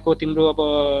 त्यसपछि त्यहाँको तिम्रो अब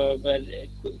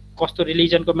कस्तो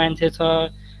रिलिजनको मान्छे छ,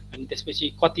 अनि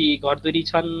त्यसपछि कति घरधुरी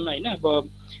छन् होइन।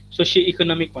 अब सोसियो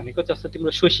इकोनोमिक भनेको जस्तो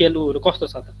तिम्रो सोसियल ऊहरू कस्तो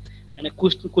छ त होइन,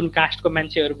 कुन कास्टको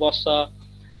मान्छेहरू बस्छ,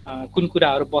 कुन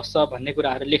कुराहरू बस्छ भन्ने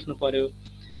कुराहरू लेख्नु पर्यो।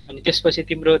 अनि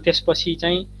त्यसपछि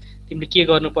चाहिँ तिमीले के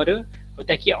गर्नु पर्यो,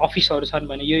 त्यहाँ के अफिसहरू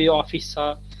छन् भने यो अफिस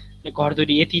छ,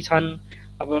 घरधुरी यति छन्।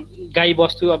 अब गाई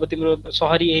बस्तु अब तिम्रो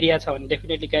सहरी एरिया छ भने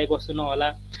डेफिनेटली गाई बस्तु नहोला।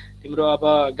 तिम्रो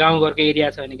अब गाउँघरको एरिया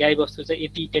छ भने गाई बस्तु चाहिँ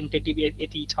यति टेन्टेटिभ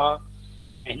यति छ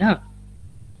होइन।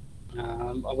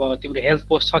 अब तिम्रो हेल्थ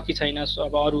पोस्ट छ कि छैन,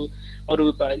 अब अरू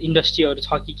इन्डस्ट्रीहरू छ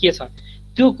कि के छ,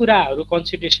 त्यो कुराहरू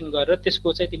कन्सिडरेसन गरेर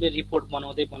त्यसको चाहिँ तिमीले रिपोर्ट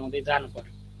बनाउँदै जानु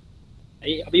पर्यो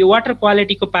है। अब यो वाटर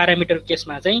क्वालिटीको प्यारामिटर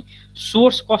केसमा चाहिँ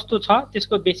सोर्स कस्तो छ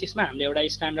त्यसको बेसिसमा हामीले एउटा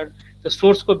स्ट्यान्डर्ड, त्यो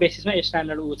सोर्सको बेसिसमा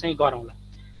स्ट्यान्डर्ड ऊ चाहिँ गरौँला।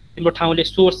 तिम्रो ठाउँले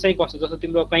सोर्स चाहिँ कस्तो, जस्तो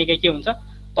तिम्रो कहीँ के हुन्छ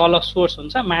तल सोर्स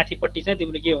हुन्छ, माथिपट्टि चाहिँ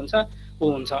तिम्रो के हुन्छ ऊ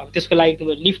हुन्छ। अब त्यसको लागि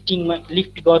तिम्रो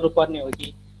लिफ्ट गर्नुपर्ने हो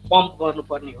कि पम्प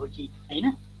गर्नुपर्ने हो कि होइन।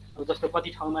 अब जस्तो कति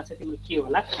ठाउँमा चाहिँ तिम्रो के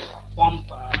होला, पम्प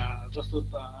जस्तो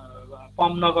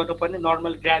पम्प नगर्नुपर्ने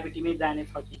नर्मल ग्राभिटीमै जाने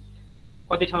छ कि,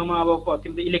 कति ठाउँमा अब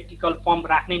तिम्रो इलेक्ट्रिकल पम्प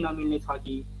राख्नै नमिल्ने छ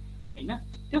कि होइन।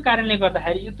 त्यो कारणले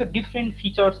गर्दाखेरि यो त डिफ्रेन्ट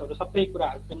फिचर्सहरू सबै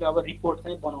कुराहरू तिमीले अब रिपोर्ट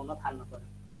चाहिँ बनाउन थाल्नु पर्यो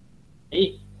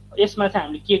है। यसमा चाहिँ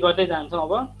हामीले के गर्दै जान्छौँ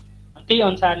अब त्यही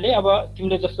अनुसारले अब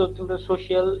तिमीले जस्तो तिम्रो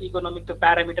सोसियल इकोनोमिक त्यो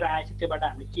प्यारामिटर आएछ त्योबाट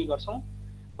हामीले के गर्छौँ,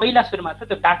 पहिला सुरुमा चाहिँ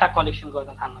त्यो डाटा कलेक्सन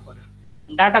गर्न थाल्नु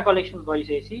पर्यो। डाटा कलेक्सन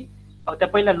गरिसकेपछि अब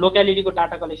त्यहाँ पहिला लोकालिटीको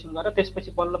डाटा कलेक्सन गरेर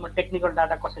त्यसपछि बल्ल म टेक्निकल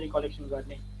डाटा कसरी कलेक्सन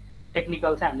गर्ने,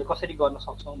 टेक्निकल चाहिँ हामीले कसरी गर्न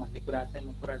सक्छौँ भन्ने कुरा चाहिँ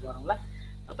म कुरा गरौँला।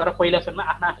 तर पहिला सुरुमा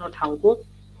आफ्नो ठाउँको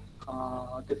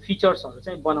त्यो फिचर्सहरू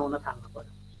चाहिँ बनाउन थाल्नु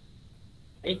पर्यो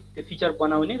है। त्यो फिचर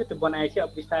बनाउने र त्यो बनाएपछि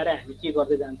अब बिस्तारै हामी के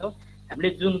गर्दै जान्छौँ, हामीले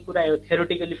जुन कुरा यो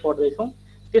थ्योरिटिकली पढ्दैछौँ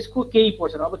त्यसको केही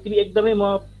पोर्सन। अब तिमी एकदमै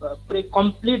म पुरै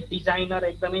कम्प्लिट डिजाइनर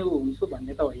एकदमै ऊ हुन्छु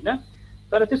भन्ने त होइन,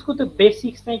 तर त्यसको त्यो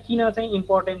बेसिक्स चाहिँ किन चाहिँ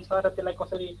इम्पोर्टेन्ट छ र त्यसलाई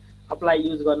कसरी अप्लाई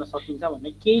युज गर्न सकिन्छ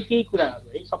भन्ने केही कुराहरू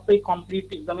है सबै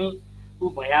कम्प्लिट एकदमै ऊ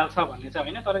भइहाल्छ भन्ने चाहिँ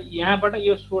होइन। तर यहाँबाट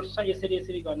यो सोर्स छ,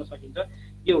 यसरी गर्न सकिन्छ,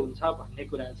 यो हुन्छ भन्ने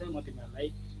कुरा चाहिँ म तिमीहरूलाई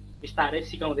बिस्तारै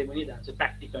सिकाउँदै पनि जान्छु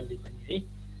प्र्याक्टिकल्ली पनि है।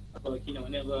 अब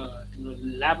किनभने अब तिम्रो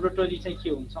ल्याबोरेटरी चाहिँ के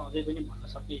हुन्छ अझै पनि भन्न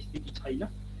सक्ने स्थिति छैन।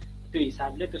 त्यो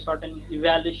हिसाबले त्यो सर्टेन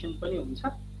इभ्यालुएसन पनि हुन्छ,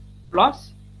 प्लस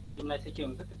तिमीलाई चाहिँ के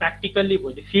हुन्छ त्यो प्र्याक्टिकल्ली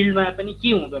भोलि फिल्डमा पनि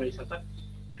के हुँदो रहेछ त,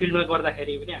 फिल्डमा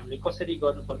गर्दाखेरि पनि हामीले कसरी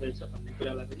गर्नुपर्दो रहेछ भन्ने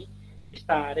कुरालाई पनि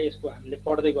बिस्तारै यसको हामीले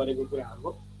पढ्दै गरेको कुराहरूको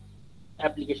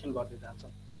एप्लिकेसन गर्दै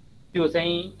जान्छौँ। त्यो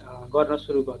चाहिँ गर्न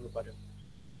सुरु गर्नु पर्यो।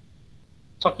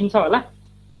 सकिन्छ होला?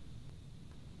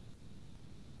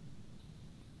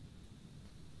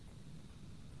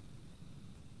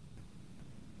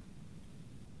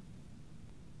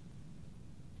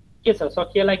 के छ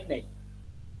सकिएला कि नै?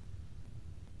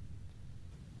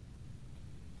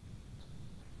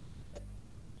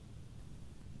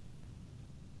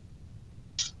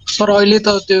 सर अहिले त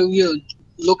त्यो यो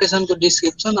लोकेसनको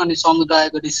डिस्क्रिप्सन अनि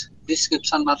समुदायको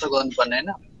डिस्क्रिप्सन मात्र गर्नुपर्ने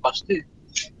हैन फर्स्ट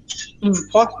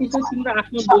फर्स्टली चाहिँ तिम्रो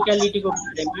आफ्नो लोक्यालिटीको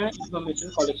बारेमा इन्फर्मेसन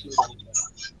कलेक्सन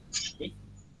गर्नुपर्छ है।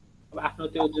 अब आफ्नो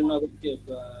त्यो जुन अब त्यो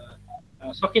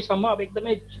सकेसम्म अब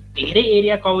एकदमै धेरै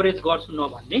एरिया कभरेज गर्छु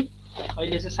नभन्ने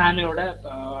अहिले चाहिँ सानो एउटा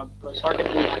सर्टेन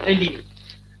एरिया चाहिँ लिने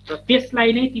र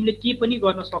त्यसलाई नै तिमीले के पनि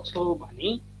गर्न सक्छौ भने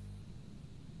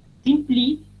सिम्पली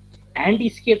ह्यान्ड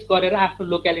स्केच गरेर आफ्नो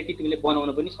लोक्यालिटी तिमीले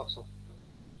बनाउन पनि सक्छौ।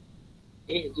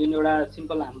 जुन एउटा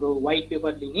सिम्पल हाम्रो व्हाइट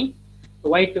पेपर लिने,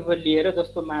 व्हाइट पेपर लिएर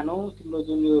जस्तो मानौ तिम्रो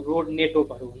जुन यो रोड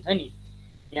नेटवर्कहरू हुन्छ नि,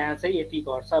 यहाँ चाहिँ यति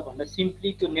घर छ भनेर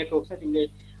सिम्पली त्यो नेटवर्क चाहिँ तिमीले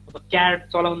अब क्याड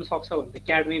चलाउन सक्छौ भने त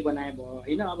क्याडमै बनाए भयो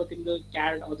होइन। अब तिम्रो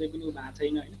क्याड अझै पनि भएको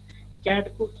छैन होइन।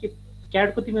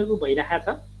 क्याडको तिमीहरूको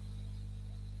भइरहेको छ?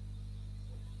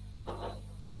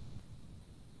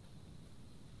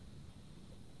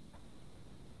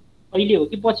 अहिले हो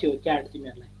कि पछि हो क्याड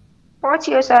तिमीहरूलाई?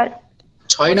 पछि हो सर।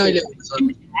 छैन अहिले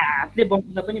हातले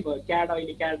बनाउँदा पनि भयो। क्याड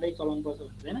अहिले क्याडै चलाउनु पर्छ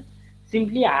भन्दैन,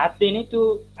 सिम्पली हातले नै त्यो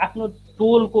आफ्नो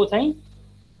टोलको चाहिँ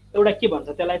एउटा के भन्छ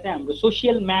त्यसलाई चाहिँ हाम्रो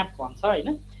सोसियल म्याप भन्छ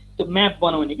होइन। त्यो म्याप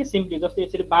बनाउने कि सिम्पली जस्तो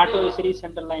यसरी बाटो यसरी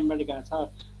सेन्ट्रल लाइनबाट गएको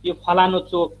छ, यो फलानो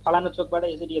चोकबाट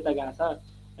यसरी यता गएको छ,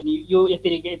 अनि यो यति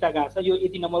यता गएको छ, यो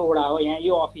यति नम्बर वडा हो, यहाँ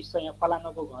यो अफिस छ, यहाँ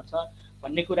फलानाको घर छ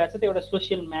भन्ने कुरा चाहिँ त्यो एउटा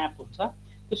सोसियल म्याप हुन्छ।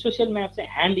 त्यो सोसियल म्याप चाहिँ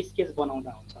ह्यान्ड स्केच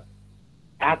बनाउँदा हुन्छ,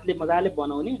 हातले मजाले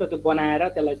बनाउने र त्यो बनाएर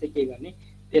त्यसलाई चाहिँ के गर्ने,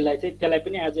 त्यसलाई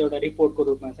पनि एज एउटा रिपोर्टको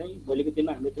रूपमा चाहिँ भोलिको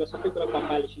दिनमा हामीले त्यो सबै कुरा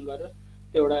कम्पाइलेसन गरेर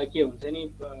त्यो एउटा के हुन्छ नि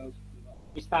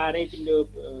बिस्तारै तिम्रो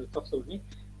सक्छौ भने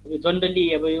जनरली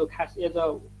अब यो खास एज अ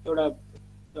एउटा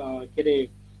के अरे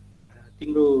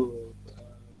तिम्रो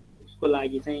उसको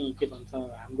लागि चाहिँ के भन्छ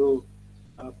हाम्रो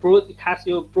खास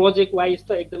यो प्रोजेक्ट वाइज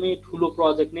त एकदमै ठुलो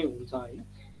प्रोजेक्ट नै हुन्छ होइन।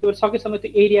 त्यो सकेसम्म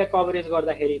त्यो एरिया कभरेज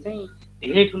गर्दाखेरि चाहिँ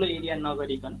धेरै ठुलो एरिया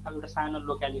नगरिकन अब एउटा सानो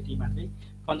लोक्यालिटीमा चाहिँ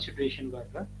कन्सिडरेसन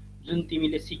गरेर जुन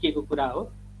तिमीले सिकेको कुरा हो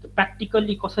त्यो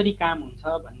प्र्याक्टिकल्ली कसरी काम हुन्छ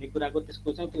भन्ने कुराको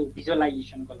त्यसको चाहिँ त्यो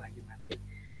भिजुअलाइजेसनको लागि मात्रै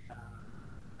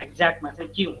एक्ज्याक्टमा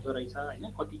चाहिँ के हुँदो रहेछ होइन,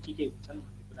 कति के हुन्छन्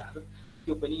भन्ने कुराहरू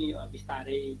त्यो पनि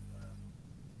बिस्तारै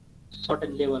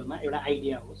सर्टेन लेभलमा एउटा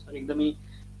आइडिया होस्। एकदमै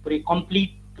पुरै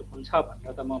कम्प्लिट हुन्छ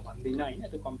भनेर त म भन्दिनँ होइन,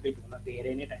 त्यो कम्प्लिट हुन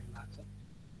धेरै नै टाइम लाग्छ,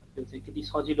 त्यो चाहिँ त्यति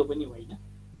सजिलो पनि होइन।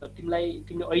 र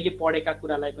तिमीले अहिले पढेका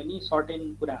कुरालाई पनि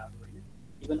सर्टेन कुराहरू होइन,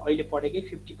 इभन अहिले पढेकै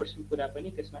 50% कुरा पनि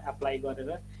त्यसमा एप्लाई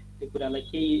गरेर त्यो कुरालाई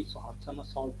केही हदसम्म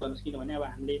सल्भ गर्नुहोस्। किनभने अब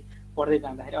हामीले पढ्दै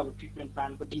जाँदाखेरि अब ट्रिटमेन्ट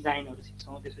प्लान्टको डिजाइनहरू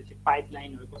सिक्छौँ, त्यसपछि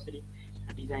पाइपलाइनहरू कसरी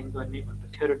डिजाइन गर्ने भनेर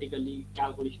थ्योरिटिकल्ली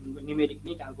क्यालकुलेसन न्युमेरिक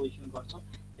नै क्यालकुलेसन गर्छौँ।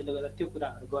 त्यसले गर्दा त्यो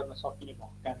कुराहरू गर्न सकिने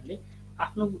भएको कारणले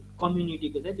आफ्नो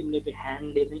कम्युनिटीको चाहिँ तिमीले त्यो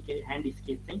ह्यान्डले चाहिँ ह्यान्ड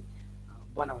स्केच चाहिँ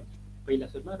बनाउने पहिला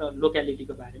सुरुमा, र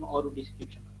लोक्यालिटीको बारेमा अरू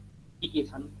डिस्क्रिप्सनहरू के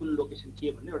छन्, कुन लोकेसन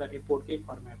के भन्ने एउटा रिपोर्टकै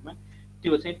फर्मेटमा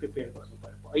त्यो चाहिँ प्रिपेयर गर्नु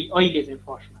पर्यो अहिले चाहिँ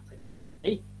फर्स्टमा चाहिँ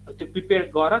है। त्यो प्रिपेयर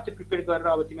गरेर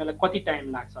अब तिमीलाई कति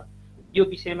टाइम लाग्छ यो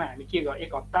विषयमा हामी के गर्यो,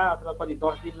 1 हप्ता अथवा कति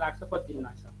 10 दिन लाग्छ, कति दिन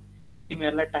लाग्छ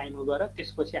तिमीहरूलाई टाइम गर।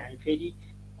 त्यसपछि हामी फेरि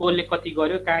कसले कति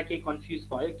गर्यो, कहाँ के कन्फ्युज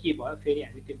भयो के भयो फेरि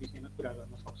हामी त्यो विषयमा कुरा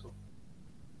गर्न सक्छौँ।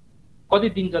 कति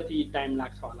दिन जति टाइम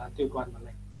लाग्छ होला त्यो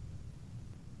गर्नलाई?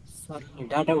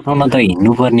 डाटा उठाउन त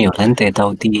हिँड्नुपर्ने होला नि त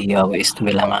यताउति अब यस्तो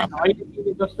बेलामा।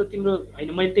 अहिले जस्तो तिम्रो होइन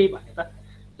मैले त्यही भने त,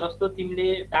 जस्तो तिमीले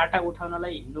डाटा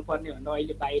उठाउनलाई हिँड्नुपर्ने भन्दा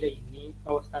अहिले बाहिर हिँड्ने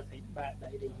अवस्था छैन,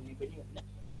 बाहिर हिँड्ने पनि होइन।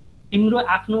 तिम्रो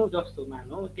आफ्नो जस्तो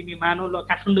तिमी मानौ ल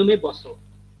काठमाडौँमै बस्छौ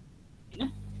होइन,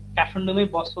 काठमाडौँमै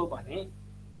बस्छौ भने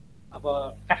अब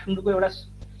काठमाडौँको एउटा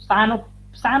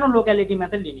सानो लोक्यालिटी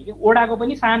मात्रै लिने कि ओडाको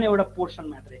पनि सानो एउटा पोर्सन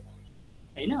मात्रै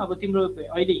होइन। अब तिम्रो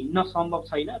अहिले हिँड्न सम्भव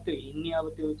छैन, त्यो हिँड्ने अब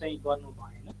त्यो चाहिँ गर्नु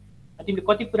भएन। तिमीले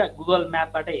कति कुरा गुगल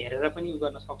म्यापबाट हेरेर पनि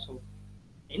गर्न सक्छौ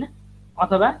होइन,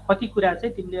 अथवा कति कुरा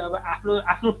चाहिँ तिमीले अब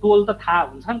आफ्नो टोल त थाहा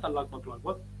हुन्छ नि त लगभग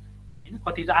होइन।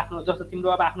 कति चाहिँ आफ्नो जस्तो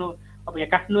तिम्रो अब आफ्नो अब यहाँ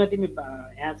काठमाडौँमा तिमी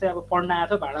यहाँ चाहिँ अब पढ्न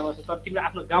आएको छ भाडा बस्छ, तर तिम्रो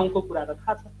आफ्नो गाउँको कुरा त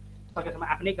थाहा छ, सकेसम्म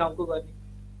आफ्नै गाउँको गर्ने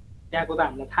त्यहाँको त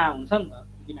हामीलाई थाहा हुन्छ नि त।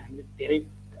 किन हामीले धेरै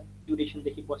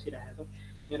ड्युरेसनदेखि बसिरहेको छौँ,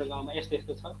 मेरो गाउँमा यस्तो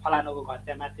यस्तो छ, फलानुको घर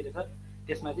त्यहाँ माथि छ,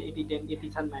 त्यसमा चाहिँ यति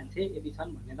छन् मान्छे यति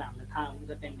छन् भन्ने त हामीलाई थाहा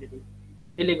हुन्छ टेन्टेटिभ।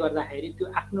 त्यसले गर्दाखेरि त्यो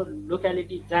आफ्नो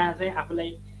लोक्यालिटी जहाँ चाहिँ आफूलाई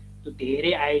त्यो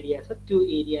धेरै आइडिया छ त्यो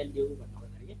एरिया ल्याऊ भन्नु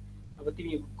खोज्दा कि अब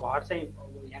तिमी घर चाहिँ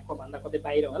यहाँको भन्दा कतै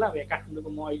बाहिर होला, अब यहाँ काठमाडौँको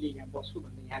म अहिले यहाँ बस्छु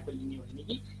भन्दा यहाँको लिने होइन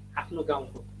कि आफ्नो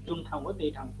गाउँको जुन ठाउँ हो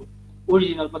त्यही ठाउँको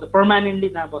ओरिजिनल मतलब पर्मानेन्टली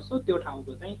जहाँ बस्छौ त्यो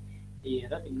ठाउँको चाहिँ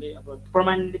लिएर तिमीले अब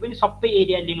पर्मानेन्टली पनि सबै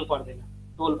एरिया लिनु पर्दैन,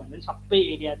 टोल भन्दा पनि सबै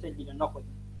एरिया चाहिँ लिन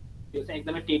नखोज्नु, त्यो चाहिँ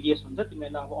एकदमै टेडियस हुन्छ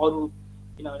तिमीहरूलाई। अब अरू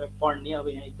किनभने पढ्ने अब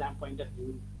यहाँ exam point of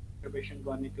view preparation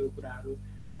गर्ने त्यो कुराहरू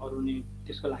अरू नै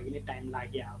त्यसको लागि नै टाइम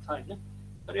लागिहाल्छ होइन।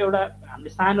 तर एउटा हामीले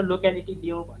सानो लोकेलिटी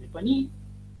लियौँ भने पनि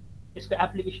त्यसको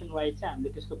एप्लिकेसन वाइज चाहिँ हामीले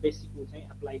त्यसको बेसिकको चाहिँ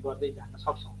एप्लाई गर्दै जान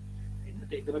सक्छौँ होइन।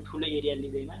 त्यो एकदमै ठुलो एरिया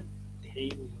लिँदैन, धेरै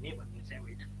हुने भन्ने चाहिँ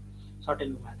होइन, सर्टेन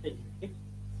मात्रै लिने कि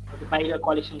त्यो बाहिर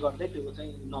कलेक्सन गर्दै त्यो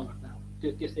चाहिँ नगर्दा त्यो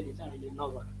त्यसरी चाहिँ अहिले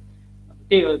नगर।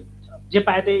 त्यही हो, जे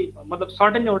पाए त्यही मतलब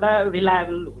सर्टेन एउटा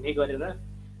रिलायबल हुने गरेर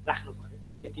राख्नु पऱ्यो,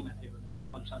 त्यति मात्रै हो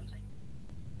कन्सर्न चाहिँ।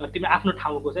 तिमी आफ्नो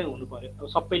ठाउँको चाहिँ हुनु पऱ्यो। अब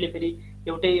सबैले फेरि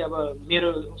एउटै अब मेरो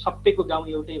सबैको गाउँ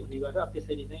एउटै हुने गरेर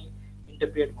त्यसरी चाहिँ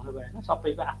इन्टरप्रेट हुनु भएन।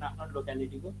 सबैको आफ्नो आफ्नो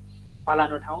लोकेलिटीको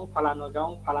फलानो ठाउँ, फलानो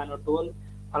गाउँ, फलानो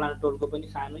टोलको पनि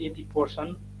सानो यति पोर्सन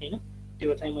होइन,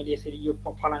 त्यो चाहिँ मैले यसरी यो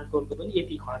फलानो टोलको पनि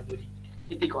यति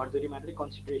घरधुरी मात्रै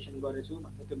कन्सिडरेसन गरेछु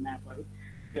भनेर त्यो म्यापहरू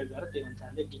क्रिएट गरेर त्यो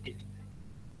अनुसारले डिटेलिङ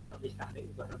चाहिँ बिस्तारै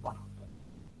गरेर बनाउनु पर्यो।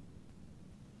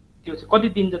 त्यो चाहिँ कति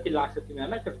दिन जति लाग्छ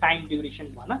तिमीहरूलाई, त्यो टाइम ड्युरेसन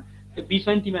भन। त्यो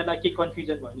बिचमा नि तिमीहरूलाई केही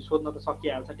कन्फ्युजन भयो भने सोध्न त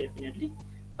सकिहाल्छ डेफिनेटली।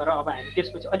 तर अब हामी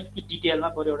त्यसपछि अलिकति डिटेलमा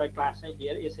बरु एउटा क्लास चाहिँ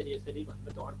लिएर यसरी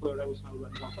भनेर त्यो अर्को एउटा उसमा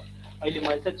गर्नुपर्छ। अहिले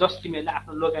मैले चाहिँ जस्ट तिमीहरूले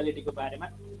आफ्नो लोकेलिटीको बारेमा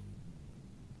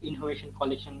इन्फर्मेसन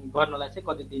कलेक्सन गर्नलाई चाहिँ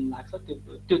कति दिन लाग्छ,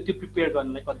 त्यो प्रिपेयर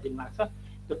गर्नलाई कति दिन लाग्छ,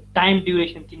 त्यो टाइम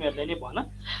ड्युरेसन तिमीहरूले नै भन।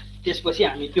 त्यसपछि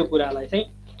हामी त्यो कुरालाई चाहिँ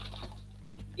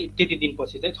त्यति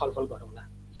दिनपछि चाहिँ छलफल गरौँला।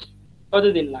 कति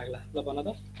दिन लाग्ला ल भन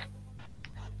त।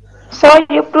 सर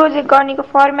यो प्रोजेक्ट गर्नेको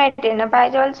फर्मेट हेर्न पाए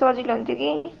चाहिँ अलिक सजिलो हुन्थ्यो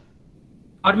कि।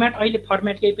 फर्मेट अहिले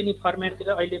फर्मेट केही पनि फर्मेटतिर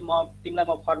अहिले तिमीलाई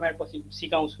म फर्मेट पछि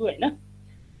सिकाउँछु होइन।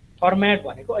 फर्मेट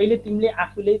भनेको अहिले तिमीले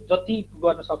आफूले जति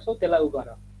गर्न सक्छौ त्यसलाई गर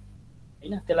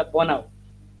होइन, त्यसलाई बनाऊ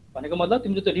भनेको मतलब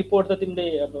तिमीले त्यो रिपोर्ट त तिमीले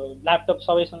अब ल्यापटप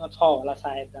सबैसँग छ होला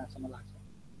सायद, जहाँसम्म लाग्छ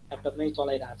ल्यापटप नै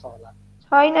चलाइरहेछ होला।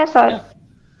 छैन सर।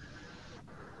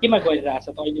 केमा गरिरहेछ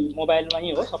त अहिले?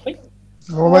 मोबाइलमै हो सबै?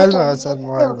 मोबाइलमा हो सर,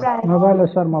 मोबाइल हो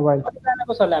सर, मोबाइल।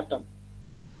 कतिजनाको छ ल्यापटप?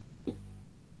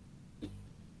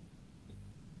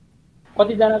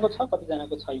 कतिजनाको छ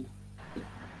कतिजनाको छैन?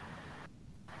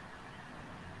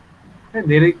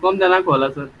 धेरै कम जनाको होला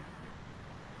सर।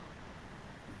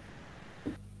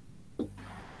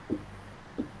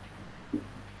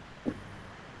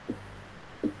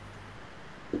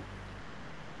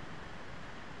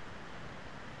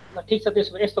 ल ठिक छ,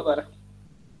 त्यसो भए यस्तो गर,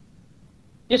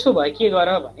 त्यसो भए के गर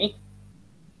भने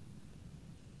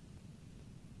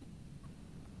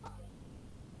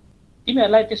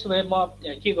तिमीहरूलाई त्यसो भए म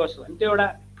के गर्छु भने त्यो एउटा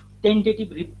टेन्टेटिभ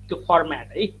त्यो फर्मेट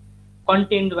है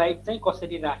कन्टेन्ट वाइज चाहिँ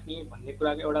कसरी राख्ने भन्ने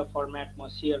कुराको एउटा फर्मेट म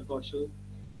सेयर गर्छु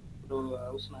र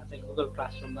उसमा चाहिँ गुगल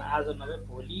क्लासरुममा आज नभए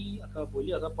भोलि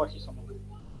अथवा पर्सिसम्म।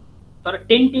 तर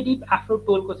टेन्टेटिभ आफ्नो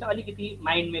टोलको चाहिँ अलिकति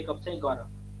माइन्ड मेकअप चाहिँ गर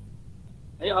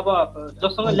है। अब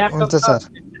जसँग ल्यापटप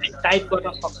टाइप गर्न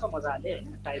सक्छ मजाले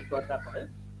होइन, टाइप गर्दा भयो।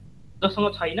 जसँग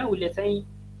छैन उसले चाहिँ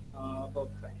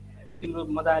तिम्रो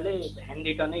मजाले ह्यान्ड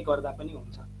रिटर्नै गर्दा पनि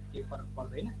हुन्छ, केही फरक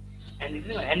पर्दैन।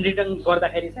 ह्यान्ड रिटर्न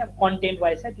गर्दाखेरि चाहिँ अब कन्टेन्ट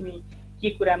वाइज चाहिँ तिमी के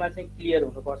कुरामा चाहिँ क्लियर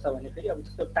हुनुपर्छ भने फेरि अब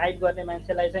जस्तो टाइप गर्ने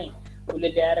मान्छेलाई चाहिँ उसले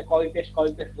ल्याएर कपी पेस्ट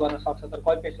गर्न सक्छ। तर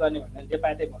कपी पेस्ट गर्ने भन्दा जे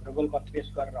पाए त्यही भद्रगोल कपी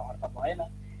पेस्ट गरेर अर्थ भएन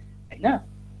होइन।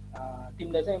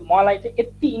 तिमीले चाहिँ मलाई चाहिँ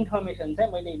यति इन्फर्मेसन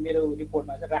चाहिँ मैले मेरो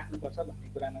रिपोर्टमा चाहिँ राख्नुपर्छ भन्ने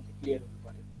कुरामा चाहिँ क्लियर हुनु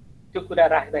पर्यो। त्यो कुरा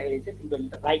राख्दाखेरि चाहिँ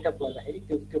तिमीले राइटअप गर्दाखेरि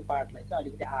त्यो पार्टलाई चाहिँ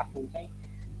अलिकति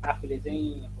आफूले चाहिँ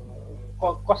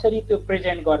कसरी त्यो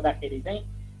प्रेजेन्ट गर्दाखेरि चाहिँ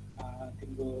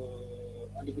तिम्रो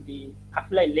अलिकति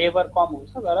आफूलाई लेबर कम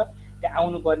हुन्छ तर त्यहाँ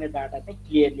आउनुपर्ने डाटा चाहिँ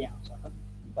क्लियरली आउँछ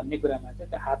भन्ने कुरामा चाहिँ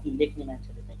त्यो हातले लेख्ने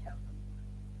मान्छेले चाहिँ ख्याल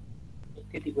गर्नु,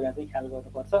 त्यति कुरा चाहिँ ख्याल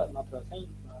गर्नुपर्छ। नत्र चाहिँ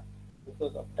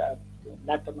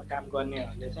ल्यापटपमा काम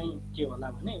गर्नेहरूले चाहिँ के होला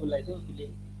भने उसलाई चाहिँ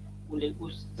उसले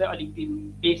चाहिँ अलिकति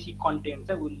बेसिक कन्टेन्ट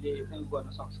चाहिँ उसले चाहिँ गर्न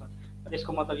सक्छ।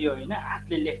 यसको मतलब यो होइन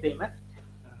हातले लेख्दैमा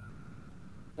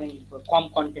चाहिँ कम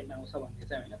कन्टेन्ट आउँछ भन्ने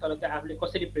चाहिँ होइन, तर चाहिँ आफूले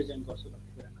कसरी प्रेजेन्ट गर्छु भन्ने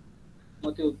कुरामा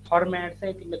म त्यो फर्मेट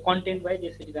चाहिँ तिमीले कन्टेन्ट वाइज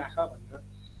यसरी राख भनेर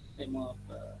चाहिँ म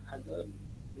आज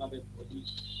नभए भोलि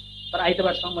तर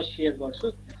आइतबारसम्म म सेयर गर्छु।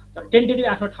 तर टेन्टेटिभ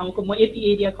आफ्नो ठाउँको म यति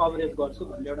एरिया कभरेज गर्छु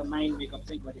भनेर एउटा माइन्ड मेकअप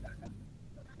चाहिँ गरिराख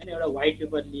होइन। एउटा व्हाइट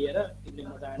पेपर लिएर तिमीले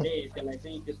मजाले त्यसलाई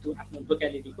चाहिँ त्यस्तो आफ्नो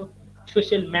लोकेलिटीको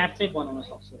सोसियल म्याप चाहिँ बनाउन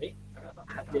सक्छौ है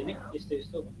हातले नै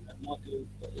यस्तो भनेर। म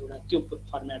त्यो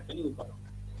फर्मेट पनि गरौँला,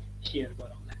 सेयर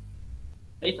गरौँला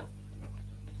है त।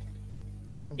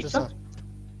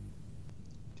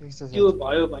 त्यो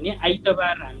भयो भने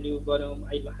आइतबार हामीले गरौँ।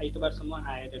 आइतबारसम्म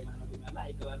आएर मानव तिमीहरूलाई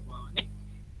आइतबार भयो भने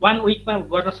 1 विकमा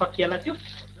गर्न सकिएला त्यो।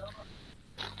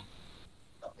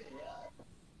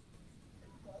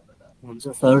 हुन्छ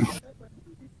सर।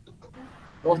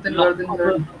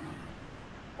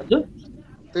 हजुर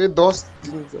त्यही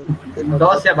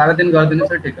 10 या 12 दिन गरिदिनु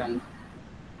सर, ठिक हुन्छ।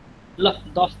 ल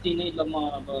 10 दिनै ल म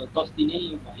अब 10 दिनै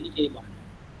भयो नि केही भएन,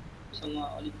 सँग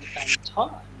अलिकति टाइम छ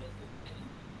हामीले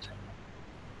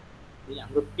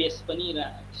हाम्रो पेस पनि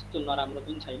त्यस्तो नराम्रो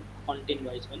पनि छैन कन्टेन्ट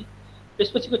वाइज पनि।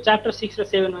 त्यसपछिको च्याप्टर 6 र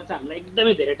 7 मा चाहिँ हामीलाई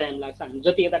एकदमै धेरै टाइम लाग्छ। हामी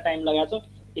जति यता टाइम लगाएको छौँ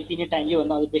त्यति नै टाइम,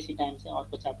 योभन्दा अझ बेसी टाइम चाहिँ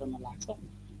अर्को च्याप्टरमा लाग्छ।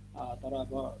 तर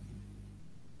अब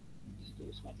त्यस्तो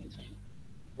उसमा चाहिँ छैन,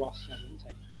 रसमा पनि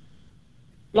छैन।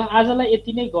 ल आजलाई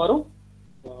यति नै गरौँ।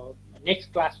 नेक्स्ट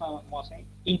क्लासमा म चाहिँ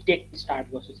इन्टेक स्टार्ट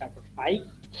गर्छु च्याप्टर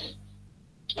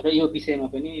 5 र यो विषयमा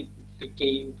पनि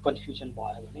केही कन्फ्युजन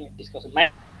भयो भने डिस्कसन।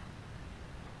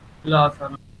 ल सर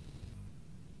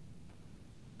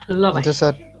ल भाइ हुन्छ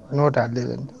सर, नोट हालिदियो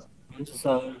भने। हुन्छ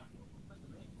सर।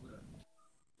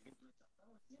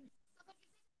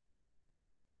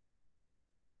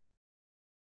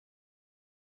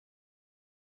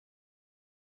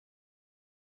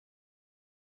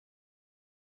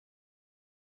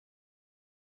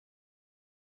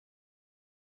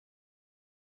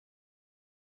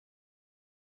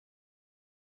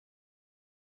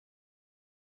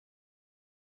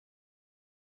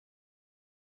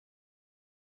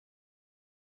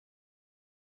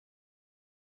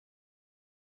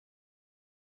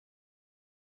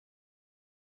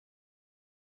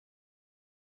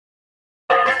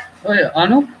 ओए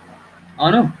अनु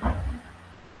अनु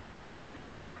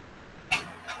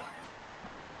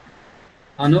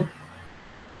अनु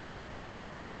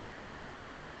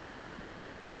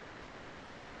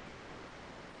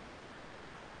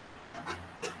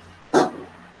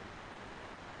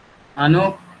अनु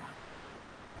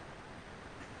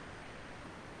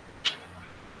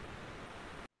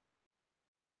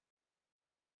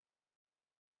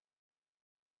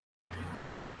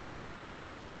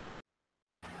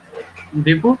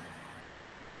दिपु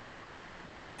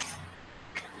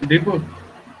दिपु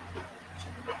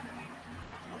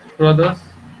प्रदोष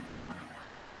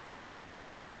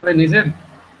ओए निजेल